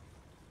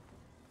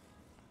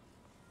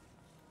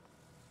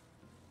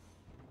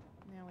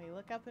 Now we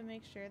look up and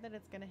make sure that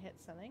it's gonna hit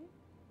something.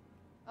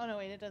 Oh no,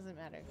 wait, it doesn't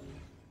matter.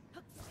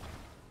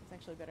 It's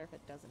actually better if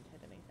it doesn't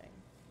hit anything.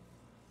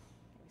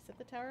 Okay, we set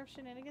the Tower of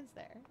Shenanigans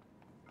there.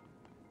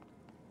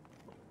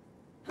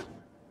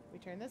 We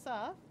turn this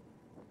off.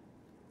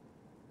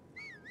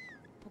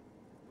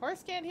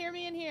 Horse can't hear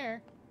me in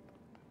here.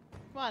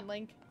 Come on,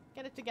 Link.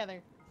 Get it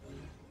together.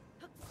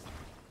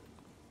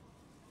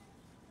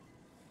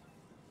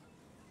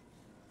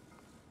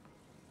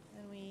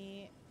 Then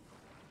we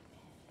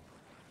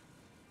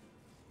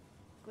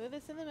glue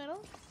this in the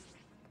middle.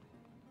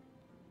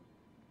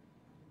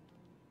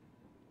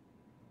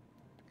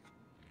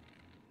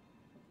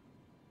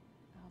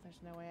 Oh,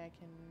 there's no way I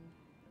can...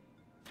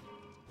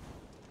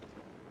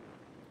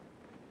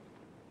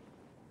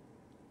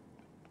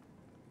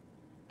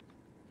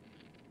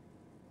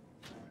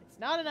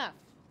 not enough.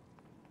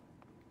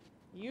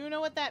 You know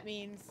what that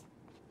means.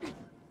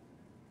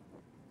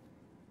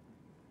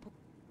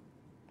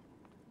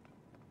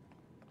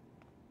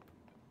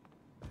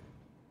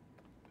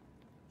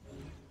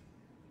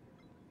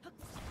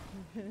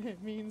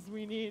 It means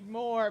we need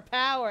more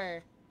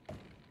power.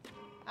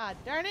 Ah,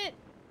 darn it.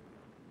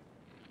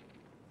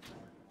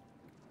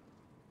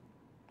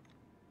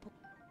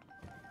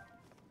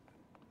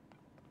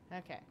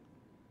 Okay.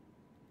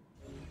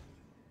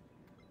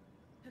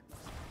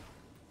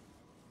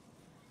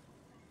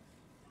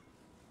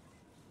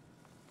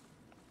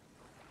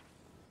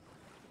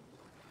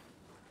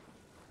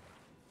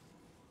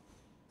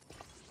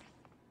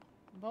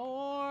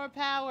 More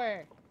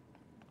power.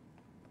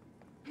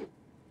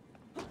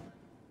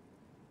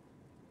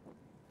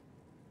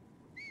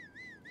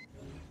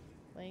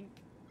 Link.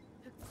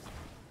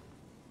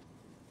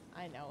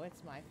 I know,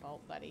 it's my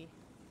fault, buddy.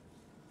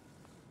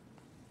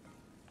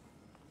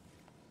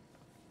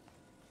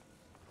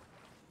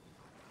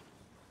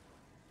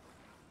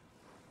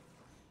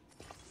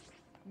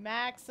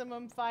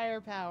 Maximum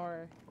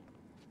firepower.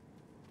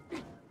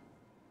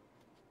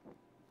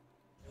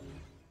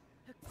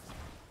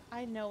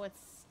 I know it's,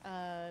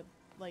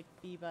 like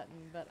B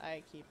button, but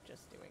I keep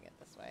just doing it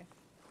this way.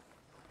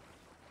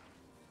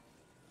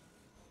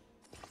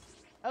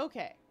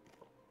 Okay.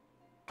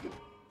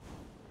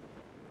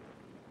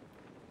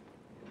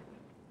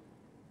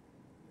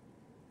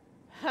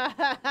 Ha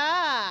ha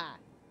ha!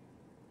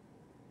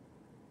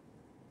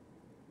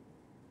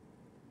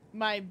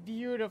 My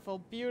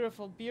beautiful,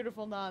 beautiful,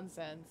 beautiful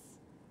nonsense.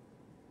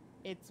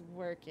 It's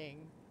working.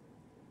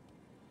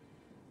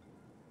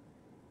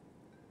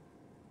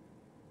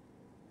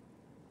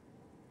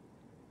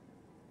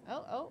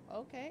 Oh,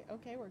 okay,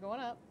 okay, we're going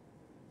up.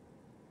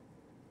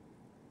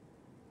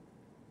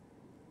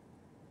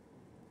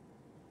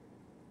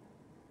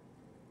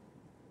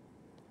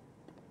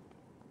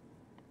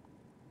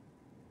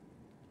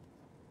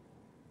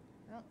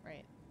 Oh,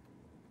 right.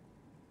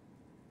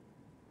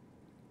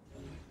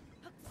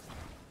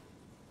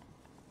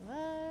 La,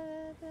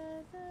 da,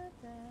 da,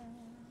 da.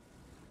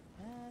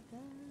 Da, da, da,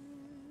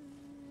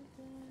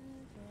 da,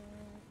 da,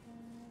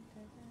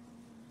 da, da.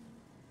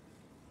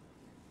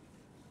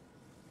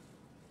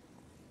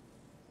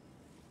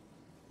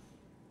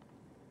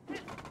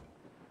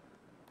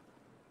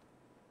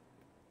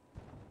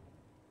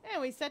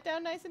 And we sat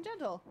down nice and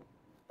gentle.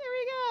 There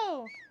we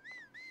go.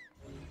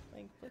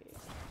 Link,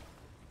 please.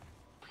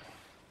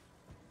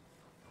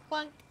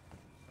 Plunk.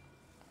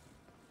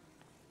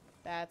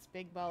 That's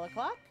big ball of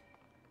clock.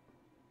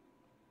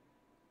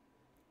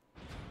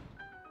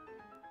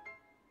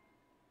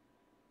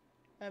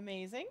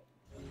 Amazing.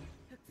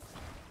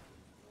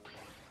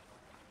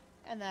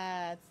 And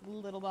that's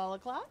little ball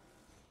of clock.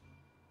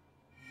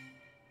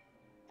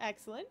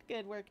 Excellent.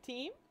 Good work,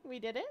 team. We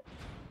did it.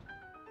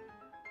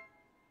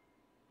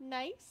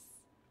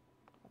 Nice.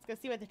 Let's go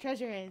see what the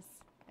treasure is.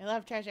 I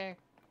love treasure.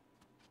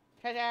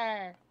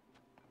 Treasure!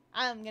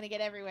 I'm gonna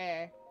get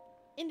everywhere.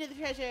 Into the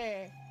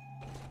treasure!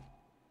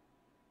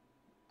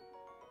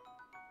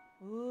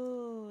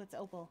 Ooh, it's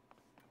opal.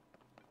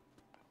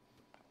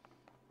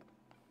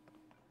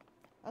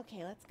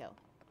 Okay, let's go.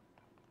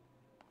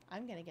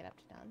 I'm gonna get up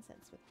to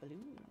nonsense with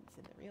balloons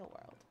in the real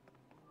world.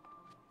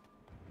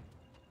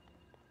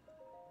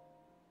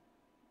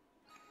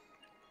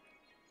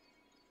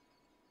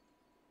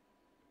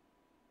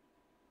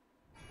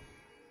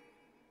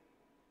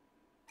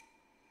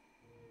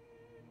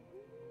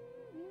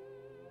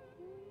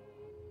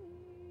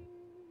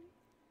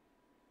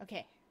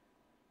 Okay.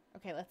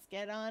 Okay, let's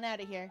get on out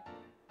of here.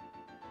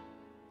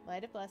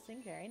 Light of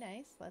blessing, very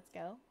nice. Let's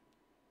go.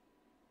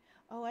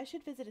 Oh, I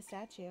should visit a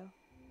statue.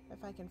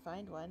 If I can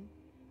find one.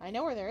 I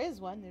know where there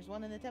is one. There's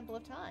one in the Temple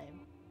of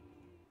Time.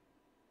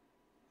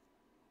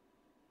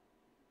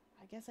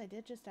 I guess I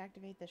did just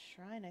activate the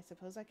shrine. I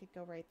suppose I could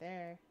go right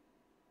there.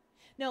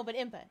 No, but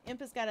Impa.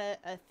 Impa's got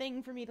a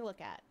thing for me to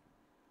look at.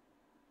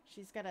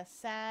 She's got a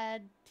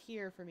sad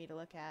tear for me to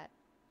look at.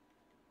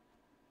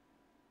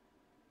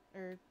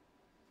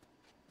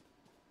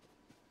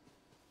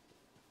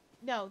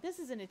 No, this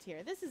isn't a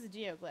tear. This is a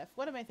geoglyph.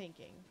 What am I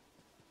thinking?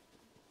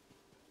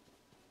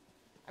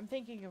 I'm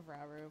thinking of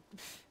Rauru.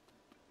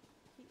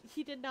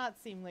 He did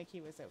not seem like he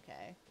was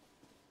okay.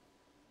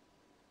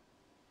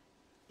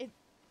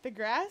 The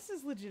grass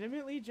is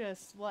legitimately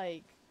just,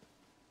 like...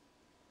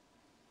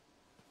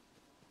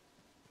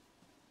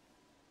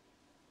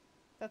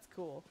 That's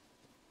cool.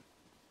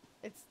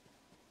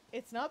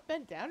 It's not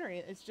bent down or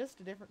anything. It's just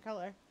a different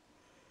color.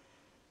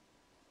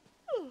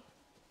 Ooh.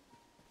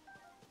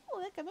 Oh,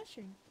 look, a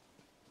mushroom.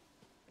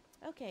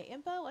 Okay,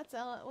 Impa,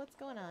 what's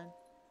going on?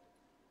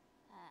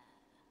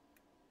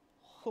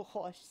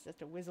 Oh, she's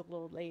just a wizzled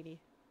old lady.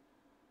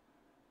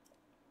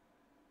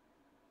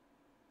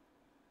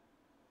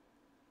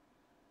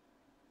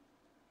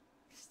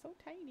 She's so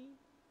tiny.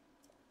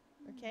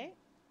 Okay.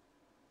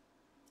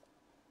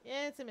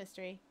 Yeah, it's a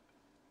mystery.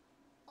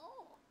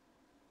 Oh.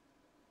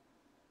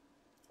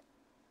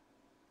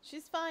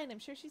 She's fine. I'm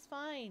sure she's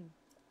fine.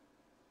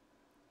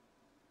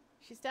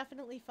 She's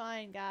definitely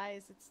fine,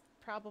 guys. It's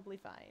probably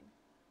fine.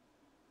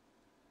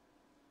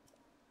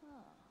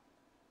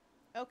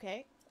 Oh.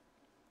 Okay.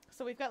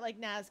 So we've got, like,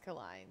 Nazca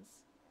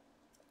lines.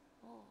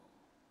 Oh.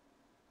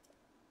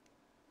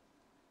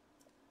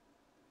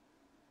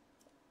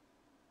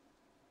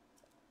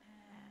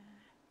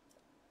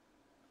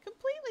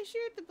 Completely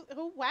sheared the...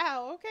 Oh,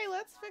 wow. Okay,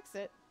 let's fix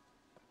it.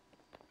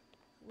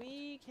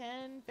 We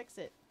can fix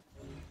it.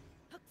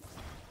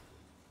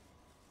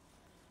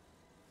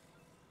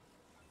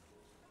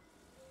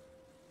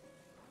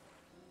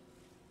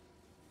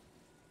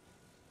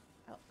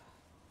 Oh.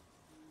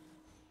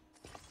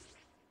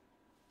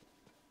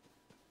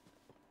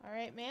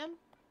 Alright, ma'am.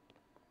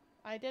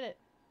 I did it.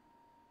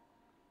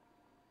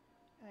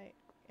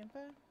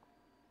 Impa?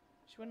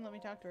 She wouldn't let me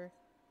talk to her.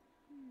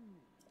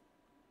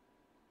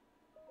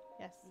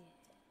 Yes. Yeah.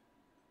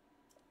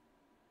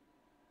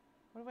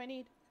 What do I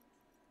need?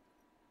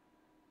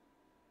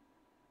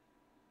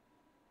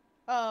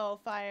 Oh,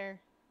 fire.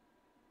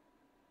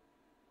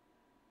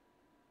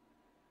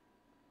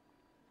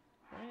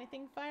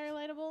 Anything fire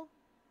lightable?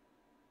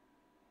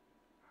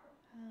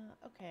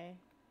 Okay.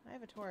 I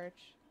have a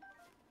torch.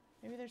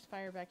 Maybe there's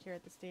fire back here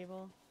at the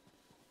stable.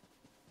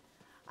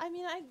 I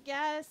mean, I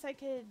guess I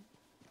could...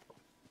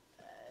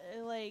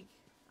 like,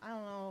 I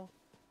don't know.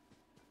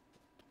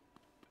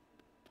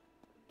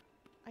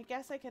 I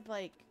guess I could,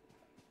 like,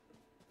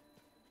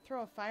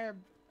 throw a fire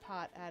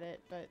pot at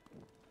it, but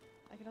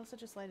I could also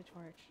just light a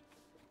torch.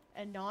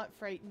 And not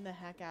frighten the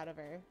heck out of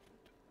her.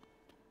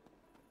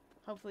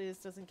 Hopefully this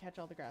doesn't catch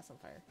all the grass on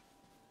fire.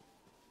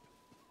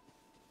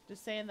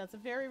 Just saying, that's a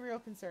very real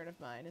concern of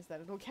mine, is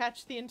that it'll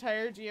catch the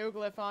entire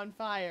geoglyph on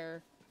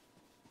fire.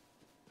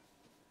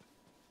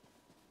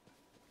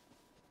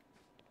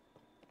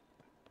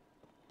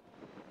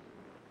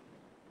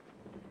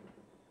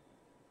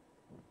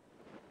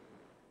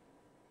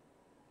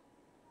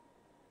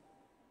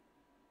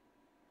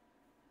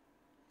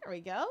 There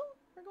we go.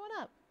 We're going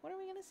up. What are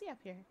we gonna see up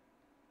here?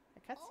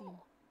 A cutscene.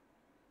 Oh.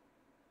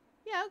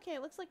 Yeah, okay,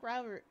 it looks like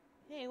Robert.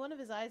 Hey, one of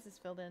his eyes is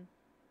filled in.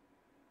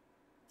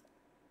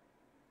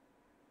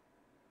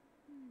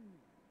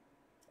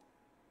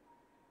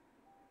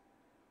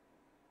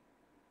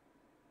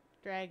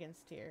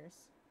 Dragon's tears.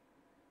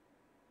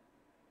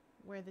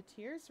 Where the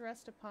tears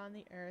rest upon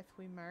the earth,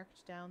 we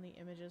marked down the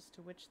images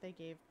to which they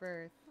gave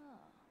birth. Oh.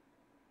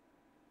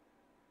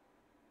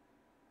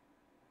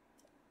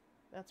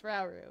 That's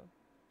Rauru.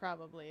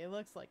 Probably. It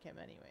looks like him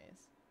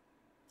anyways.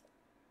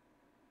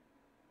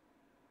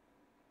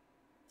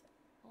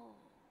 Oh.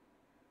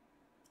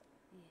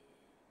 Yeah.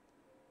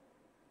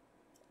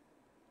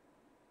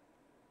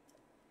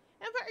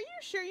 Emma, are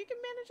you sure you can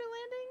manage a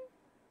landing?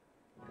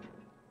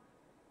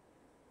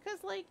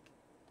 'Cause, like...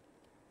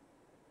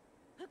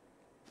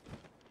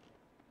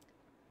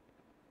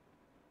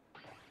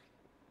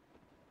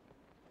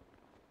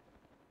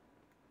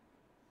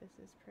 This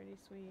is pretty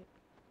sweet.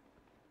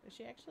 Is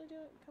she actually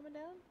doing coming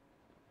down?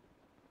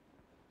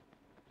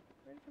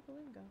 Where did her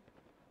balloon go?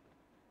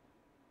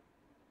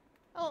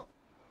 Oh!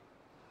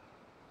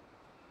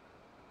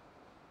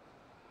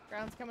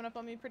 Ground's coming up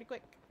on me pretty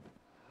quick.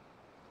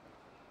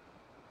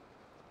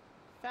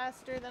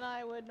 Faster than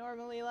I would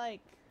normally like.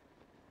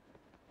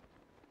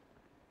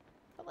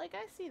 But, like,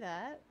 I see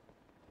that.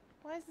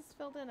 Why is this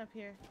filled in up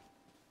here?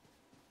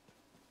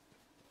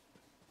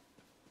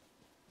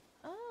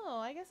 Oh,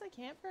 I guess I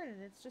can't burn it.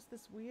 It's just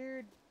this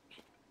weird...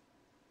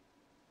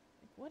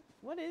 Like,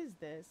 what is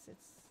this?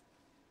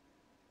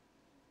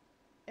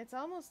 It's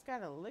almost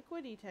got a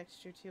liquidy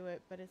texture to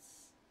it, but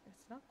it's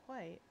not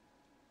quite.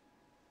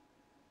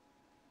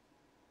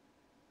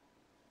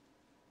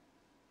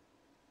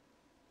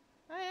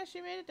 Oh yeah,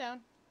 she made it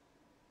down.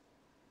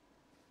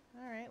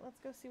 Alright, let's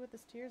go see what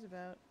this tier's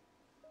about.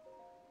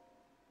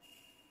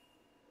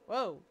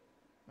 Whoa!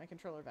 My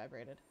controller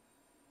vibrated.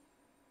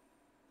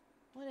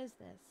 What is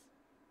this?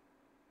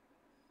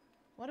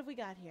 What have we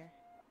got here?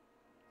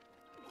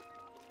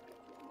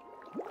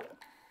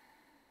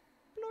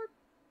 Blorp!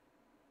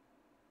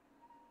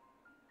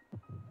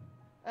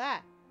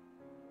 Ah!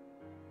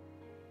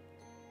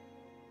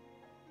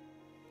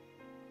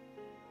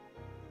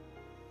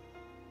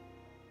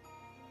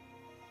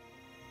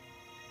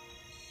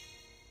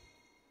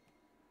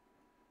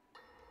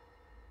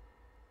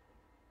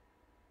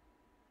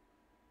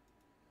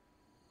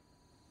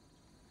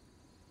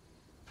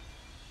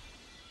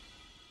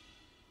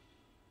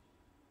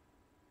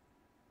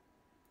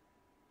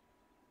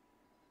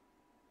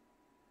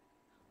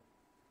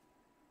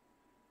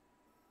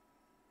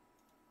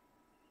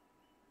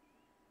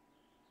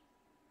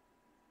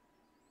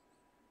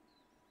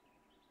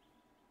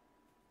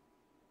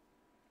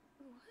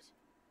 What?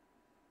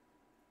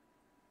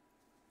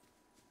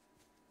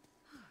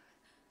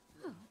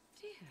 Oh,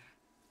 dear.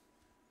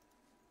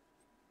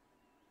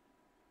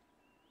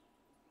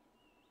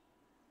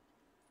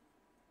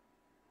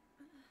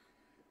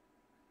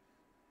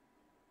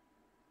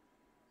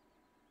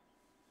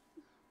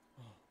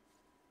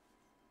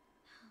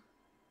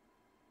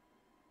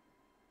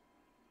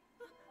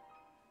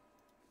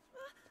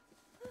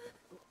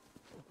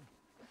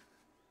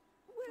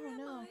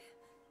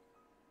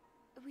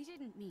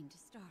 didn't mean to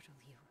startle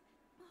you.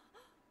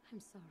 I'm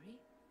sorry.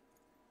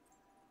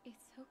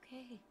 It's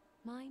okay.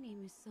 My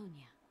name is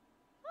Sonia.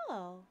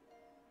 Oh.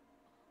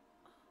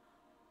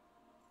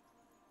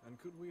 And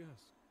could we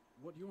ask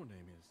what your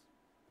name is?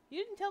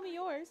 You didn't tell me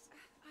yours.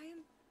 I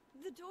am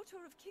the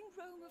daughter of King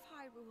Rome of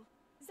Hyrule,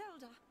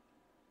 Zelda.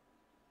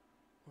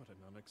 What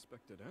an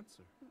unexpected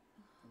answer.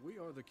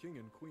 We are the king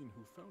and queen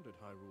who founded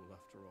Hyrule,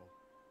 after all.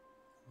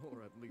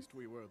 Or at least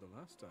we were the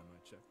last time I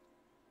checked.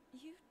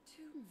 You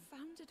two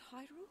founded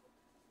Hyrule?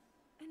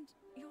 And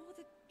you're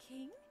the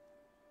king?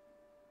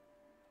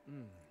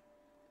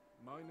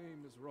 My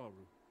name is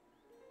Rauru,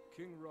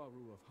 King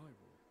Rauru of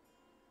Hyrule.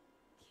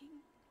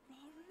 King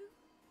Rauru?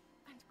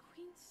 And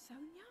Queen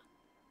Sonia?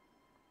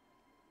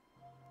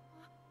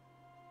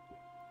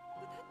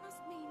 But that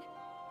must mean...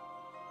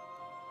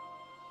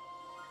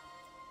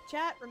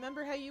 Chat,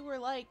 remember how you were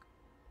like,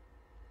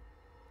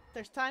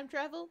 there's time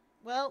travel?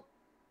 Well,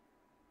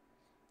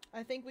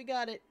 I think we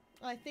got it.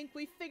 I think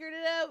we figured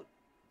it out.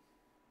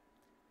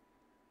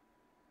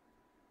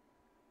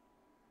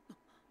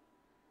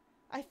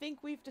 I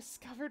think we've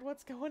discovered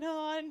what's going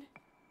on.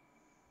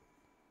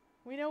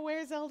 We know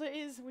where Zelda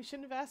is. We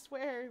shouldn't have asked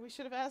where. We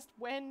should have asked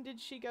when did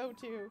she go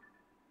to.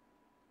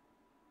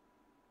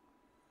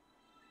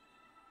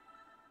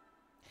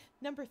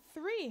 Number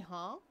 3,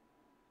 huh?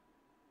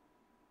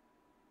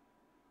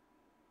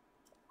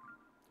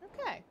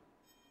 Okay.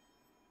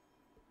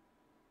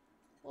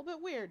 A little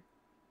bit weird.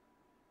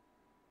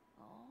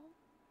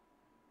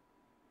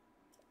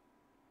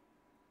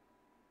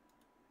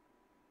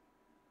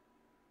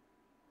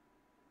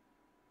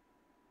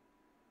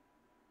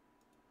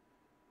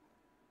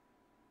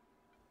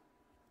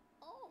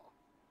 Oh.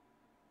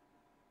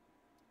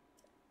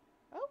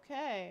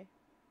 Okay.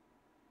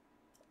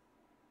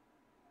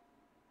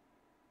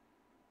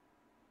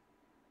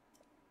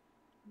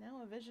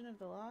 Now a vision of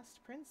the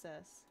lost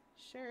princess.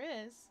 Sure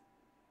is.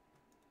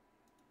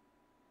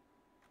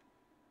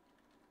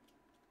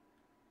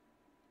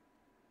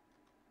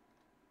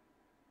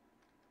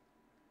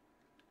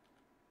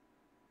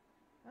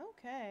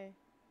 Okay.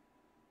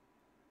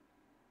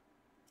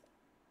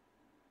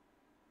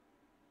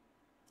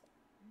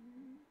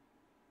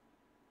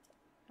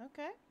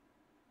 Okay.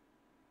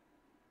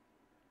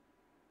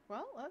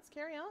 Well, let's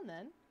carry on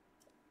then.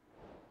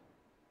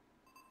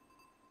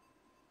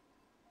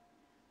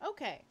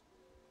 Okay.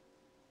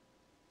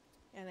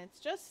 And it's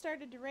just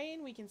started to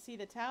rain. We can see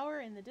the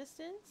tower in the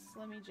distance.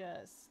 Let me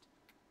just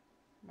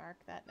mark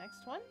that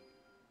next one.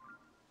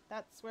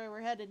 That's where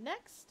we're headed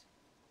next.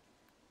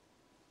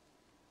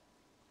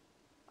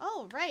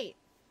 All right.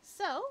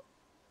 So,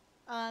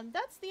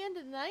 that's the end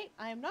of the night.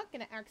 I am not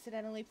going to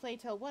accidentally play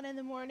till 1 in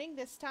the morning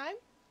this time.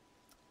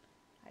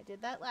 I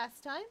did that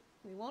last time.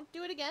 We won't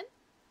do it again.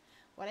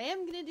 What I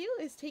am going to do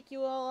is take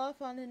you all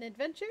off on an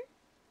adventure.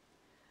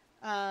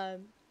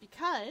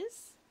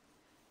 Because,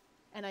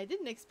 and I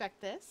didn't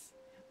expect this,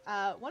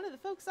 one of the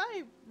folks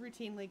I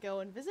routinely go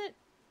and visit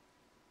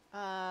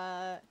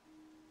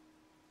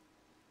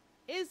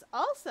is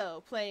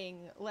also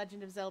playing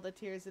Legend of Zelda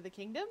Tears of the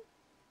Kingdom.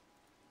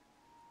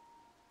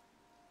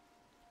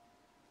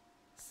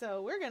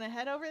 So we're going to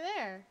head over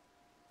there.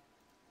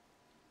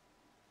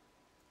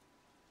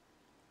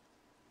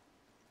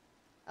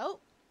 Oh,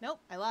 nope,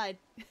 I lied.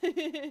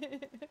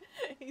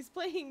 He's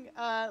playing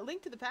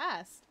Link to the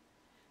Past.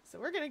 So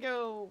we're gonna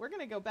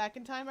go back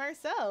in time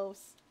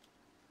ourselves.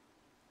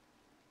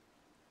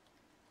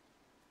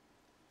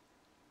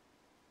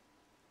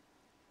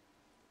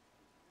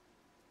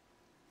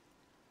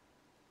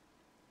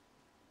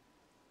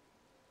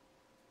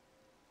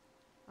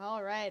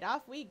 All right,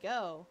 off we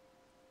go.